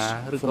instructions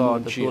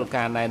from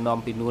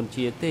Nuon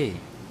Chea.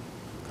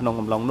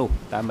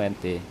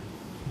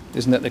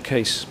 Isn't that the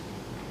case?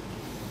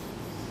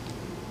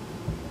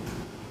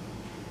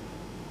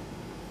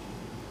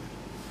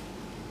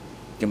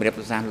 Chấm riệp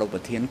sang lục bát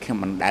thiên khi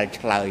mình đã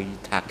chơi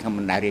thạc khi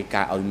mình đã đi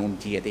cả ở Nuon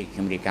Chea thì khi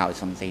mình đi cả ở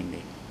Son Sen đi,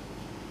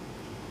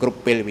 group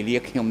pel vì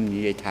liếc khi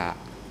mình như thà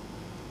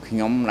khi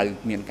nhóm lại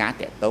miền cá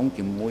tẹt tống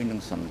chỉ muối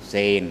nâng Son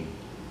Sen,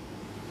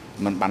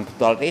 mình bắn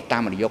toàn đấy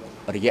ta mình dốc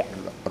rịa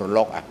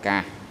lộc à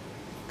ca,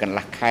 cần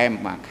là khai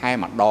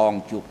mà đòn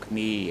chụp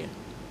mi,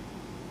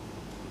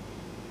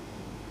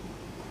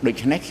 đối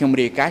với này khi mình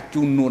đi cả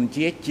chun Nuon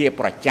Chea chia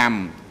ประจ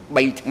ำ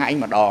bay ngày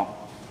mà đòn.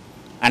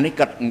 Anh ấy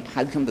cất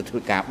hai không được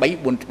thôi cả bấy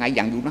buồn ngày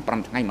dạng du nó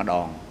bằng ngày mà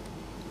đòn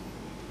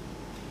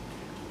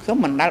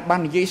không mình đã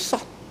ban giấy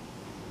sót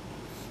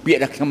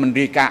biết là khi mình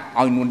đi cả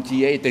ở Nuon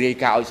Chea từ đi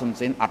cả ở Son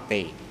Sen ở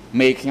tề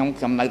mấy khi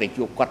không nói để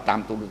chụp quát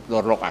tam tụ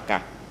rồi lộc à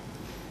cả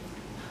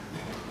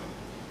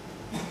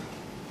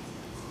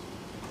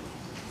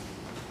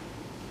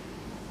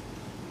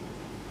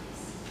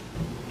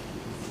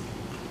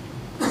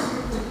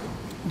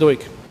Doik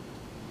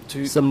to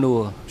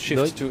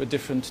shift to a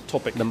different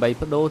topic. The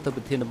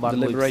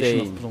liberation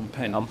of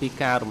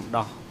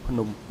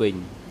Phnom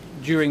Penh.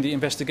 During the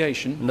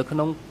investigation, you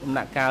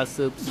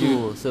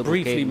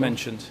briefly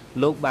mentioned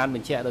the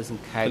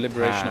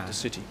liberation of the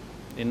city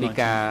in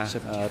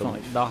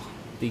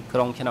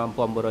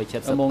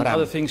 1975. Among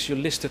other things, you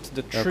listed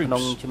the troops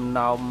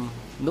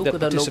that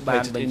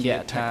participated in the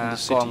attack on the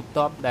city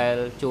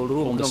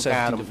on the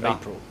 17th of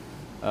April.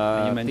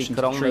 And you mentioned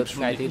troops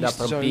from the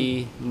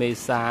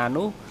East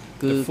Zone,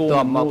 the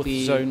former North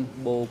Zone,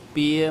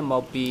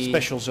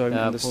 Special Zone,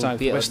 and the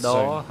Southwest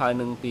Zone.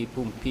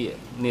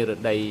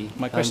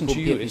 My question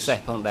to you is, do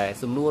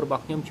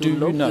you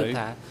know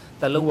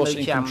who was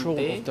in control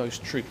of those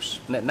troops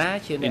in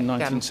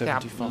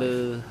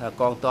 1975?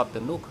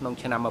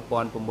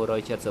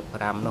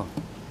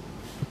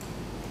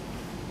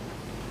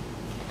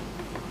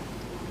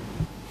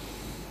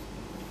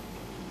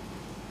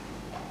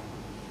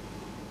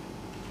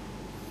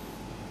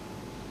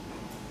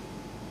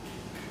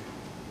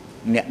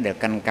អ្នកដែល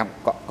កាន់កាប់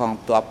កង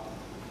ទ័ព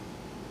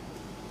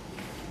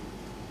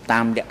តា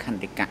មលក្ខន្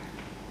តិកៈ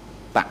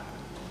បក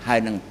ហើយ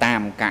នឹងតា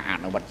មការអ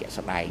នុវត្តជាក់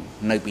ស្ដែង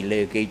នៅពី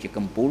លើគេជាក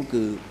ម្ពុជា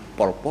គឺ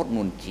ប៉ុលពត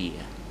នួនជា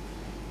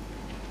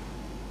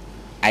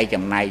ឯ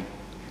ចំណែក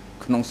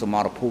ក្នុងសម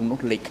រភូមិនោះ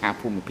លេខា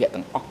ភូមិភាគ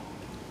ទាំងអស់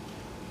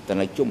ទៅ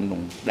នៅជុំ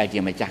នោះដែលជា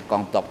ម្ចាស់ក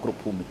ងទ័ពគ្រប់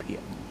ភូមិភាគ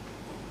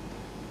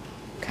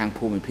ខាង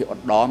ភូមិភាគឧ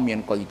ត្តរមាន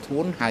កុយធួ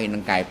នហើយនឹ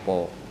ងកែព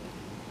រ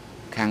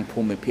ខាងភូ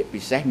មិភាគ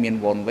ពិសេសមាន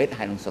វ៉នវេត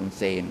ហើយនឹងសុន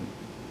សេន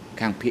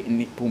ខាង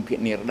ភូមិភាគ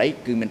និរដី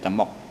គឺមានតា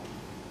មុក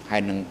ហើ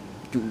យនឹង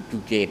ជូ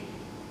ជេត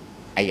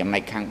ឯចំណែ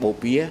កខាងបូ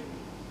ព៌ា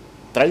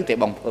ត្រូវតែ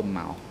បងភើមម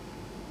ក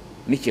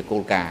នេះជាគោ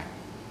លការណ៍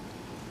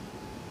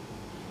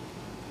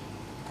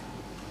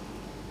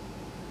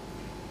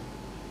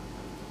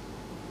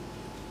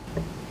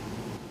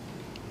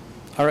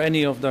Are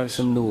any of those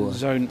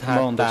zone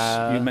commanders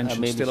you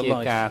mentioned still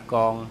alive?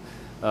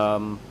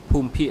 ភូ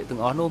មិភាគទាំ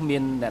ងអស់នោះមា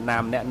នអ្នកណា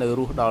ម្នាក់នៅ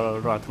រស់ដល់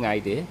រាល់ថ្ងៃ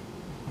ទេ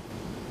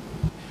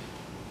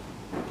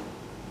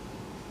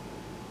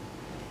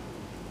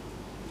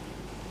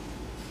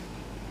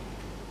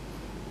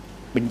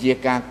បញ្ជា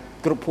ការ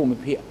គ្រប់ភូមិ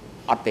ភាគ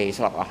អត់ទេ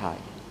ស្លាប់អស់ហើយ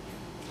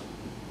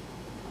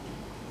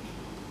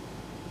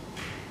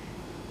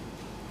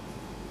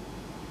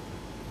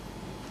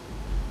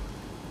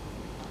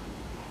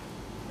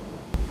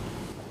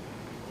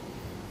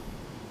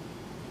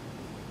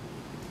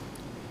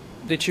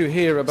Did you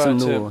hear about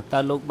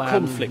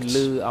conflict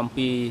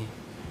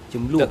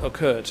that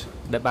occurred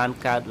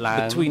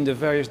between the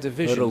various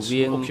divisions who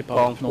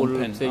occupied Phnom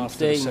Penh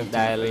after the 7th of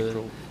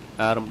April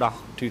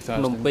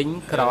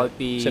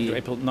 7th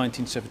April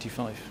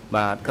 1975?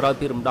 បាទក្រោយ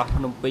ពីរំដោះ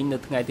ភ្នំពេញនៅ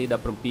ថ្ងៃទី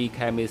17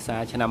ខែមេសា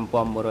ឆ្នាំ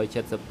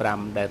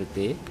1975ដែរឬ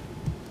ទេ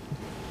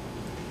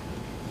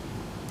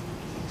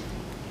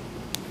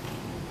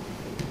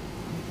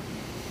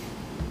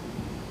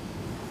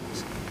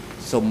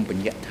សូមប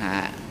ញ្ជាក់ថា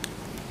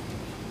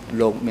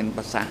លោកមាន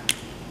ប្រសាសន៍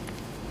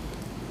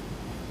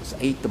ស្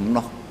អីទំ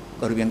នាស់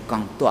រវាងក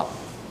ងទ័ព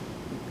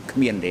គ្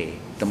មានទេ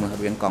ទំនាស់រ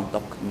វាងកងទ័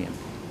ពគ្មាន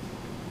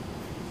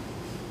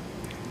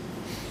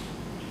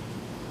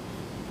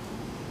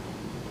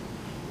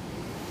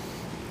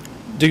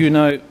Do you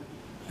know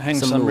Heng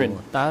Samrin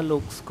តើលោ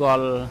កស្គា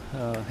ល់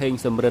ហេង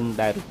សំរិន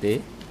ដែរឬទេ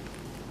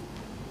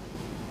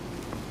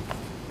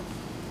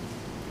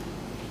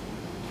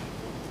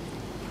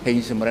ហេង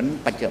សំរិន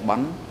បច្ចុប្ប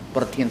ន្ន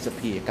ប្រធានស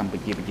ភាកម្ពុ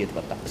ជាប្រជាធិប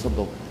តេយ្យសូម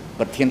ទោស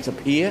ប្រធានស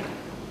ភា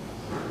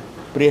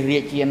ព្រះរា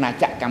ជាណា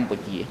ចក្រកម្ពុ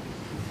ជា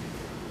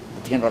ប្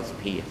រធានរដ្ឋស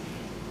ភា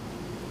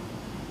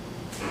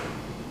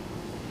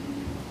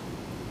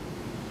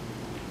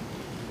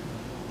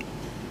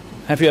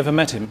Have you ever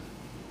met him?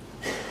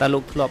 តើលោ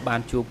កធ្លាប់បា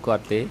នជួបគា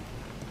ត់ទេ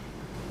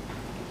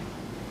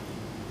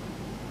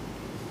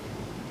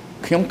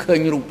ខ្ញុំឃើញ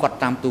រូបគាត់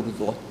តាមទូរទ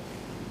ស្សន៍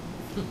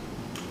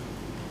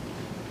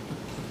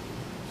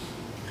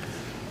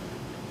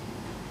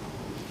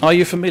Are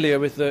you familiar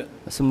with the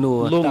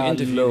long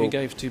interview he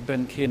gave to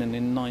Ben Kiernan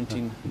in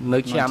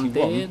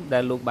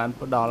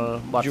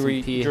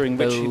 1991, during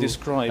which he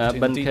described in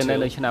detail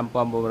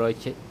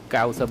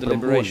the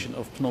liberation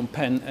of Phnom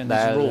Penh and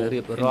his role in the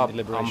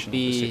liberation of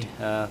the city?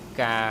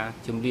 ការ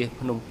ជំនះ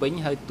ភ្នំពេញ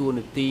ហើយតួ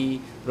នាទី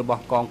រប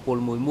ស់កងពល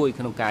មួយ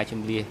ក្នុងការ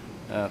ជំនះ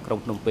ក្រុង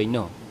ភ្នំពេញ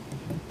នោះ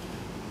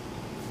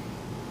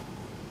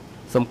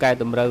សំកែ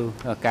តម្រូវ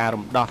ការ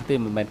រំដោះទេ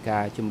មិនមែនកា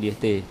រជំនះ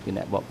ទេពី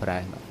អ្នកបកប្រែ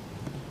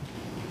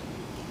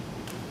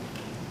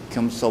ខ្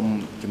ញុំសូម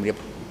ជម្រាប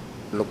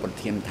លោកប្រ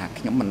ធានថា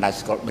ខ្ញុំមិនដែល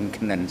ស្គាល់ប៊ិន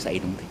ក្និនស្អី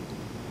នោះទេ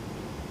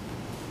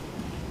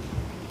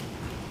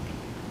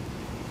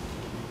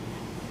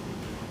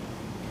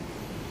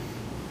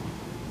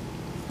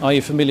Are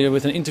you familiar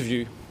with an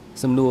interview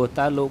សំណួរ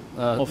តើលោក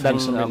ដឹង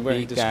អំពី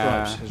he ការ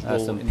describes his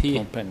role សម្ in ភាស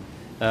Phnom Penh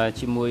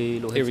ជាមួយ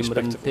លោកហេសំ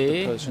រិនទេ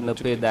នៅ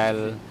ពេលដែល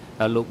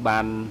លោកបា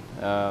ន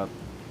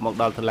មក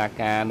ដល់តុលា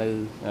ការនៅ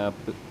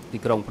ទី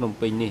ក្រុងភ្នំ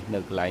ពេញនេះនៅ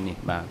កន្លែងនេះ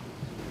បាទ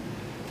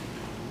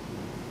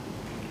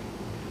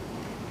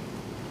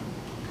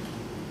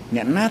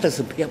អ្នកណាទៅ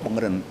សម្ភាសប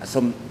ង្រិន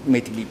សូមមេ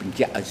ធាវីបញ្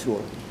ជាក់ឲ្យស្រួ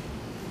ល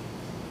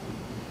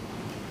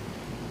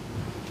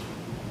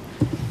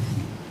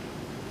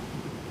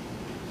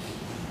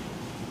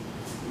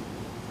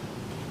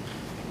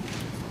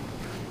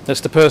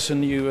That's the person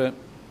you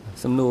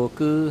សំណួរ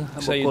គឺ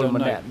បុគ្គល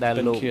ម្នាក់ដែល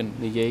លោក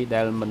និយាយ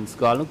ដែលមិនស្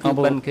គាល់នោះគឺ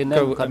បិនគេនៅ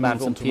គាត់បាន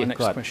សម្ភាស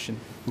គាត់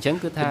អញ្ចឹង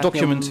គឺថា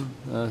ខ្ញុំ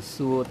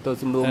សួរទៅ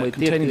សំណួរមួយ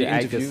ទៀតគឺឯ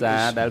កសា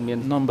រដែលមាន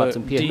បទស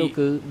ម្ភាសនោះ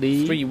គឺ D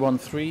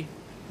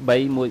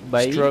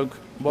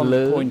 313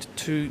 លើ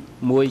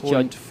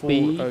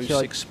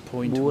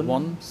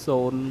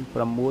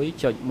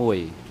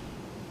 1.2.406.1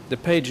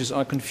 The pages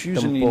are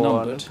confusingly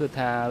numbered. គឺ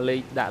ថាលេ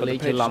ខដាក់លេខ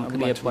ច្រឡំគ្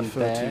នាប៉ុន្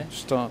តែ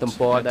ទំ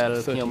ព័រដែល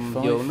ខ្ញុំ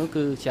យកនោះ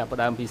គឺចាប់ផ្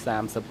ដើមពី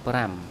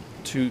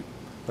 35 to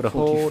រ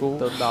ហូត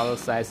ទៅដល់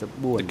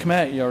 44 The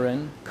Khmer ERN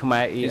ខ្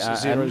មែរ ERN 007945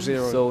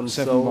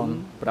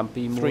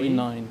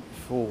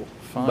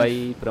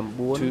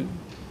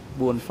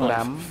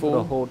 រ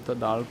ហូតទៅ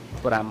ដល់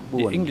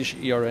The English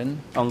ERN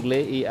អង់គ្លេ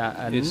ស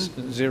ERN is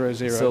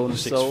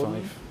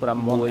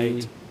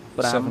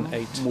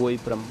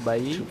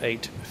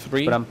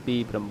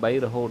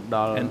 00651878 រហូតដ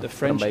ល់ and the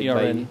French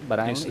ERN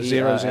is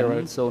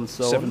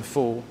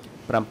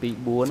 0074 រ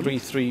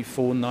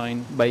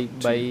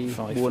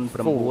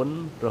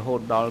ហូត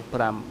ដល់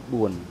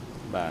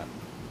 54 បាទ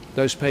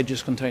Those pages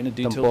contain a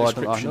detailed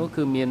description នោះ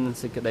គឺមាន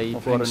សេចក្តី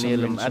ពណ៌នា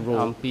លម្អិត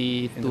អំពី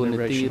តួនា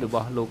ទីរប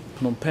ស់លោក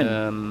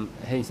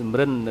ហេងសំ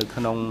រិននៅ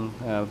ក្នុង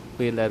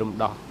ពេលដែលរំ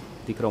ដោះ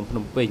ទីក្រុងភ្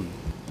នំពេញ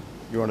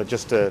You want to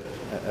just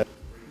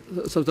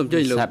សូមជើ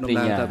ញលោកតំ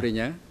ណាងតាប្រញ្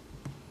ញា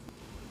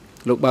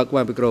លោកបើកក្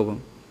បាលមីក្រូផង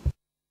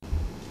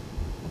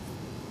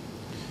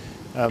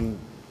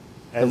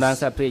តំណាង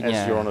សាប្រញ្ញា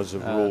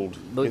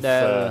ដោយដែ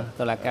ល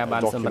តុលាការបា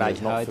នសម្រេច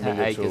ហើយថា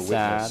ឯក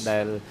សារដែ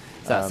ល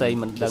សាក្សី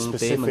មិនដឹង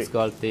ទេមិនស្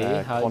គាល់ទេ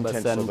ហើយបើ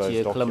សិនជា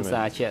ខ្លឹម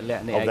សារជាក់លា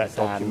ក់នៃឯក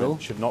សារនោះ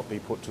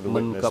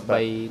មិនក៏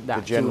បីដា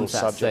ក់ជូន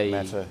សាក្សី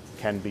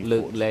លើ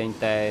កលែង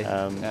តែ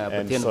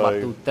ប្រធានបទ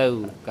ទូទៅ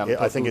កម្ម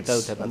វិធីទូទៅ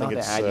តែប៉ុណ្ណោះ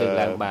ដែលអាចលើក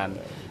ឡើងបាន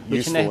ដូ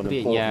ច្នេះប្រា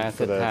ជ្ញា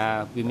គឺថា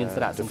វាមានសា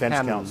រៈសំខា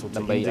ន់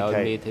ដើម្បីឲ្យ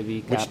មេធាវី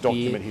ការពា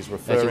រ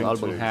ជាងអ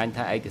ល់បង្ហាញ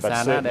ថាឯកសា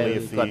រណាដែល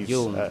គាត់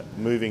យោង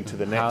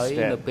ហើយ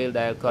នៅពេល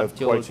ដែលគាត់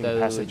ចូលទៅ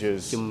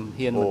ជំ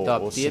ហានបន្ត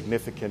ទៀត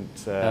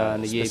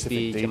និយាយពី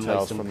ចំណុច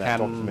សំខាន់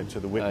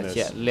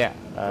ជាក់លាក់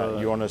ប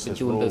ញ្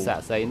ជូនទៅសា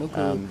ក្សីនោះ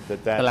គឺ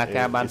តុលា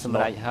ការបានសម្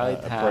រេចហើយ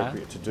ថា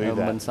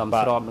មិនសម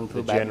ស្របនឹងធ្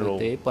វើបែបនោះ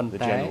ទេប៉ុន្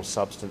តែ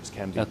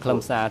ខ្លឹម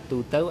សារទូ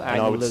ទៅអាច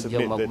នឹងលើកយ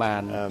កមកបា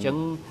នអញ្ចឹង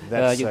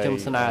យើងខ្ញុំ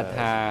ស្នើ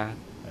ថា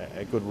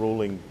a good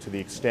ruling to the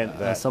extent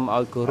that សូម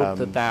ឲ្យគោរព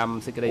ទៅតាម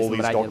សេចក្តីស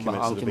ម្រេចរបស់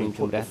អង្គជំនុំជ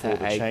ម្រះថា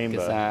ឯក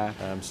សា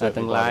រ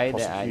ទាំងឡាយ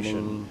ដែលអាចនឹង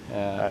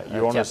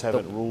ចាត់ទុ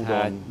ក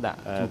ថាដាក់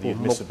ចំពោះ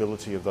មុខ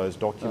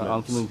អ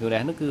ង្គជំនុំជម្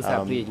រះនោះគឺសារ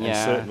ប្រាជ្ញា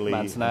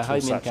បានស្នើឲ្យ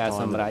មានការ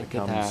សម្រេចគឺ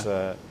ថា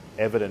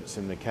evidence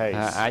in the case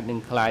អាចនឹង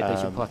คล้ายទៅ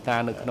ជាភស្តុតា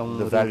ងនៅក្នុង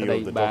រឿងក្តី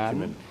បាន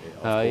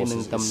ហើយនឹ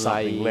ងតម្លៃ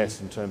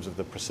in terms of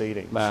the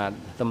proceedings បាទ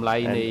តម្លៃ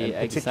នៃ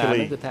ឯកសារ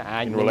នោះគឺថា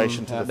អាចនឹង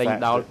ដេញ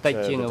ដោលតិច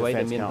ជាងអ្វី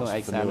ដែលមានក្នុងឯ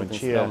កសារនោះទាំង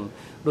ស្រុង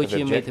ដូច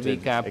ជាមេធាវី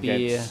ការពារ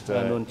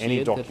នួនជា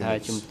តិគឺថា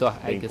ជំទាស់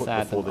ឯកសារ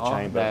ទាំងអស់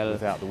ដែល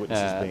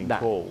ដា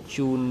ក់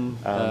ជូន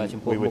ចំ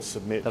ពោះមុខ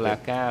តុលា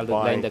ការលើ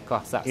កលែងតែ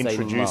កោះសាក្សីនឹងម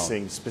ក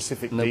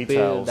នៅពេ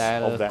លដែល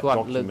គាត់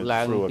លើក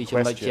ឡើងពី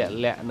ចំណុចជាក់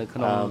លាក់នៅក្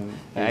នុង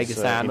ឯក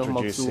សារនោះម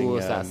កសួរ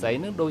សាក្សី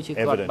នោះដូចជា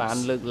គាត់បាន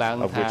លើកឡើង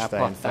ថា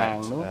ផុសតាង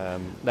នោះ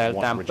ដែល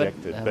តាមពិត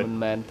មិន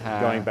មែនថា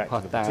ផុ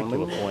សតាង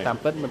នោះតាម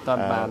ពិតមិនទា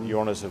ន់បាន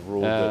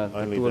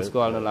ទទួលស្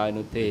គាល់នៅឡើយ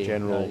នោះទេ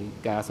ហើយ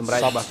ការសម្រេ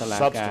ចរបស់តុលា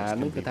ការ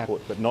នោះគឺថា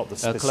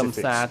ខ្លឹម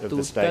សារទូ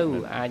ទៅ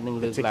អាចនឹង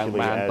លើកឡើង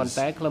បានប៉ុន្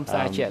តែខ្លឹម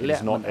សារជាក់លា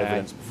ក់មិនអា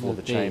ចធ្វើ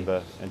ទេ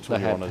ដោយ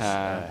ហេតុថា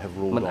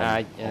មិនអា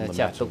ច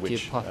ចាត់ទុកជា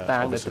ផុសតា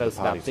ងដែលត្រូវ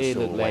ស្ដាប់ទេ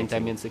លើកលែងតែ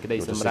មានសេចក្តី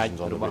សម្រេច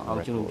របស់អ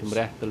ង្គជំនុំជម្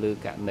រះទៅលើ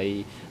ករណី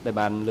ដែល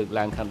បានលើក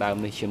ឡើងខាងដើម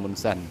នេះជាមុន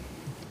សិន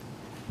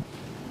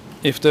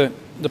If the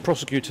the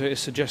prosecutor is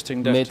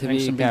suggesting that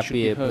Kaing Guek should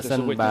be heard as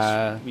a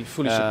witness. We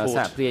fully support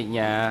that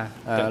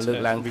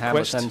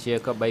request, and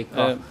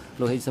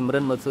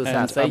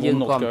I will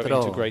not go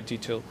into great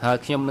detail. I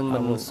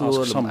will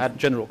ask some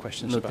general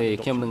questions about the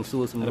document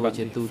and about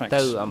the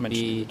facts mentioned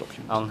in the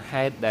document.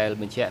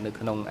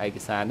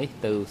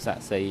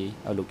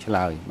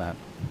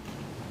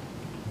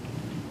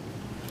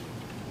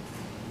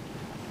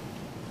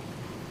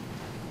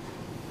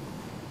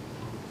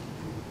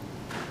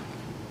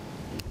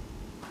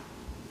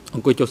 អ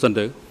ង្គុយចុះសិន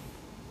ទៅ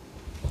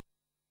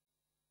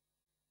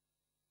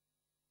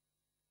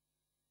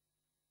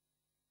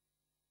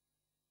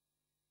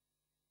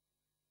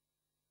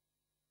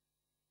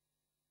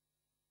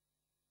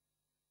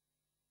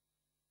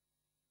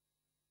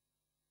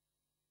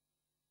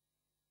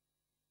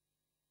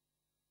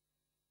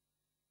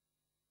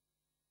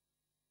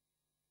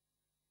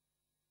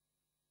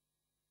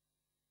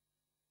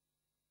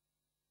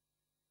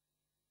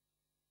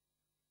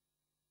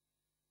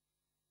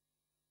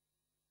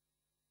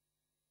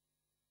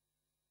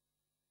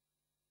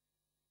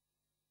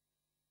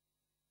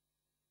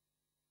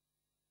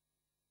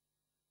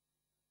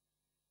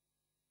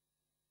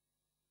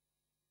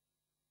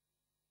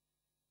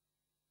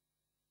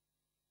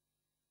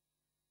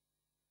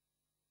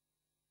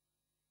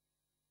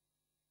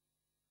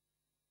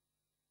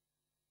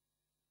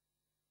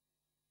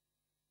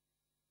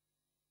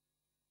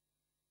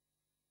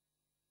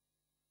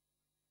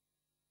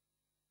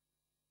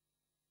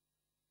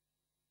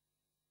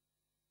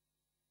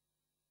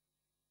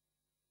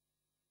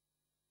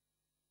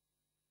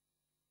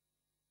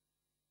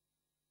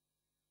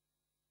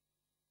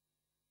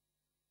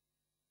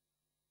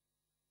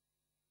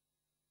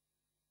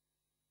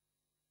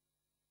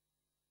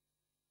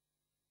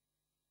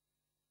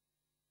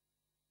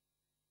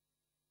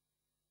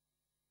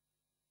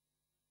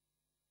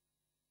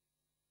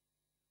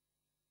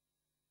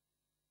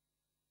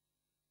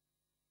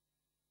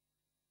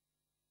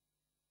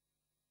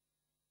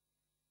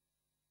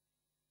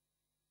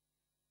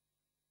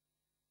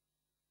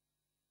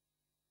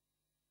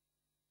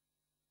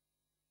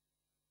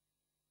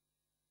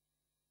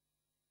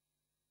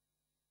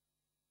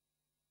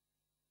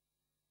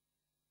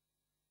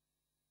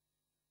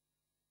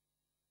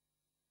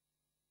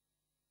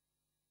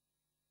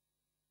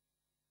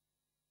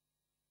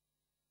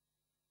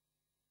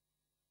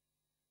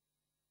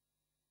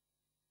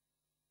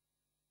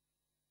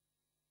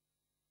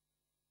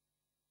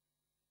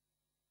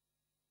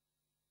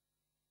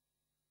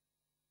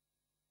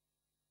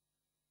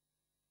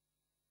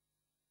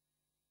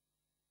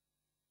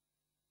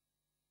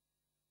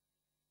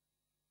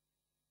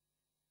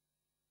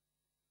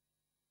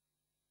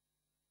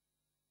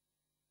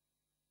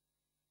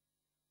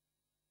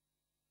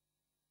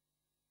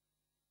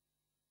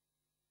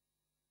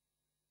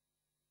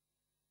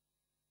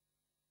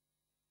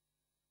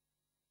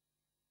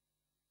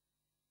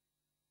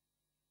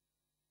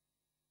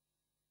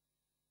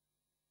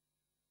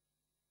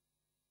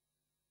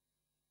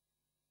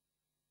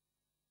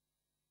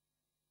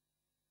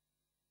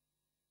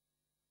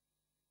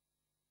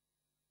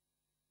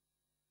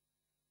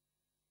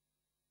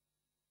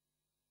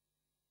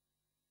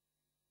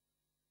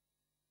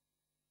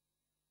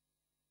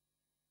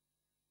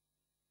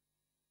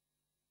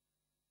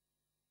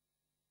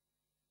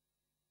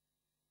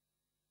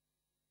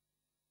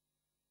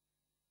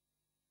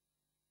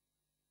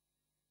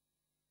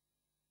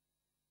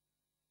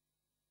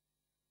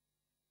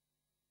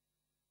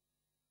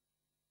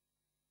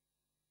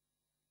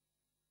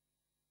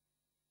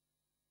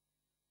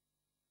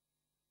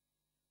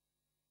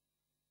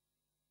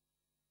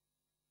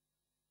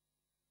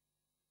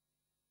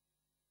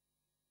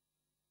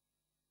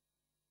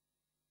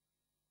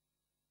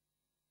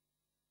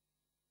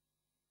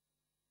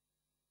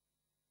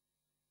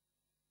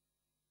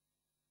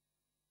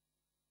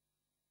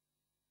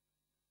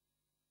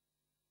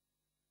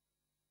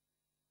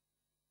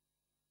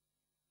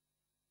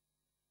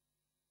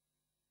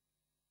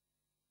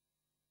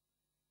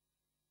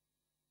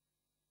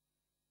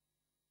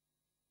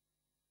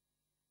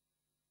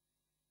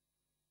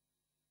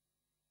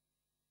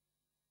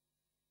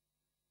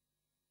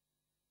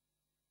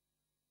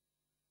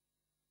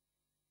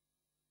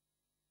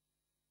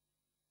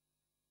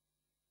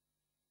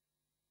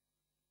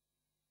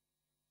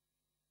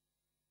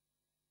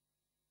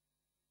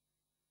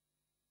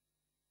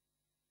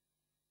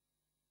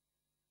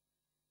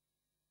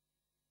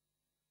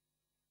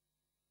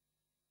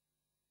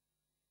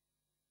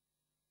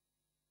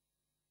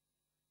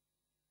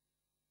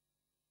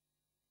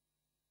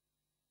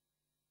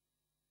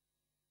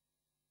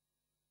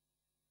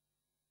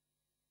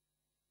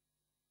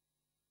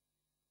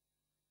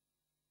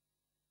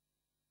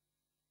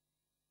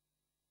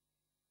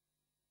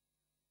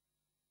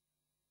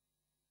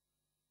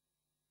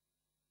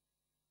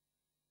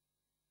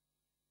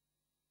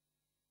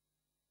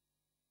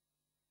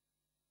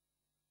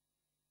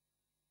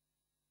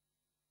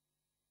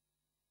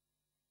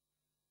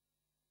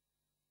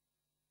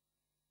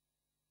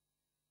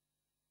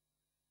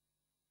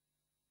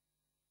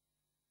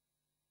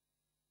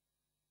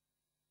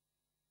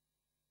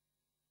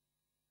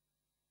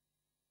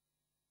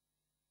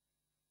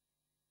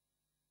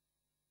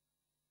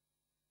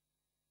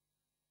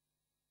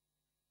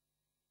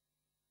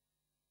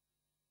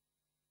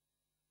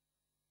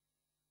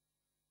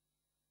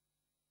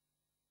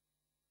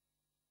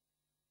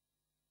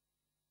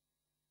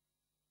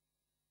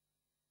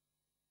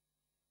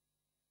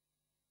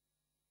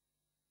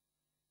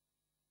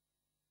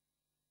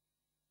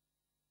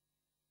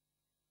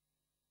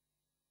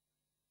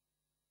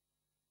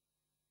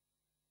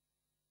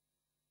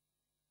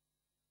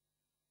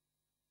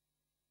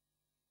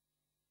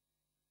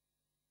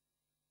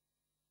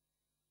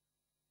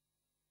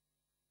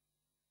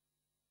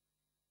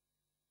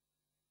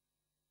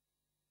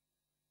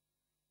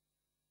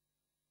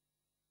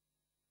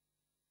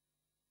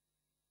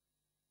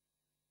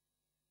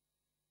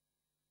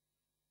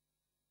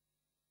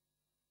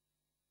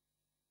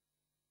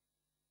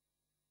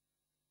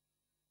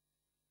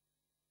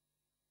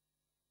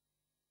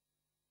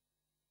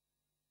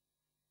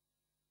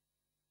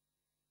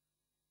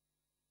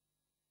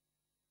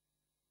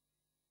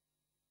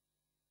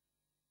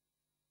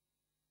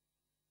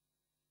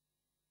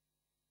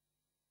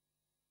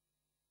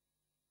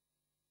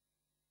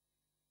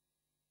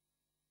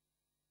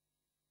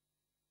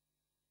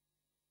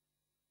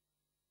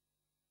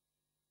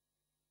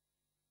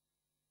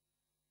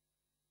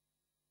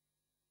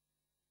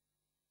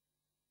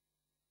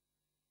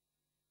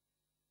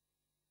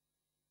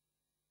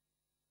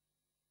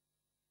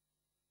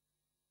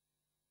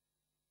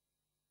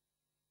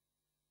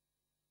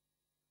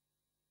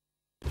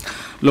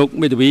លោក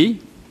មេធាវី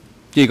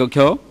ជីកុកឈ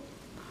រ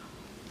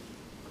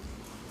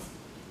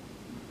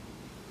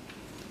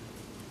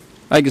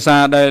ឯកសា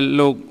រដែល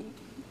លោក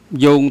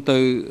យោងទៅ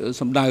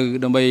សម្ដៅ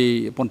ដើម្បី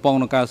ប៉ុនប៉ង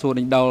ក្នុងការសួរ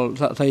ដេញដោល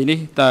សាក់សីនេះ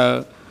តើ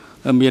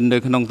មាននៅ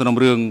ក្នុងសំណុំ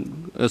រឿង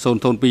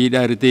002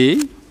ដែរឬទេ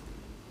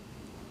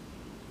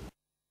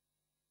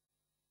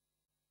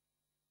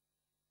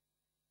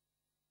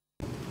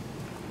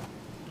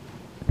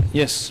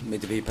Yes,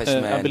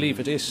 I believe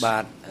it is.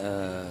 The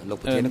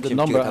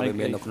number I gave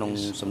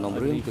is a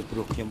number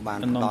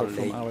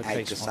from our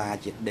case file.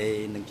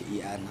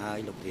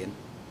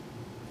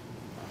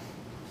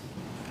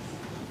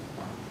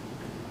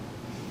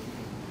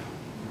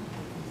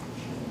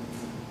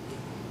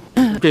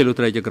 ពេលលោក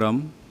ត្រីជាក្រុម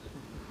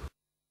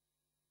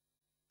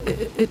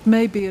It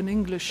may be an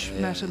English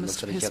matter,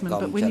 Mr. Hisman,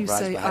 but when you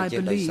say I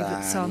believe,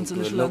 it sounds a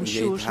little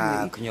unsure to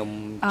me.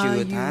 Are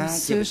you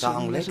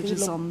certain that it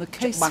is on the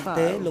case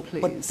file,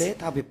 please?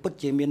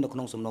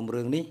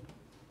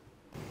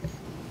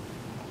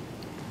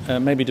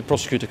 Maybe the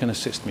prosecutor can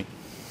assist me.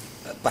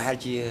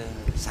 Yes,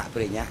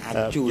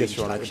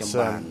 Your Honour,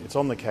 it's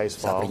on the case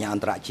file.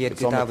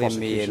 It's on the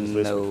prosecution's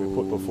list which we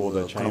put before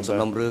the chamber,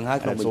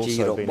 and it's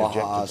also been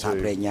objected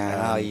to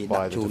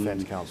by the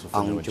defence counsel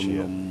for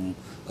Nuanchia.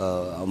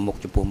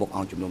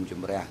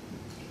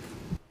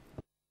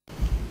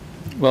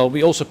 Well, we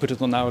also put it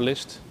on our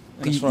list.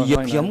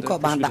 ខ្ញុំក៏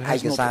បានដាក់ឯ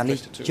កសារនេះ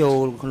ចូ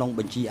លក្នុងប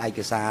ញ្ជីឯក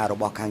សាររ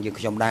បស់ខាងយើង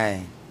ខ្ញុំដែរ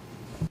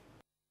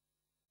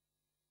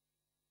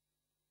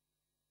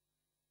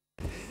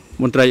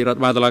មន្ត្រីរដ្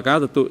ឋបាលតុលាការ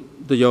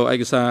ទៅយកឯ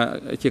កសារ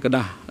ជាกระด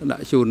าษដា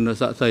ក់ជូន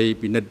សាក្សី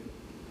ពិនិត្យ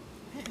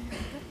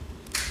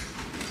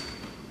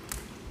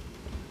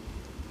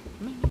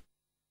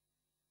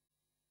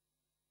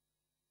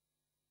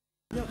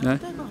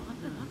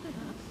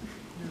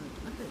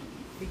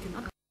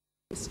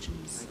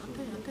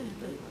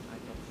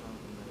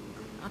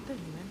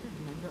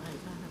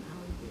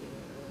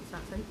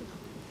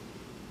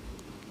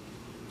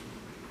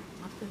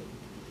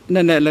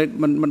ណា ណែ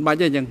មិនបាច់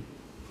ទេអញ្ចឹង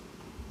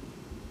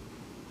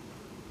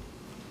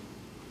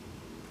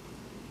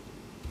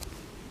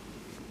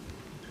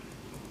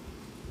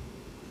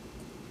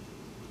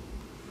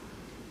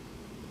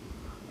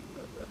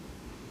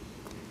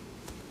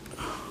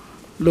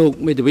លោក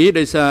មេធាវី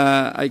ដោយសា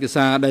រឯក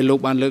សារដែលលោក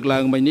បានលើកឡើ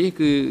ងមិញនេះ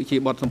គឺជា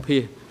បទសម្ភា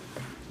សន៍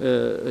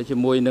ជា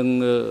មួយនឹង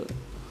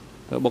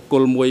បុគ្គ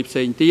លមួយផ្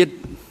សេងទៀត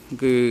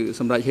គឺ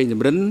សម្ដេចហេង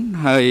សំរិន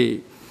ហើយ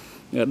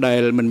ដែ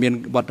លមិនមាន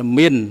វត្ត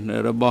មាន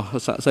របស់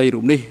សាក្សីរូ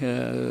បនេះ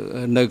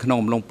នៅក្នុង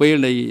អំឡុងពេល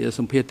នៃស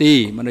ម្ភាសន៍ទី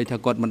មានន័យថា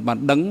គាត់មិនបាន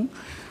ដឹង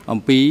អំ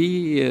ពី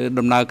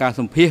ដំណើរការ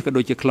សម្ភាសន៍ក៏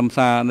ដូចជាខ្លឹម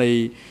សារនៃ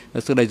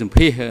សេចក្តីសម្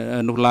ភាសន៍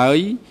នោះឡើយ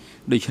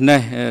ដូច្នេះ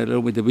លោ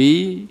កមេធាវី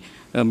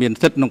មាន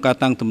សិទ្ធិក្នុងការ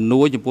តាំងទំ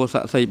នួលចំពោះ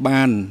សាក្សី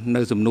បាន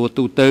នៅសំណួរ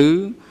ទូទៅ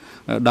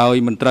ដោយ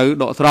មិនត្រូវ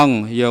ដកស្រង់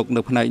យក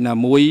នៅផ្នែកណា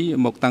មួយ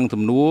មកតាំង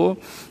ទំនួល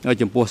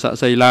ចំពោះសាក្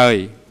សីឡើយ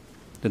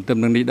ទន្ទឹម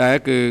នឹងនេះដែរ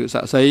គឺ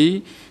សាក្សី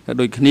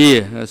ដូចគ្នា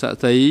សា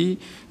ក្សី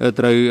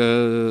ត្រូវ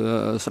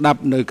ស្ដា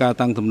ប់នៅការ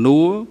តាំងទំ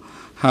នួល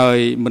ហើយ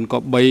មិនក៏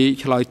បី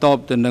ឆ្លើយតប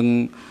ទៅនឹង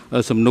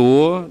សំណួរ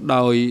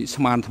ដោយ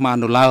ស្មានថ្ម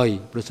នោះឡើយ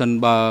ប្រសិន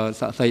បើ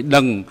សាក្សី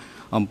ដឹង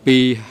អំពី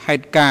ហេ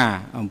តុការណ៍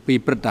អំពី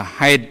ព្រឹត្តិ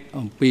ហេតុ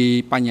អំពី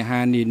បញ្ហា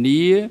នា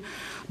នា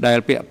ដែល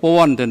ពាក់ព័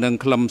ន្ធទៅនឹង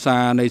ខ្លឹមសា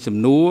រនៃសំ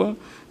ណួរ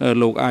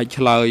លោកអាច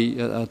ឆ្លើយ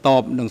ត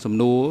បនឹងសំ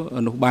ណួរ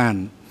នោះបាន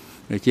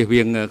ជៀស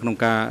វាងក្នុង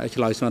ការ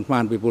ឆ្លើយស្មានថ្ម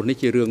ពីព្រោះនេះ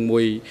ជារឿងមួ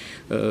យ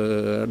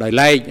ដោយ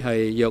ឡែកហើយ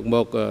យកម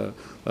ក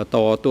ត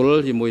ទ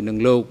ល់ជាមួយនឹង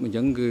លោកអញ្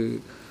ចឹងគឺ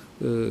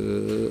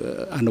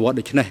អនុវត្ត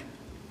ដូចនេះ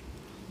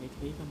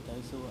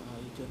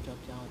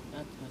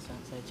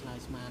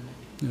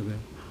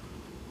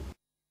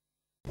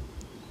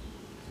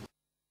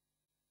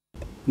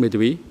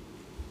Maybe.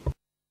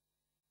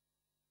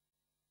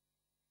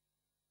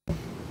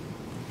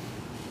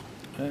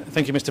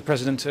 Thank you, Mr.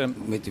 President.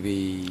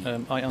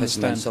 I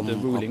understand the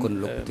ruling. I'm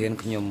looking at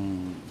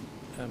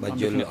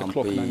the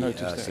clock and I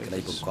noticed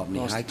that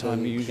last time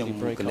we usually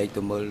break up.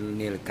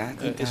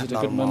 Is it a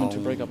good moment to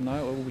break up now,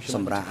 or we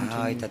should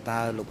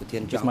continue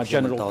with my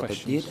general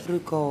questions?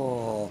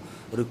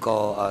 ឬក៏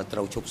ត្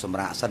រូវជប់សម្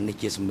រាប់សិននេះ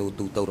ជាសំណួរ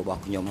ទូទៅរបស់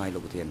ខ្ញុំហើយលោ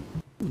កប្រធាន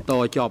ត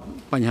ចប់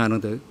បញ្ហាហ្នឹ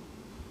ងទៅ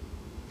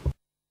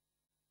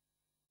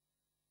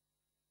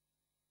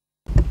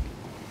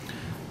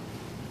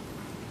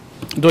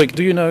Doig,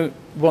 do you know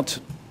what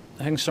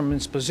Heng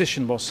Samrin's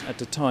position was at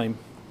the time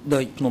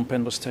Phnom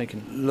Penh was taken?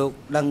 លោក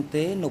ដឹង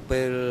ទេនៅ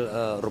ពេល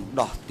រំ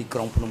ដោះទីក្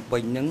រុងភ្នំពេ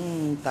ញហ្នឹង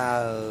តើ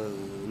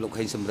លោក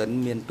ហេងសំរិន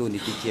មានតួនា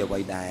ទីជាអ្វី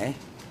ដែរ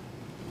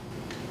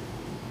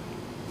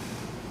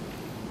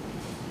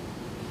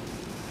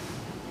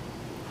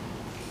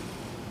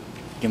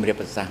ជំរាប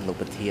ប្រសាសន៍លោក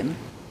ប្រធាន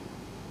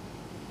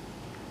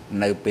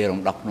នៅពេល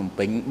រំដោះភ្នំ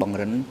ពេញបង្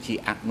រិនជា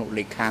អនុ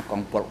លេខាក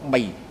ងពល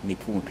3នៃ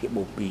ភូមិភាគ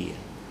បូព៌ា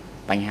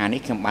បញ្ហា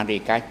នេះខ្ញុំបានរា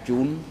យការណ៍ជូ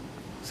ន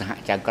សហ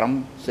ចៅក្រម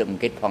ស៊ើបអ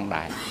ង្កេតផង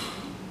ដែរ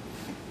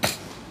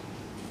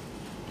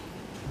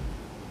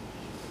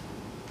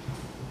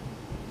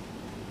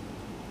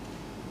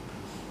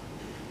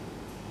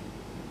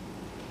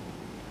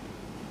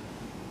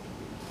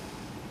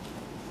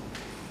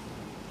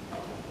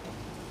Yes,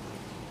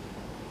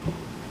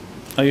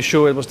 Are you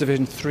sure it was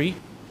Division 3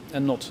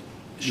 and not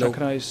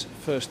Shakrai's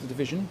first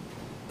division?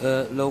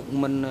 លោក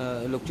មិន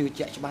លោកជឿ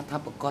ជាក់ច្បាស់ថា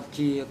ប្រកាស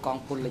ជាកង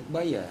ពលលេខ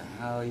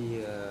 3 ហើយ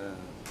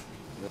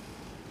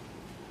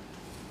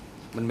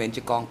មិនមែន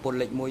ជាកងពល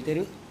លេខ 1 ទេ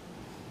ឬ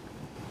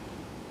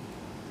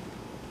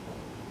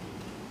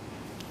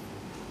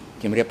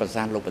ជំរាបប្រ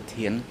សាសន៍លោកប្រ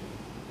ធាន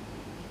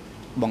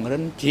បង្រិ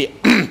ន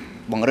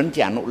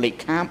ជាអនុលេ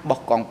ខារប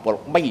ស់កងពល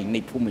 3 នៃ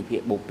ភូមិភាគ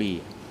បូព៌ា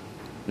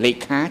លេ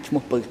ខាឈ្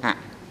មោះពៅហា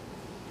ក់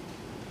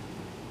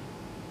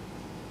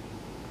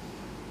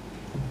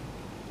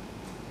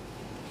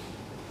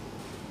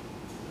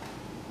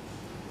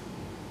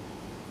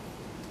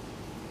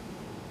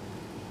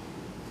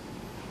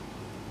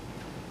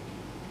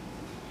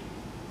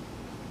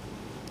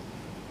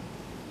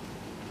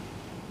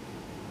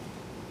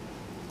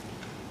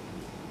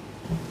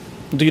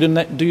Do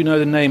you know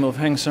the name of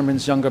Heng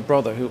Samrin's younger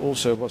brother, who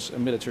also was a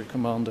military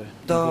commander?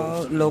 តើ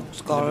លោក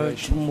ស្គាល់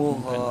ឈ្មោះ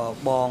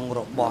បង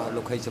របស់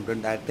លោកហេងសំរិន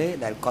ដែរទេ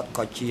ដែលគាត់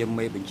ក៏ជា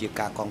មេបញ្ជា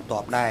ការកងទ័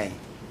ពដែរ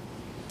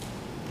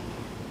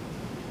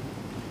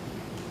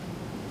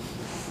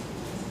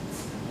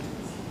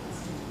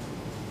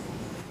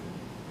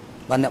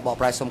បានអ្នកបក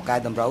ប្រែសុំកែ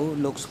តម្រូវ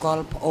លោកស្គា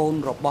ល់ប្អូន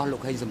របស់លោ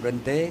កហេងសំរិន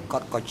ទេគា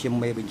ត់ក៏ជា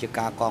មេបញ្ជា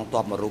ការកងទ័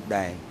ពមួយរូប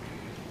ដែរ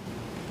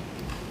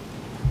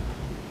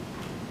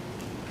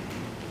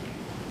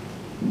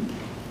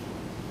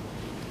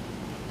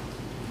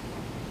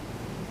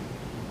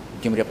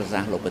ជំរាបប្រសា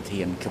សន៍លោកប្រ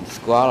ធានខ្ញុំ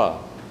ស្គាល់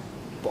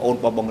ប្អូន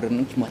បងរិន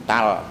នឹងឈ្មោះតា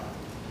ល់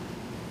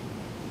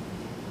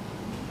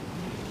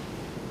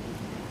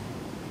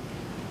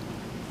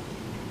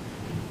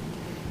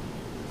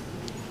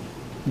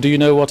Do you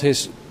know what his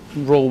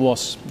role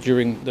was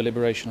during the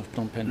liberation of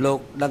Phnom Penh? លោក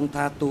ដឹង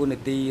ថាតួនា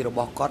ទីរប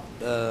ស់គាត់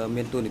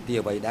មានតួនាទី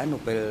អ្វីដែរនៅ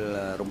ពេល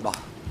រំដោះ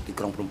ទី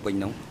ក្រុងភ្នំពេញ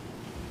នោះ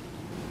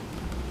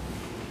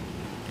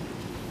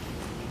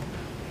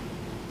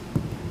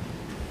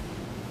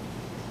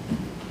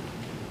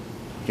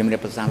ជំរាប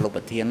ប្រសាសន៍លោក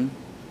ប្រធាន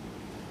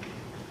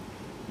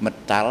មិត្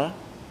តតាល់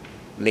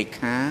លេ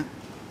ខា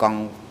កង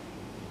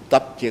ទ័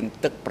ពជើង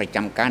ទឹកប្រ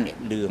ចាំការអ្នក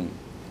លឿង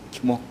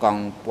ឈ្មោះកង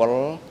ពល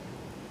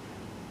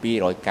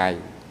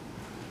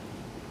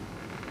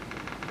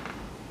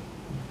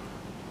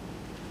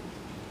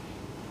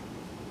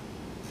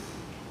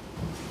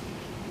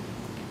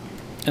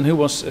209 And who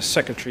was a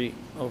secretary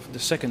of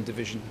the 2nd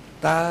division?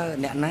 តើ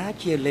អ្នកណា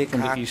ជាលេ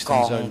ខាក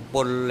ងព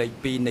លលេខ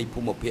 2 នៃភូ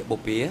មិភាគបូ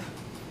ព៌ា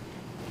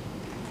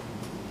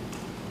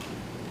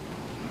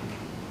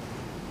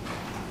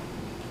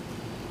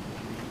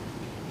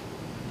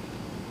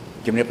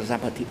ជំរាបប្រសាស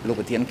ន៍លោក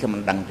ប្រធានខ្ញុំមិ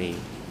នដឹងទេ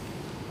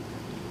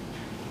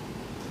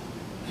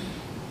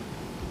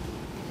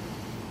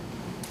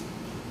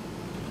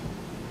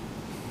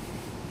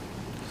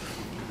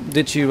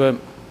Did you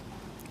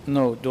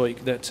know, Doik,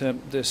 that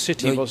the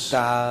city was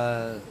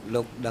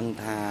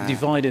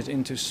divided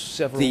into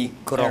several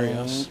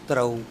areas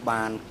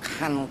when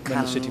the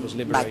city was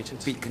liberated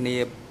in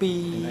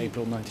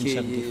April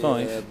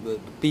 1975?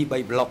 It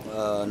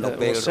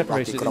was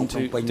separated into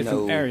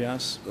different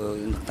areas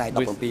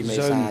with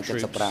zone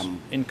troops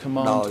in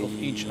command of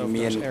each of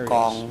those areas.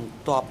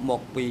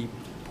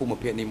 ភូមិ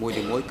ភាគនីមួយៗ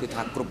គឺ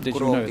ថាគ្រប់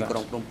គ្រងទីក្រុ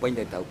ងភ្នំពេញ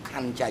ដែលត្រូវខ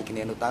ណ្ឌចែកគ្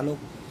នានោះតើ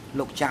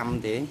លោកចាំ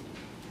ទេ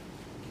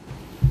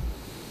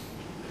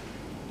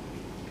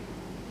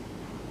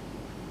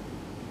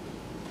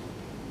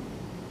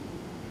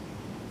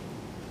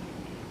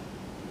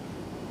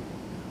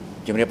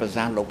ជំរាបប្រ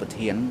សាសន៍លោកប្រ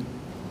ធាន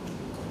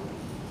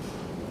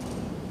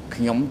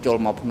ខ្ញុំចូល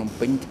មកភ្នំ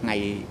ពេញថ្ងៃ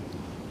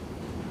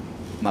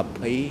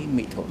20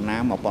 មិថុនា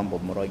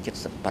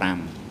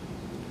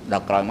 1975 ដ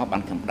ល់ក្រោយមកបា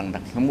នខ្ញុំដឹងថា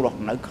ខ្ញុំរស់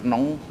នៅក្នុ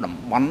ងតំ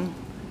បន់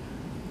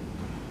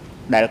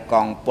ដែលក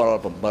ងពល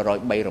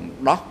703រំ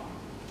ដោះ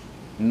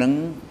និង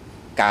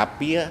ការ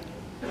ពារ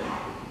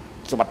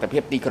សុវត្ថិភា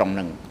ពទីក្រុង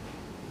នឹង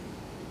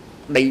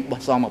ដីបោះ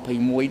ស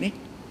21នេះ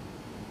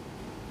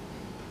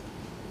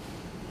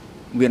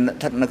មានស្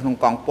ថិតនៅក្នុង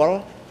កងពល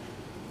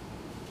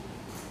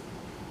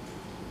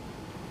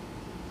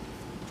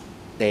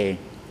ទេ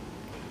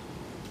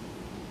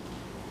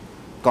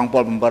កងព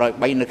ល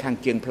703នៅខាង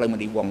ជើងផ្លូវម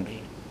នីវងទេ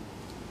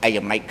ឯ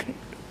ចំណែក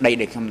ដី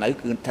ដែលខ្ញុំនៅ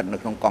គឺស្ថិតនៅ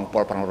ក្នុងកងព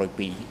ល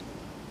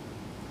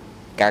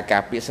502ការកា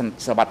រពារ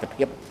សុវត្ថិ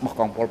ភាពរបស់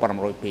កងពល502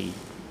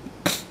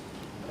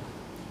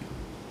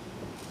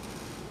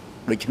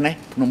ដូច្នេះ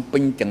ភ្នំពេ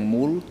ញទាំង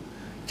មូល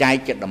ចែក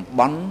ជាតំ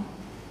បន់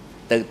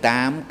ទៅ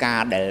តាមកា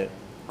រដែល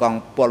កង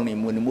ពលនី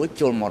មួយៗ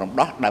ចូលមករំ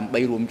ដោះដើម្បី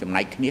រួមចំ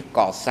ណែកគ្នាក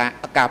សាង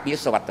ការពារ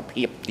សុវត្ថិ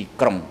ភាពទី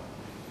ក្រុង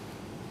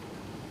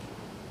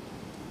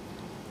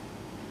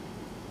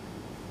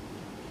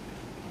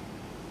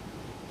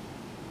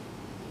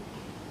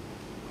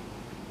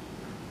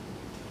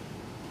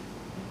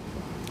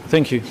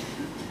Thank you.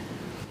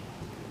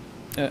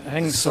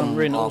 Heng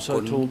Samrin also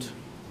told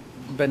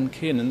Ben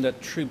Kiernan that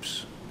troops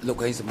were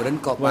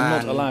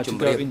not allowed to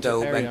go into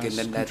areas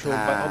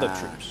controlled by other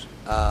troops.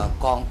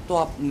 កង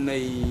ទ័ពនៃ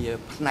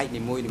ផ្នែក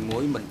នីមួយៗ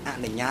មិនអ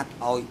នុញ្ញាត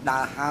ឲ្យដើ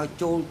រហើរ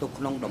ចូលទៅ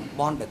ក្នុងតំ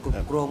បន់ដែលគ្រ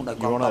ប់គ្រងដោយ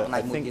កងទ័ពផ្នែ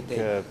កមួយទៀតទេ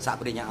សហ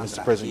ប្រញ្ញាអន្តរជាតិ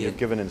Mr. President,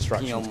 you've given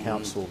instructions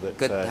council that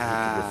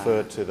refer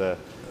to the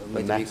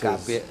the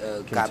matters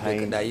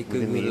contained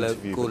within the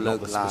interview, but not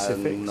the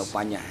specifics.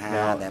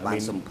 Now, I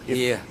mean,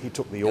 if he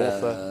took the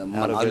author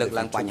out of it, if he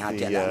took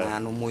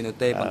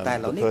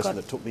the person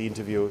that took the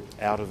interview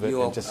out of it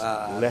and just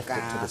left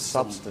it to the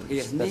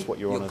substance, that's what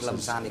Your Honour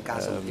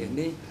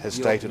has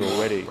stated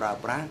already.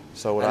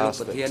 So I would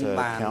ask that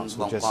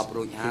Council just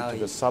keep to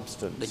the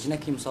substance, the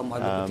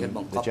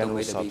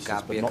general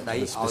substance, but not to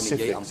the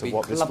specifics of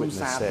what this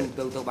witness said.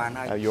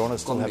 Your Honour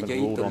still haven't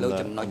ruled on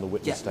the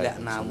witness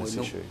statements on this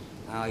issue.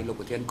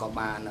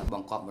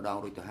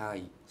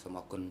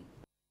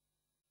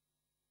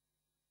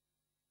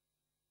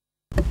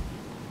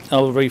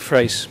 I'll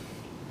rephrase.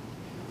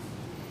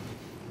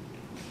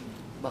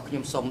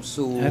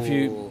 Have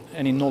you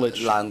any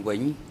knowledge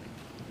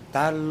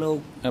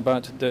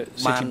about the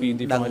city being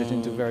divided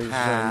into various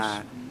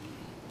zones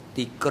and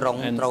the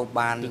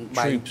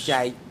troops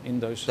in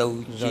those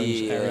zones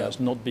areas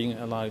not being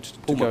allowed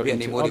to go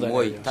into other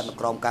areas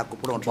controlled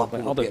by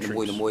other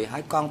troops?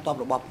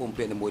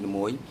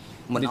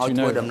 Did you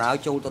know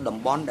that?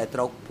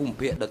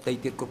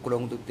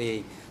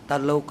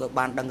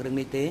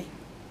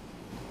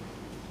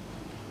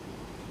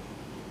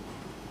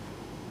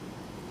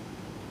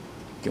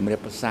 ជំរាប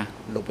ប្រសាសន៍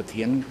លោកប្រ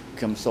ធាន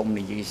ខ្ញុំសូម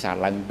និយាយសារ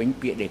ឡើងវិញ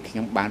ពាក្យដែលខ្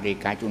ញុំបានរាយ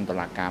ការណ៍ជូនតុ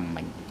លាការ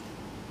មិញ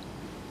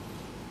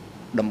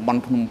តំប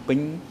ន់ភ្នំពេញ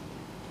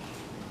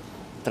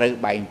ត្រូវ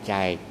បែង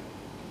ចែក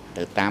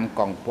ទៅតាម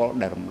កងពល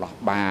ដែលរំលោះ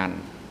បាន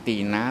ទី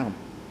ណា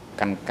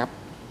កាន់កាប់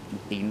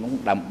ទីនោះ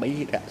ដើម្បី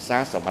រក្សា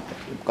សុវត្ថិ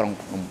ភាពក្រុង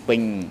ភ្នំពេ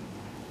ញ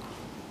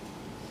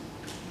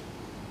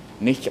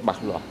នេះច្បា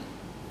ស់លាស់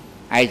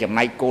ឯចំ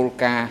ណែកគោល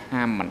ការណ៍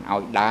ហាមមិនឲ្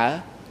យដើរ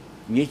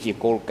នេះជា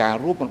គោលការណ៍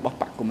រួមរបស់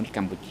បកកុម្មុយនីសក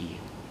ម្ពុជា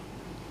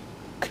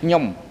ខ្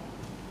ញុំ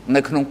នៅ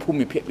ក្នុងភូ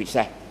មិភាគពិ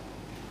សេស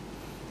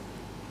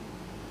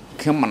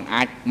ខ្ញុំមិន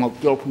អាចមក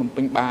ចូលភ្នំ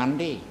ពេញបាន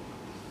ទេ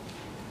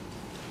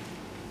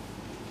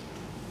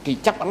គេ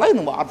ចាប់ឥឡូវ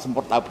នឹងមកអត់សម្ប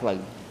ត្តិដល់ផ្លូវ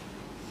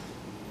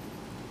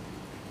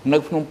នៅ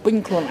ភ្នំពេញ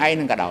ខ្លួនឯង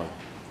នឹងក៏ដោយ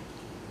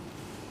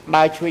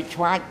ដើរឆ្វេងឆ្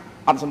វាច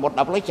អត់សម្បត្តិដ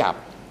ល់ផ្លូវចាប់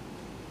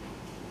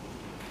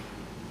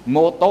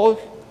ម៉ូតូ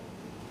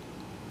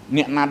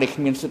អ្នកណាដែល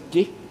គ្មានសិទ្ធិ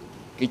ជិះ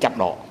គេចាប់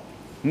ដក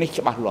នេះ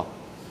ច្បាស់លាស់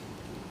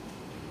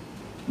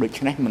ដូ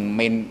ច្នេះមិន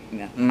មែន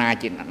ណា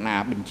ជាណា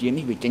បញ្ជា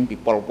នេះវាចេញពី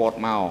ប៉ុលពត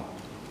មក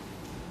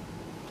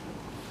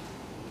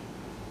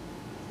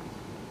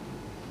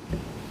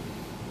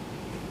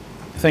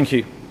Thank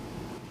you.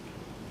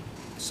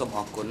 សូមអ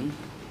រគុណ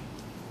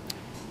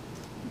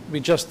We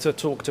just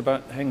talked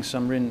about Heng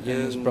Samrin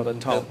and his brother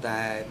Tal,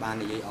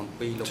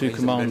 two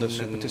commanders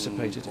who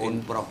participated in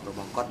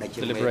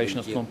the liberation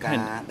of Phnom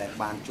Penh.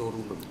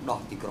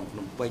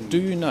 Do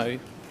you know,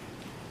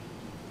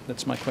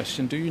 that's my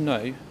question, do you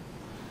know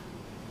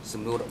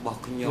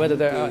whether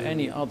there are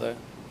any other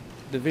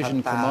division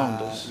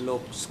commanders or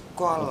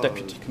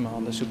deputy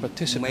commanders who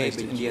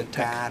participated in the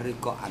attack and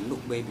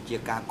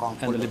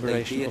the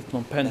liberation of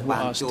Phnom Penh who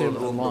are still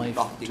alive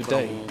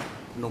today?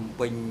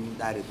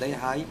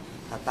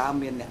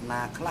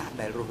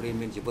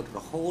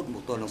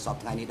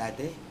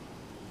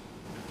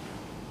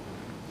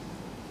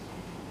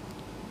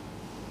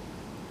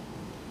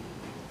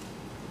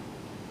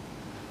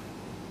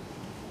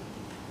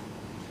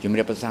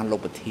 Jumriapasan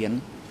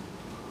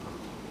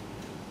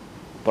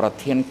ប្រ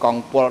ធានកង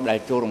ពលដែល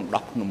ចូលរំ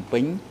ដោះភ្នំពេ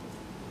ញ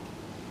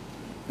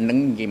នឹង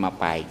និយាយមក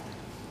បែក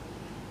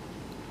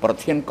ប្រ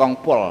ធានកង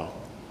ពល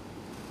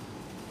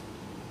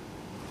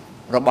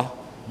របស់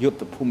យុទ្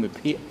ធភូមិ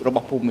ភាគរប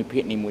ស់ភូមិភា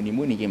គនីមួយៗ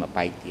និយាយមក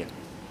បែកទៀត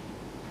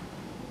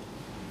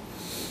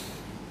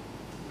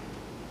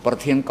ប្រ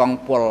ធានកង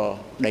ពល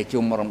ដែលចូ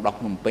លមករំដោះ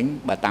ភ្នំពេញ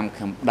បើតាមខ្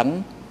ញុំដឹង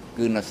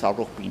គឺនៅសល់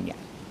រស់2នា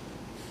ក់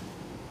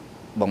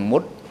បងមុ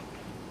ត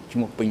ឈ្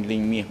មោះពេញលី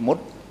ងមាសមុត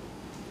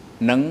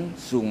និង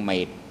ស៊ូ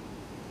មេត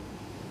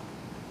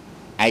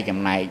ឯចំ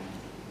ណែក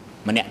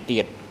ម្នាក់ទៀ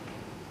ត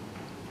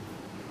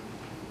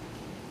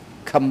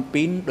ខំ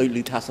ពីនដោយ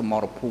លឺថាសម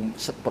រភូមិ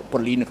សិទ្ធិព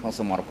លីនៅក្នុង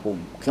សមរភូមិ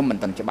ខ្ញុំមិន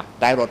ទាន់ច្បាស់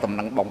តែរកតំ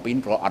ណែងបងពីន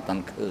ព្រោះអត់ទា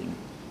ន់ឃើញ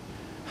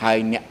ហើយ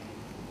អ្នក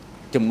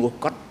ចំនួន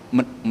គាត់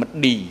មិត្ត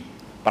ឌី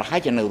ប្រហែល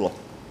ជានៅរស់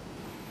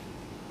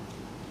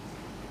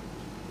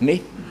នេះ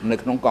នៅ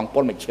ក្នុងកងព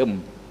លមជ្ឈិម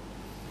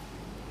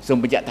សូម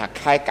បញ្ជាក់ថា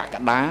ខែកក្ក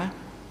ដា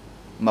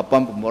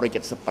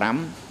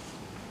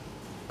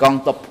 1975 កង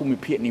ទ័ពភូមិ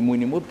ភាគនីមួយៗ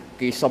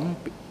គេសុំ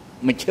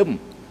មជ្ឈិម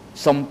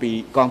សុំពី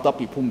កងទ័ព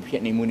ពីភូមិភាគ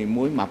នីមួយៗ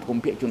មកភូមិ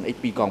ភាគជនអេក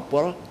 2 កងព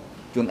ល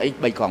ជនអេក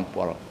 3 កងព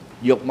ល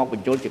យកមកប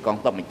ញ្ចូលជាកង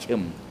ទ័ពមជ្ឈិម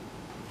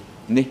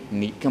នេះ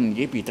ខ្ញុំនិ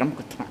យាយពីត្រឹម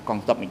ថ្នាក់កង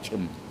ទ័ពមជ្ឈិ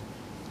ម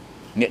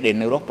អ្នកដែល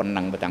នៅរស់ប៉ុណ្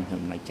ណឹងបើតាំងខ្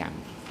ញុំនៅចាំ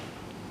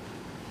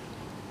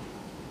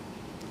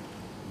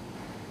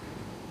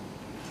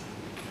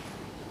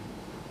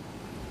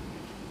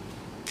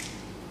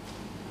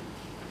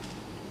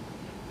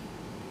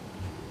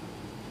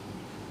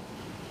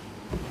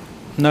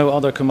No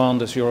other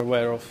commanders you're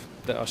aware of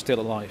that are still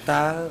alive?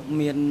 តើ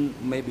មាន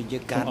មេបញ្ជា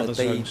ការដ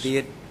ទៃទៀ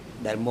ត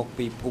ដែលមក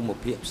ពីភូមិ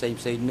ភាគផ្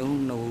សេងៗនោះ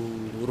នៅ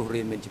រស់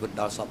រានមានជីវិត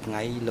ដល់សពថ្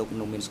ងៃលោក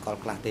នៅមានស្គាល់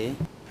ខ្លះទេ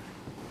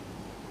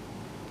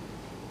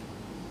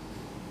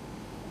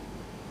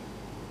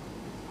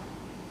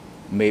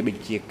ម មេប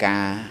ញ្ជាកា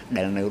រ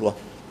ដែលនៅរស់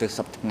ទៅស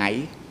ប្តាហ៍ថ្ងៃ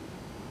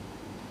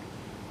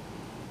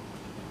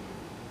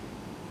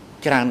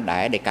ច្រើនដែ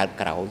រដែលកើត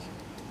ក្រោយ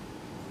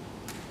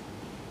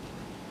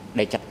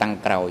ដែលចាត់តាំង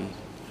ក្រោយ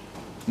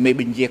មេ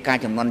បញ្ជាការ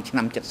ចំនួនឆ្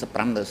នាំ75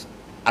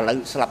ឥឡូវ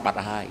ស្លាប់បា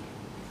ត់ហើយ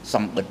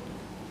សំបិត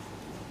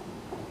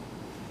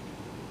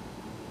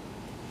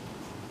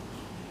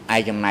ឯ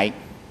ចំណែក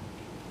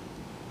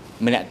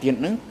ម្នាក់ទៀត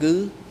ហ្នឹងគឺ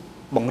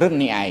បង្រិន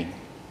នេះឯង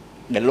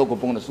ដែលលោកកំ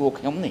ពុងតែសួរ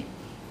ខ្ញុំនេះ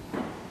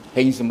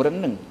ហេងសំរិន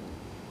ហ្នឹង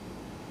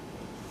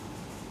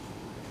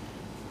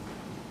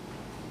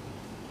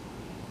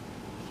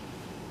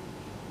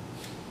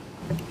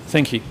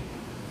Thank you.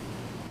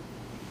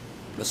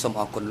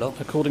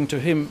 According to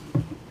him,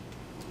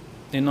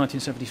 in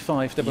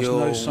 1975, there was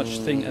no such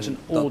thing as an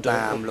order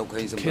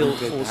to kill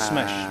or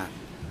smash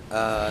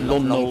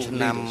Lon leaders.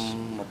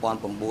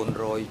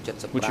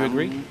 Would you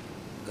agree?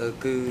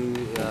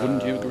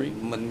 Wouldn't you agree?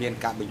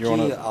 Your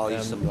Honour,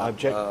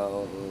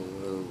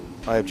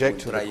 I object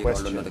to the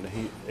question.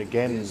 He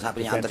again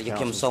defence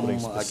counsel putting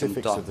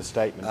specifics of the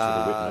statement to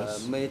the witness.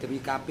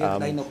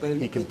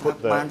 He can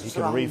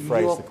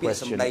rephrase the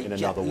question in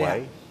another way,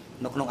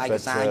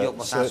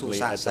 but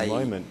certainly at the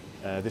moment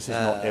this is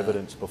not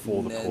evidence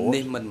before the court,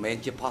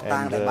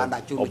 and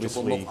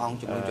obviously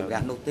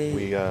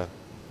we are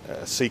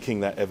seeking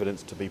that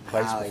evidence to be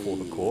placed before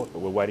the court, but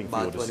we're waiting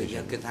for your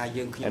decision.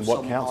 And what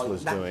counsel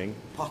is doing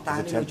is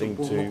attempting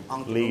to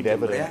lead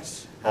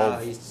evidence of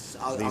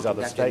these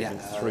other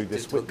statements through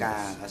this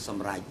witness.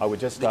 I would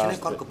just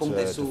ask that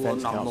defence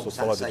counsel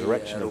follow the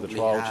direction of the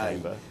trial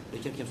chamber,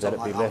 that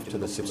it be left to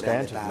the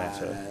substantive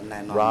matter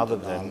rather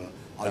than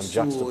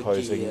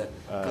juxtaposing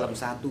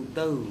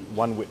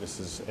one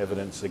witness's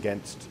evidence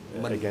against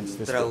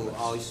this witness.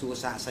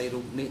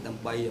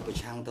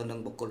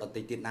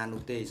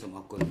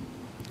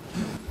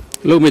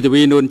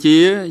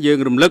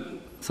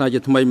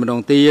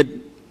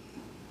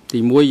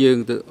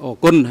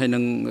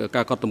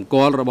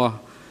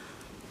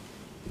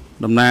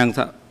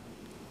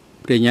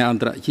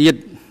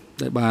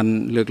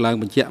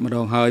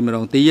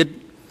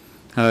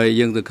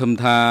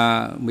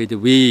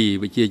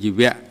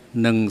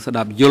 នឹងស្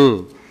ដាប់យល់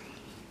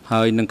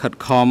ហើយនឹងខិត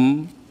ខំ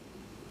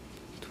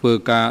ធ្វើ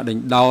ការដេញ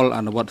ដោលអ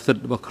នុវត្តសិទ្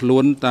ធិរបស់ខ្លួ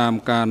នតាម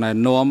ការណែ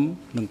នាំ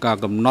និងការ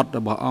កំណត់រ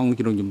បស់អង្គ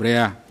ជំនុំជម្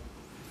រះ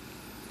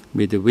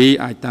មេធាវី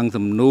អាចតាំង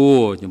សំណួរ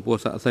ចំពោះ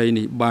សាក្សី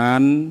នេះបា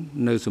ន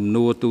នៅសំ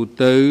ណួរទូ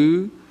ទៅ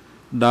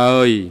ដោ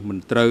យមិន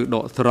ត្រូវដ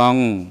កស្រ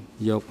ង់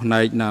យកផ្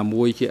នែកណា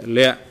មួយជាក់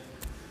លាក់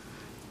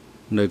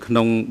នៅក្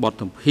នុងបទ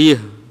សម្ភាស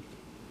ន៍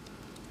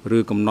ឬ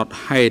កំណត់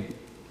ហេតុ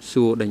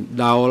សួរដេញ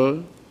ដោល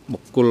បុ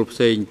គ្គលផ្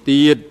សេង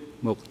ទៀត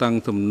មកតាំង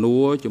សំ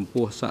ណួរចំ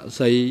ពោះសាក្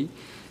សី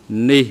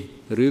នេះ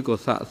ឬក៏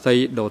សាក្សី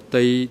ដ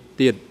ទៃ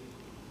ទៀត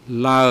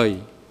ឡើយ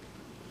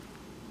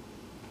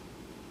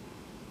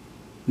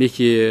នេះ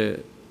ជា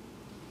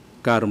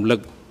ការរំលឹក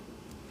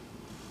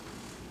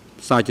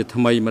សារជា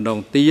ថ្មីម្ដង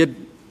ទៀត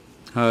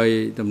ហើយ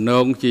តំណ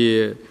ងជា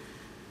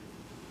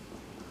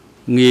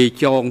ងាយ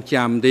ចង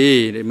ចាំទេ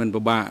មិន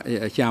ពិបាក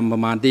ចាំប្រ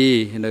ហែលទេ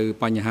នៅ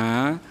បញ្ហា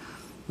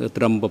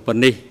ត្រឹមប៉ុ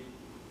ណ្ណេះ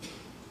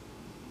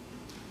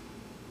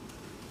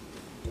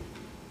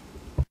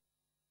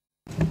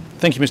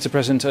Thank you, Mr.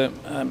 President.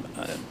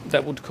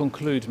 That would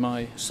conclude my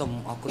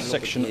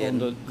section on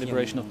the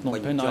liberation of Phnom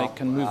Penh. I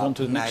can move on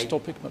to the next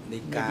topic, but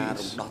maybe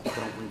it's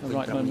the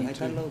right moment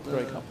to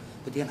break up.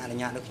 ប្រធានអនុ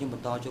ញ្ញាតឲ្យខ្ញុំប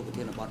ន្តចូលប្រ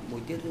ធានបទមួ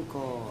យទៀតឬ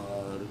ក៏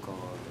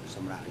ស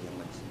ម្រាប់យ៉ាង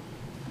ម៉េច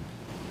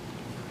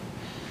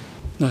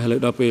ឥឡូវ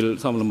ដល់ពេល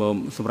សមល្មម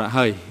សម្រាប់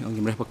ហើយអង្គ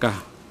ជំរះប្រកាស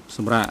ស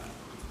ម្រាប់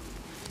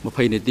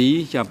20នាទី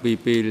ចាប់ពី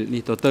ពេល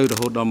នេះទៅរ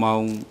ហូតដល់ម៉ោ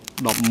ង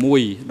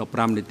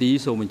11:15នាទី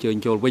សូមអញ្ជើញ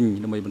ចូលវិញ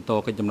ដើម្បីបន្ត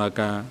កិច្ចដំណើរ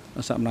ការ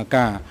សកម្ម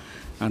ភាព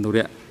អនុ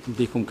រិយ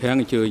ទីឃុំឃាំង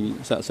អញ្ជើញ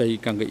សាក្សី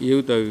កាំងកែអ៊ីវ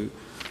ទៅ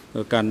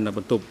កាន់ប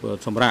ន្ទប់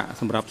សម្រា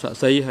ប់សាក្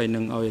សីហើយនឹ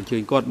ងឲ្យអញ្ជើ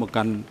ញគាត់មក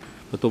កាន់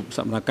បន្ទប់ស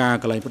កម្មភាព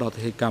កន្លែងផ្ដោត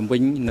ហេតុកម្មវិ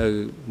ញនៅ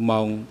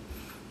ម៉ោង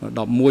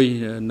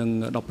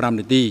11:15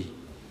នាទី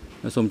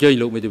សូមអញ្ជើញ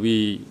លោកមេធាវី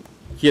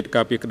ជាតិ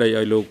ការពារក្តី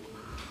ឲ្យលោក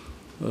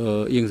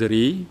អៀងសេ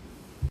រី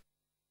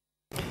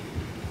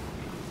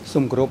សូ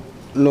មគោរព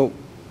លោក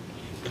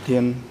ប្រធា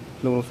ន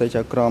លោកលោកស្រី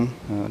ចៅក្រម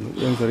លោក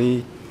អៀងសេរី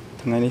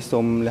ថ្ងៃនេះសូ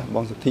មលះប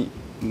ង់សិទ្ធិ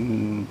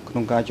ក្នុ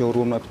ងការចូល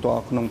រួមនៅផ្ទា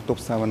ល់ក្នុងបន្ទ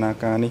ប់សវនា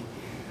ការនេះ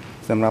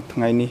សម្រាប់ថ្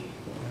ងៃនេះ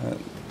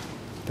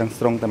ទាំង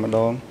ស្រុងតែម្ដ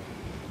ង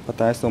ប៉ុន្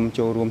តែសូម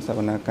ចូលរួមសវ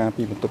នាការ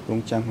ពីបន្ទប់រ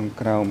ងចាំខាង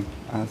ក្រោម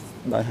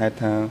ដោយហេតុ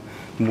ថា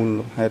មូល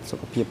ហេតុសុ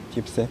ខភាពជា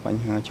ពិសេសប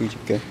ញ្ហាជឿច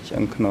ង្កេះឆ្អឹ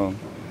ងខ្នង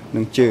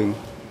និងជើង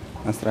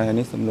អាស្រ័យ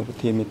នេះសូមលោកប្រ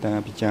ធានមេត្តា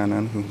ពិចារណា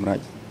សម្រា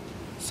ប់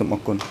សូមអ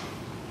រគុណ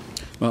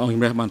បាទអង្គ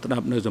ជំរះបានស្ដា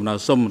ប់នៅសំណើ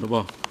សុំរប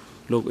ស់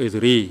លោកអេសេ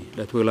រី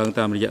ដែលធ្វើឡើង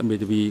តាមរយៈមេ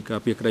ធាវីការ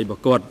ពារក្តីរប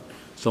ស់គាត់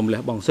សូម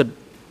លះបង់សិទ្ធិ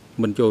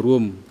មិនចូលរួ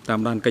មតាម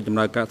ដានកិច្ចដំ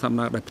ណើរការសកម្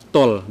មភាពដែលផ្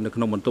ទាល់នៅក្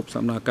នុងបន្ទប់ស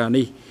កម្មភាព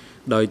នេះ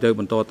ដោយទៅ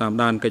បន្តតាម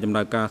ដានកិច្ចដំ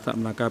ណើរការសក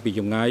ម្មភាពពី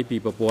ចម្ងាយពី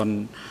ប្រព័ន្ធ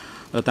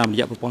តាមរ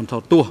យៈប្រព័ន្ធថ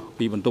តទស្សន៍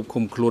ពីបន្ទប់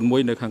ឃុំខ្លួនមួ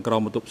យនៅខាងក្រោ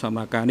មបន្ទប់សកម្ម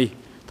ភាពនេះ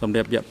សម្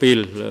រាប់រយៈពេល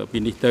ពី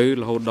នេះទៅ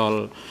រហូតដល់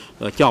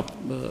ចប់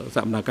ស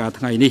កម្មភាព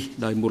ថ្ងៃនេះ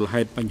ដោយមូល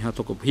ហេតុបញ្ហា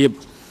សុខភាព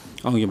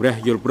អង្គជំរះ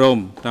យល់ព្រម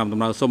តាមដំ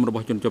ណើរសុំរប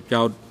ស់ជនជាប់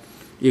ចោទ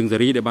អ៊ីងសេ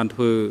រីដែលបានធ្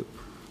វើ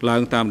ឡើ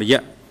ងតាមរ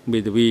យៈមេ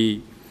ធាវី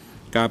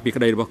ការពី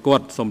ក្តីរបស់គា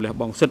ត់សូមលះ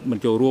បង់សិទ្ធិមិន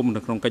ចូលរួម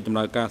នៅក្នុងកិច្ចដំ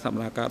ណើរការសកម្ម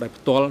ភាពដោយ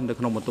ផ្ទាល់នៅ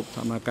ក្នុងបន្ទប់ស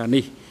កម្មភាព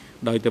នេះ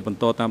ដោយទៅបន្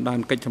តតាមដាន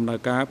កិច្ចដំណើរ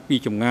ការពី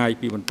ចម្ងាយ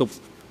ពីបន្ទប់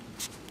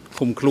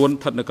ឃុំខ្លួន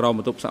ស្ថិតនៅក្រោមប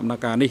ន្ទប់សកម្ម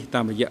ភាពនេះ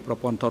តាមរយៈប្រ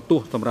ព័ន្ធថតទ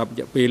ស្សន៍សម្រាប់រ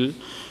យៈពេល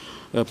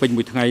ពេញ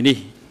មួយថ្ងៃនេះ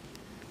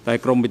តែ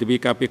ក្រមមេធាវី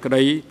ការពីក្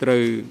តីត្រូ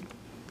វ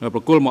ប្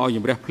រគល់មកឲ្យ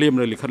ជំរះភ្លាម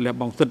នៅលិខិតលះ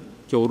បង់សិទ្ធិ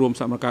ចូលរួម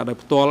សកម្មភាពដោយ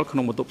ផ្ទាល់ក្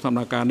នុងបន្ទប់សកម្ម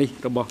ភាពនេះ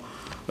របស់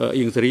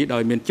អ៊ីងសេរីដោ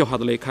យមានចុះហ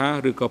ត្ថលេខា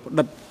ឬក៏ផ្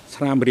តិត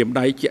ស្នាមរៀម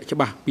ដៃជាក់ច្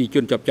បាស់ពីជ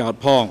នជាប់ចោទ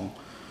ផង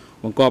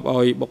បង្កប់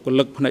ឲ្យបុគ្គ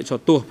លិកផ្នែកថ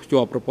តទស្សន៍ភ្ជា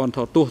ប់ប្រព័ន្ធថ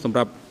តទស្សន៍សម្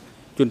រាប់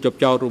ជនជាប់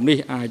ចោទរូបនេះ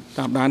អាច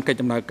តាមដានកិច្ច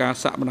ដំណើរការ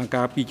សកម្ម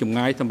ភាពពីចម្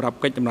ងាយសម្រាប់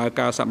កិច្ចដំណើរ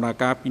ការសកម្ម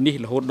ភាពពីនេះ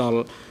រហូតដល់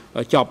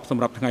ចប់ស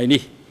ម្រាប់ថ្ងៃ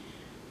នេះ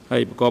ហើ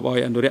យបង្កប់ឲ្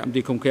យអនុរិយមន្ត្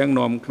រីឃុំឃាំង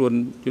នាំខ្លួន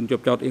ជនជា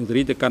ប់ចោទអ៊ីងសេ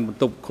រីទៅកាន់បន្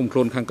ទប់ឃុំខ្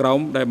លួនខាងក្រោម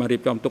ដែលបានរៀ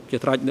បចំទុកជា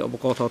ស្រេចនៅឧប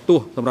ករណ៍ថតទស្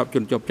សន៍សម្រាប់ជ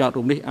នជាប់ចោទ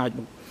រូបនេះអាច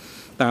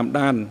តាម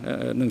ដាន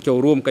និងចូល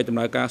រួមកិច្ចដំ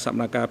ណើរការសកម្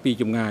មភាពពី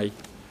ចម្ងាយ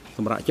ស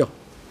ម្រាប់ចុះ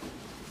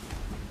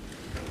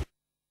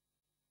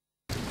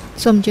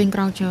សូមអញ្ជើញក្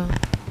រោយ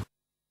ចុះ